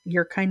that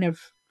you're kind of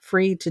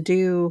free to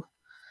do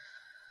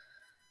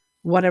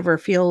whatever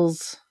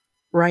feels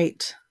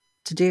right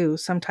to do.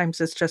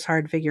 Sometimes it's just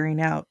hard figuring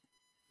out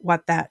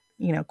what that,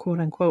 quote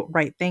unquote,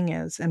 right thing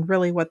is. And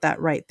really, what that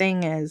right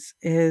thing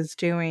is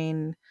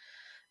doing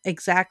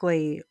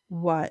exactly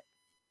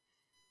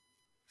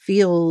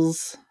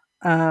feels,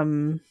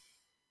 um,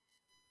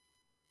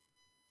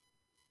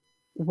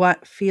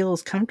 what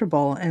feels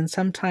comfortable. And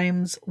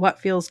sometimes what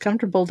feels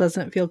comfortable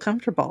doesn't feel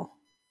comfortable.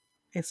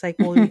 It's like,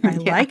 well, Yeah. I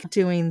like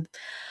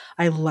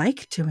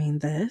doing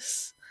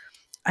this.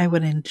 I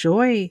would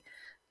enjoy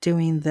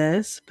doing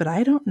this, but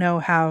I don't know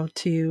how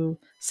to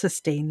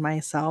sustain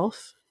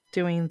myself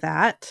doing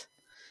that.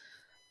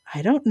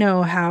 I don't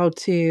know how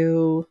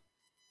to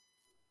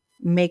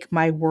make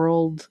my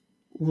world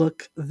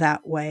look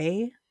that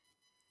way,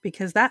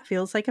 because that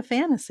feels like a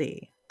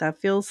fantasy. That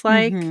feels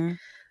like,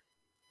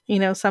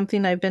 Mm-hmm.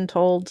 something I've been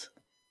told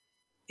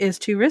is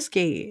too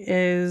risky,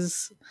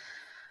 is,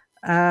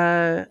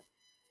 uh,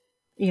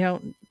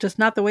 just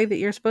not the way that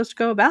you're supposed to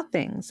go about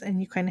things.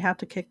 And you kind of have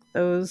to kick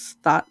those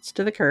thoughts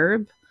to the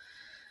curb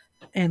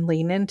and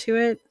lean into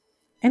it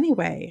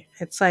anyway.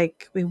 It's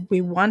like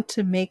we want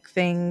to make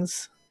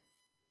things,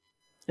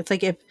 it's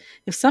like if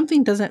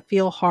something doesn't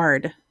feel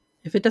hard,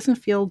 if it doesn't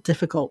feel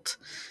difficult,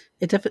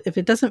 if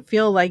it doesn't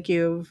feel like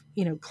you've,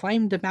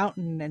 climbed a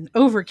mountain and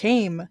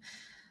overcame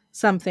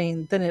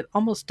something, then it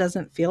almost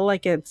doesn't feel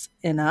like it's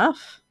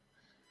enough.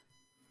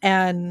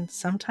 And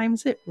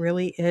sometimes it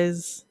really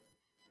is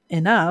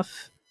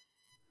enough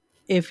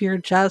if you're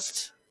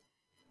just,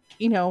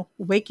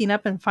 waking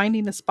up and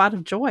finding a spot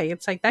of joy.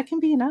 It's like that can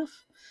be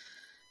enough.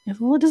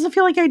 Well, it doesn't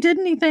feel like I did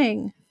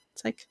anything.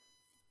 It's like,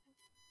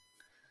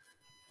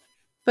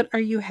 but are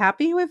you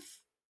happy with,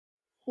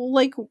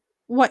 like,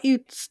 what you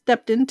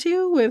stepped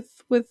into,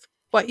 with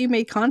what you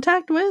made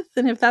contact with?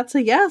 And if that's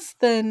a yes,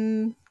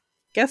 then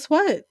guess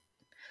what?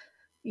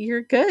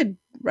 You're good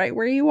right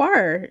where you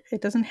are.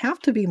 It doesn't have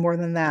to be more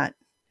than that.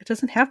 It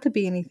doesn't have to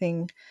be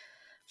anything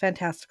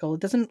fantastical. It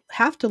doesn't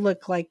have to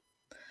look like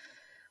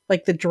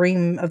the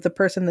dream of the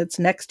person that's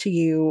next to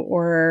you,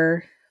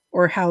 or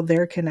how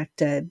they're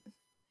connected.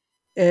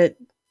 It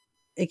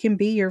it can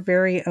be your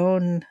very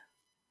own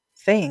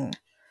thing.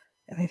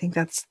 And I think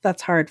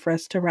that's hard for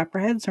us to wrap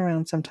our heads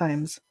around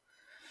sometimes.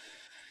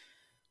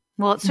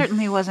 Well, it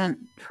certainly wasn't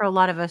for a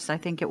lot of us. I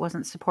think it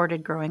wasn't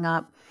supported growing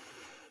up.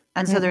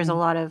 And so there's a Mm-mm.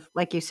 lot of,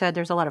 like you said,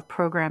 there's a lot of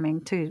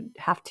programming to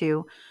have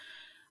to,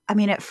 I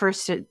mean, at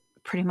first it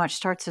pretty much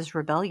starts as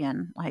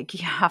rebellion. Like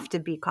you have to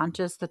be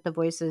conscious that the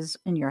voices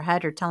in your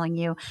head are telling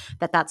you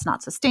that that's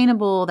not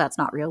sustainable, that's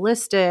not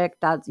realistic,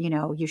 that, you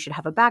know, you should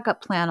have a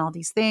backup plan, all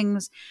these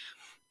things.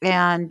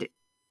 And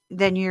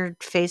then you're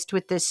faced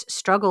with this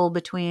struggle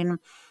between,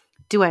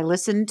 do I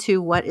listen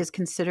to what is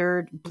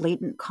considered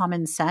blatant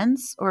common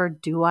sense, or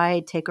do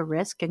I take a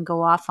risk and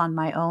go off on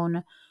my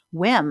own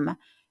whim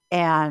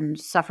and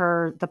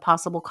suffer the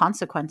possible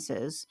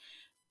consequences?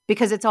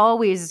 Because it's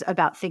always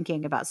about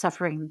thinking about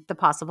suffering the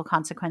possible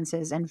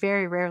consequences, and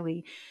very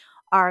rarely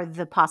are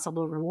the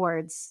possible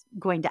rewards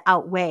going to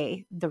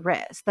outweigh the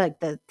risk, like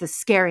the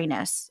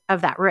scariness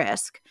of that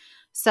risk.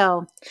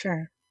 So,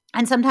 Sure.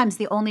 and sometimes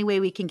the only way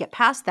we can get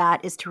past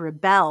that is to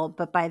rebel.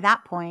 But by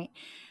that point,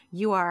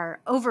 you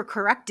are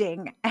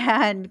overcorrecting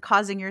and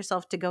causing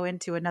yourself to go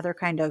into another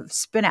kind of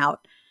spin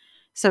out,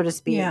 so to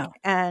speak. Yeah.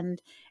 And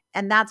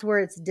that's where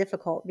it's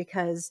difficult,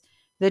 because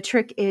the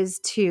trick is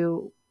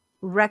to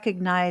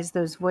recognize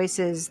those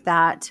voices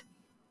that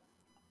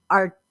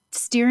are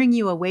steering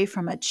you away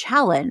from a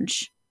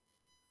challenge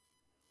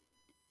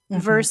Hmm.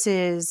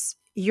 versus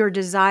your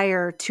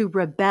desire to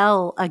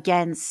rebel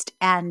against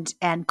and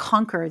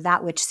conquer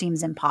that which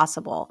seems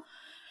impossible.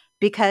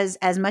 Because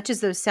as much as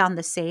those sound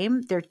the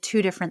same, they're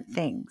two different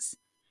things.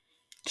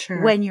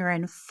 Sure. When you're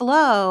in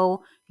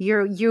flow,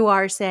 you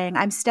are saying,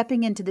 I'm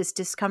stepping into this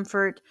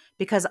discomfort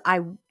because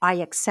I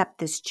accept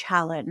this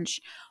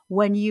challenge.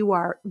 When you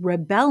are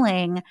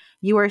rebelling,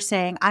 you are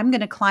saying, I'm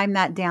going to climb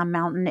that damn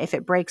mountain if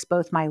it breaks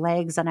both my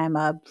legs and I'm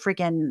a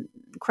freaking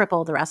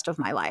cripple the rest of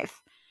my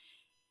life.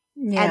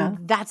 Yeah.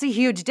 And that's a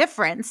huge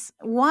difference.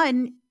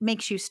 One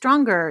makes you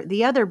stronger,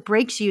 the other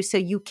breaks you so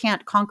you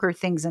can't conquer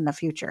things in the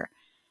future.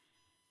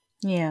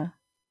 Yeah.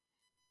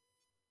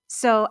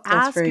 So That's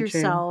ask very true.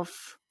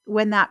 yourself,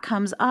 when that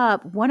comes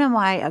up, what am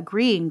I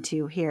agreeing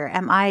to here?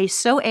 Am I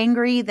so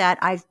angry that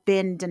I've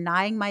been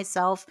denying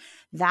myself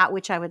that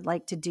which I would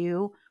like to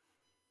do,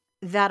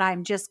 that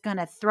I'm just going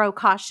to throw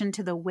caution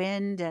to the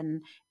wind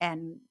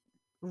and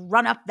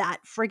run up that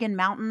friggin'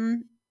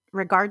 mountain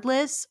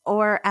regardless?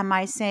 Or am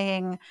I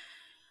saying,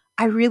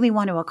 I really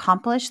want to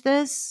accomplish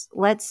this.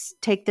 Let's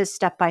take this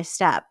step by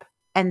step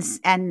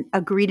and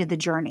agree to the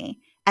journey.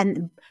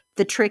 And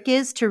the trick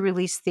is to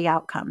release the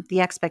outcome, the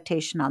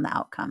expectation on the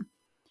outcome.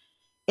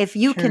 If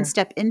you can Sure.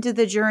 step into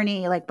the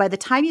journey, like by the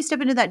time you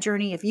step into that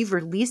journey, if you've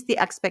released the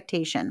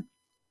expectation,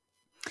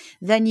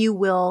 then you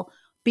will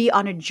be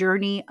on a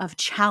journey of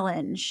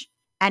challenge,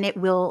 and it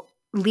will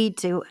lead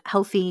to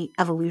healthy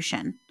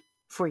evolution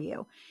for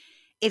you.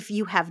 If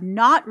you have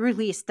not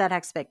released that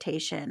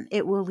expectation,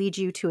 it will lead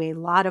you to a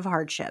lot of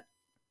hardship.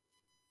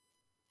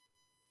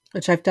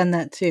 Which I've done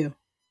that too.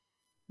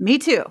 Me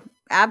too.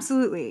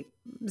 Absolutely.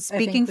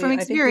 Speaking from I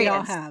think we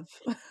all experience.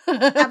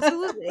 have.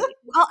 Absolutely.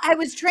 Well, I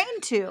was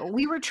trained to.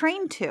 We were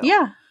trained to,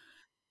 Yeah.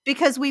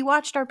 because we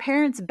watched our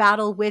parents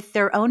battle with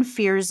their own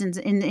fears and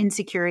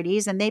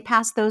insecurities, and they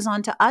passed those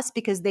on to us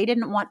because they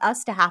didn't want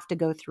us to have to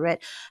go through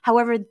it.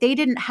 However, they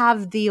didn't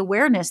have the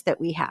awareness that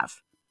we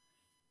have.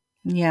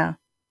 Yeah.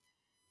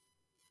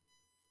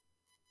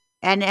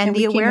 And And the we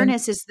came in.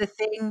 awareness is the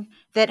thing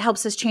that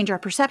helps us change our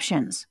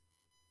perceptions.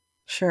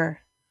 Sure.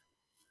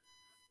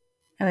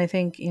 And I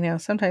think,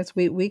 sometimes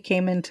we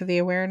came into the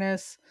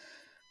awareness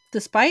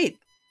despite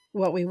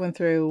what we went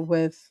through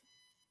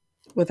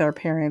with our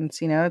parents.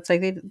 It's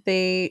like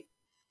they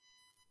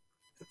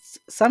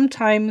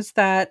sometimes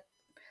that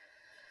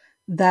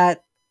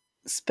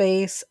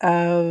space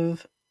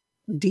of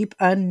deep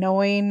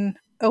unknowing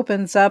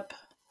opens up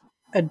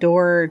a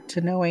door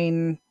to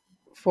knowing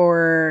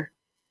for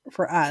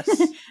for us.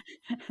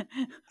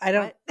 I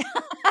don't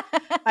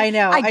What? I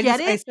know. I get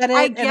I it. said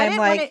I it and get I'm it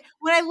like,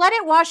 when I let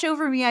it wash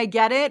over me, I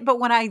get it, but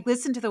when I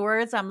listen to the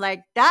words, I'm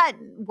like, "That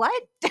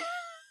what?" Did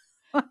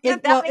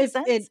it that well make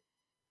sense?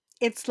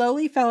 it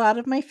slowly fell out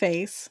of my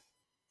face.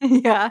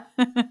 Yeah.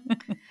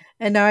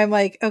 And now I'm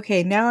like,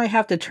 okay, now I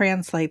have to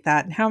translate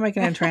that. And how am I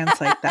going to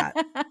translate that?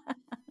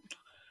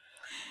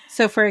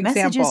 So for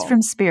Messages example,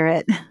 from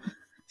spirit.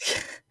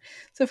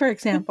 so for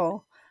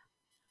example,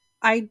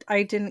 I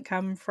didn't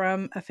come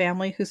from a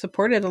family who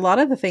supported a lot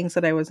of the things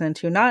that I was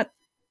into, not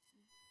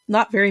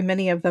very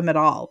many of them at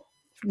all.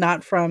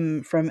 Not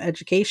from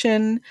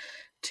education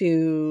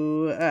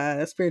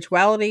to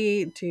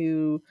spirituality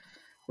to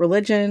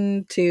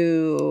religion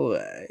to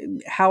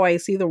how I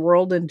see the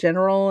world in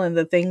general and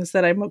the things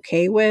that I'm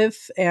okay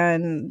with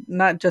and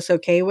not just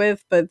okay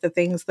with, but the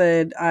things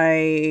that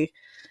I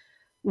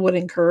would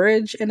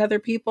encourage in other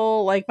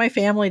people. Like my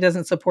family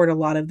doesn't support a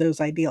lot of those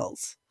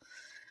ideals.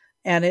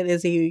 And it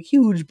is a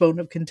huge bone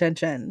of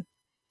contention.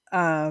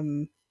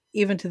 Um,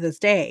 Even to this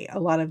day, a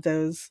lot of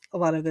those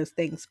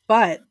things.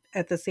 But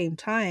at the same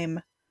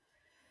time,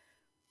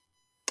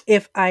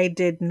 if I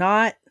did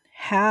not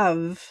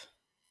have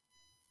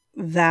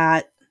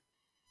that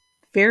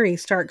very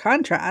stark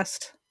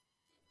contrast.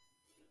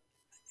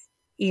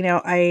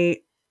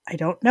 I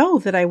don't know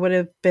that I would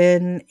have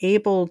been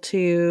able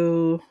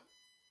to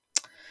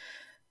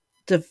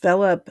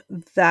develop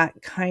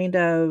that kind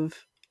of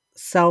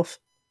self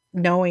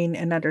knowing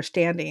and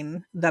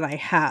understanding that I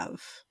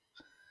have.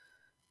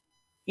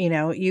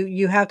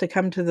 You have to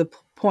come to the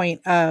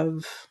point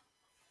of,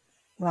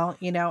 well,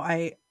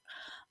 I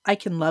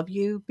can love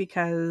you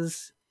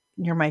because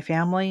you're my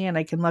family, and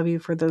I can love you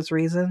for those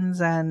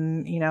reasons,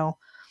 and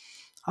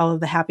all of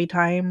the happy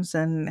times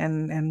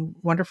and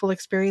wonderful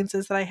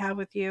experiences that I have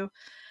with you.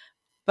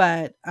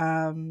 But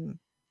the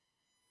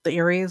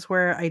areas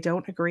where I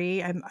don't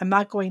agree, I'm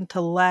not going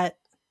to let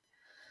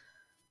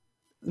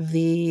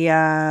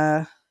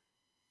the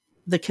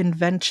the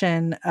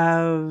convention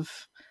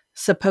of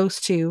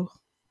supposed to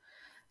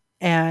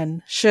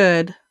and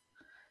should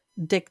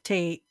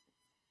dictate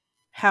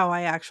how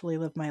I actually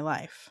live my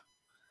life.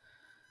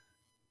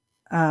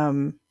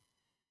 Um,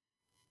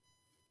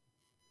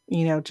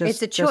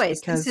 It's a just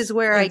choice. This is because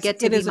where I get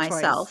to it be is a choice.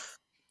 myself.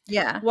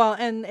 Yeah. Well,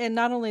 and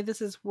not only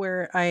this is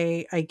where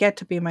I get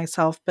to be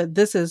myself, but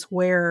this is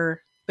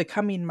where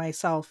becoming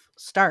myself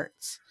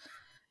starts.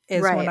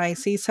 Is when Right. I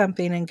see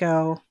something and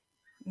go,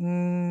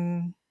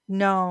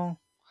 no,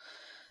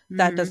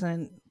 that Mhm.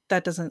 doesn't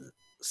that doesn't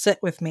sit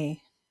with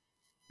me.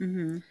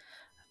 Mhm.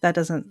 That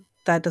doesn't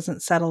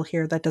settle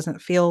here. That doesn't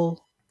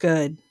feel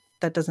good.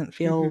 That doesn't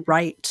feel Mhm.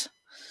 right.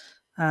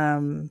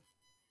 Um,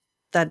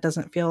 that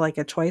doesn't feel like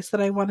a choice that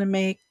I want to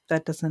make.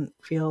 That doesn't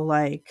feel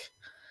like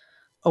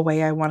a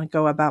way I want to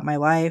go about my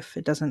life.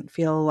 Um, it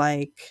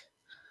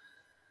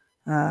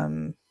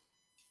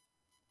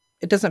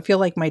doesn't feel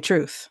like my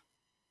truth.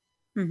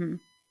 Mhm.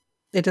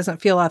 It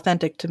doesn't feel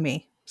authentic to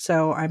me.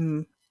 So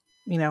I'm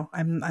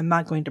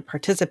not going to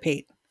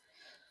participate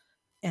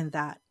in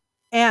that.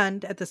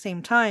 And at the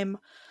same time,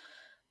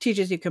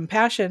 teaches you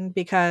compassion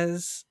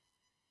because,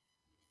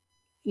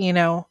 you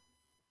know,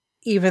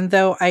 even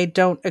though I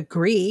don't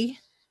agree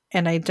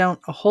and I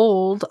don't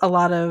hold a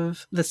lot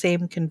of the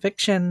same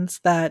convictions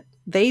that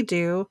they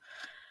do,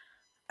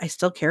 I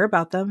still care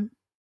about them.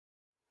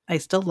 I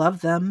still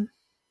love them.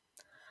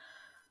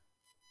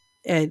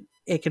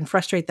 It can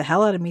frustrate the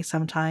hell out of me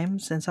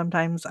sometimes, and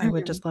sometimes I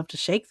would Mhm. just love to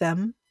shake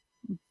them.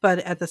 But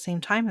at the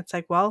same time, it's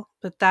like, well,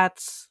 but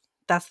that's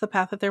the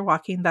path that they're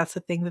walking. That's the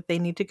thing that they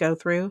need to go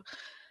through.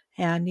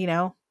 And,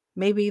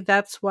 maybe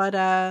that's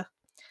what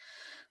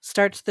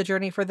starts the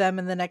journey for them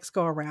in the next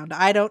go around.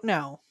 I don't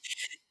know.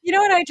 You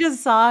know what I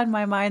just saw in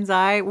my mind's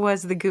eye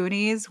was The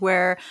Goonies,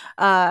 where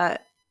uh,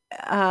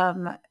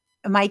 um,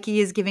 Mikey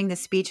is giving the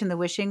speech in the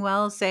wishing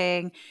well,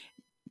 saying,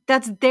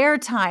 "That's their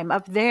time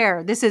up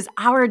there. This is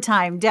our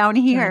time down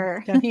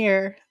here." Down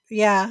here.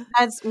 Yeah.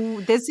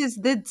 This is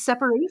the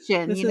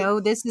separation. This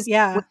is This is when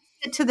yeah. you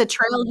get to the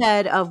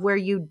trailhead of where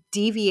you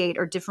deviate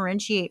or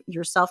differentiate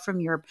yourself from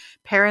your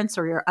parents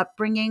or your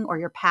upbringing or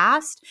your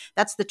past.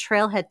 That's the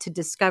trailhead to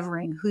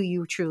discovering who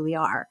you truly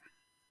are.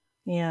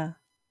 Yeah.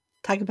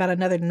 Talk about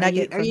another Are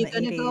nugget from you the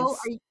gonna go?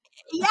 80s.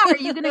 Are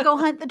you gonna go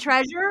hunt the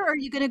treasure, or are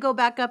you gonna go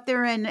back up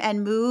there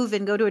and move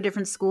and go to a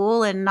different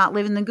school and not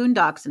live in the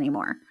Goondocks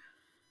anymore?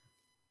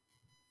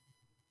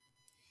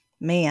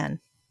 Man,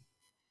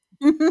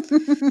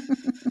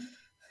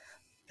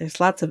 there's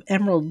lots of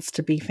emeralds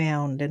to be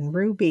found and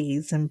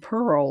rubies and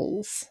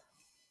pearls.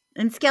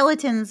 And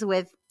skeletons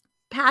with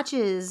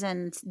patches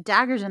and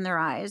daggers in their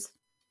eyes.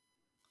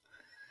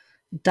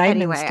 Diamond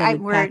Anyway,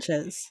 studded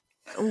patches.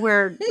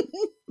 we're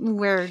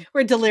we're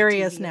We're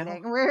delirious now.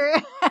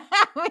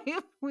 deviating.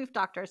 We've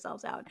talked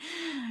ourselves out.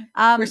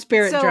 We're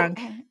spirit So drunk.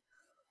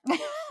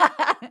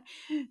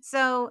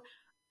 so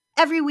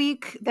every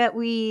week that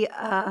we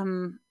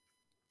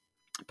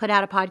put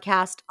out a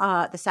podcast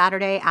the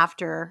Saturday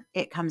after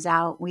it comes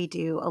out, we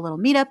do a little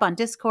meetup on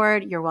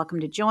Discord. You're welcome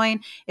to join.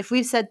 If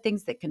we've said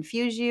things that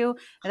confuse you,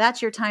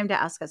 that's your time to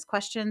ask us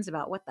questions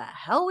about what the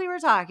hell we were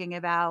talking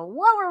about.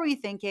 What were we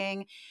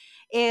thinking?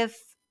 If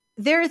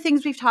there are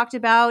things we've talked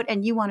about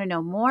and you want to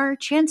know more,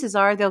 chances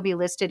are they'll be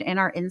listed in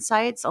our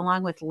insights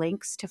along with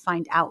links to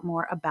find out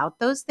more about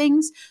those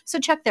things. So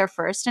check there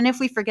first. And if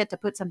we forget to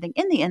put something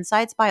in the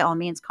insights, by all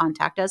means,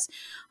 contact us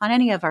on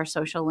any of our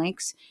social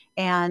links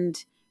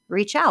and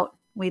reach out.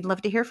 We'd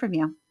love to hear from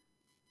you.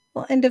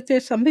 Well, and if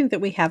there's something that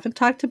we haven't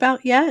talked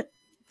about yet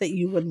that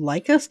you would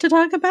like us to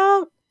talk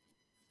about,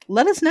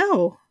 let us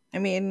know. I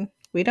mean,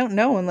 we don't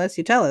know unless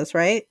you tell us,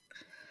 right?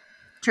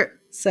 True.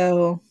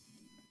 So,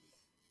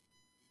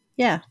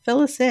 yeah, fill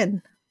us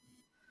in.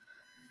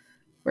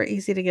 We're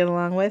easy to get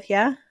along with,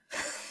 yeah?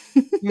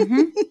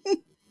 Mm-hmm.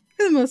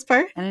 For the most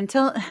part. And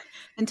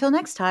until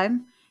next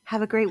time,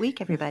 have a great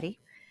week, everybody.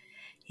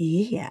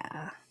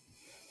 Yeah.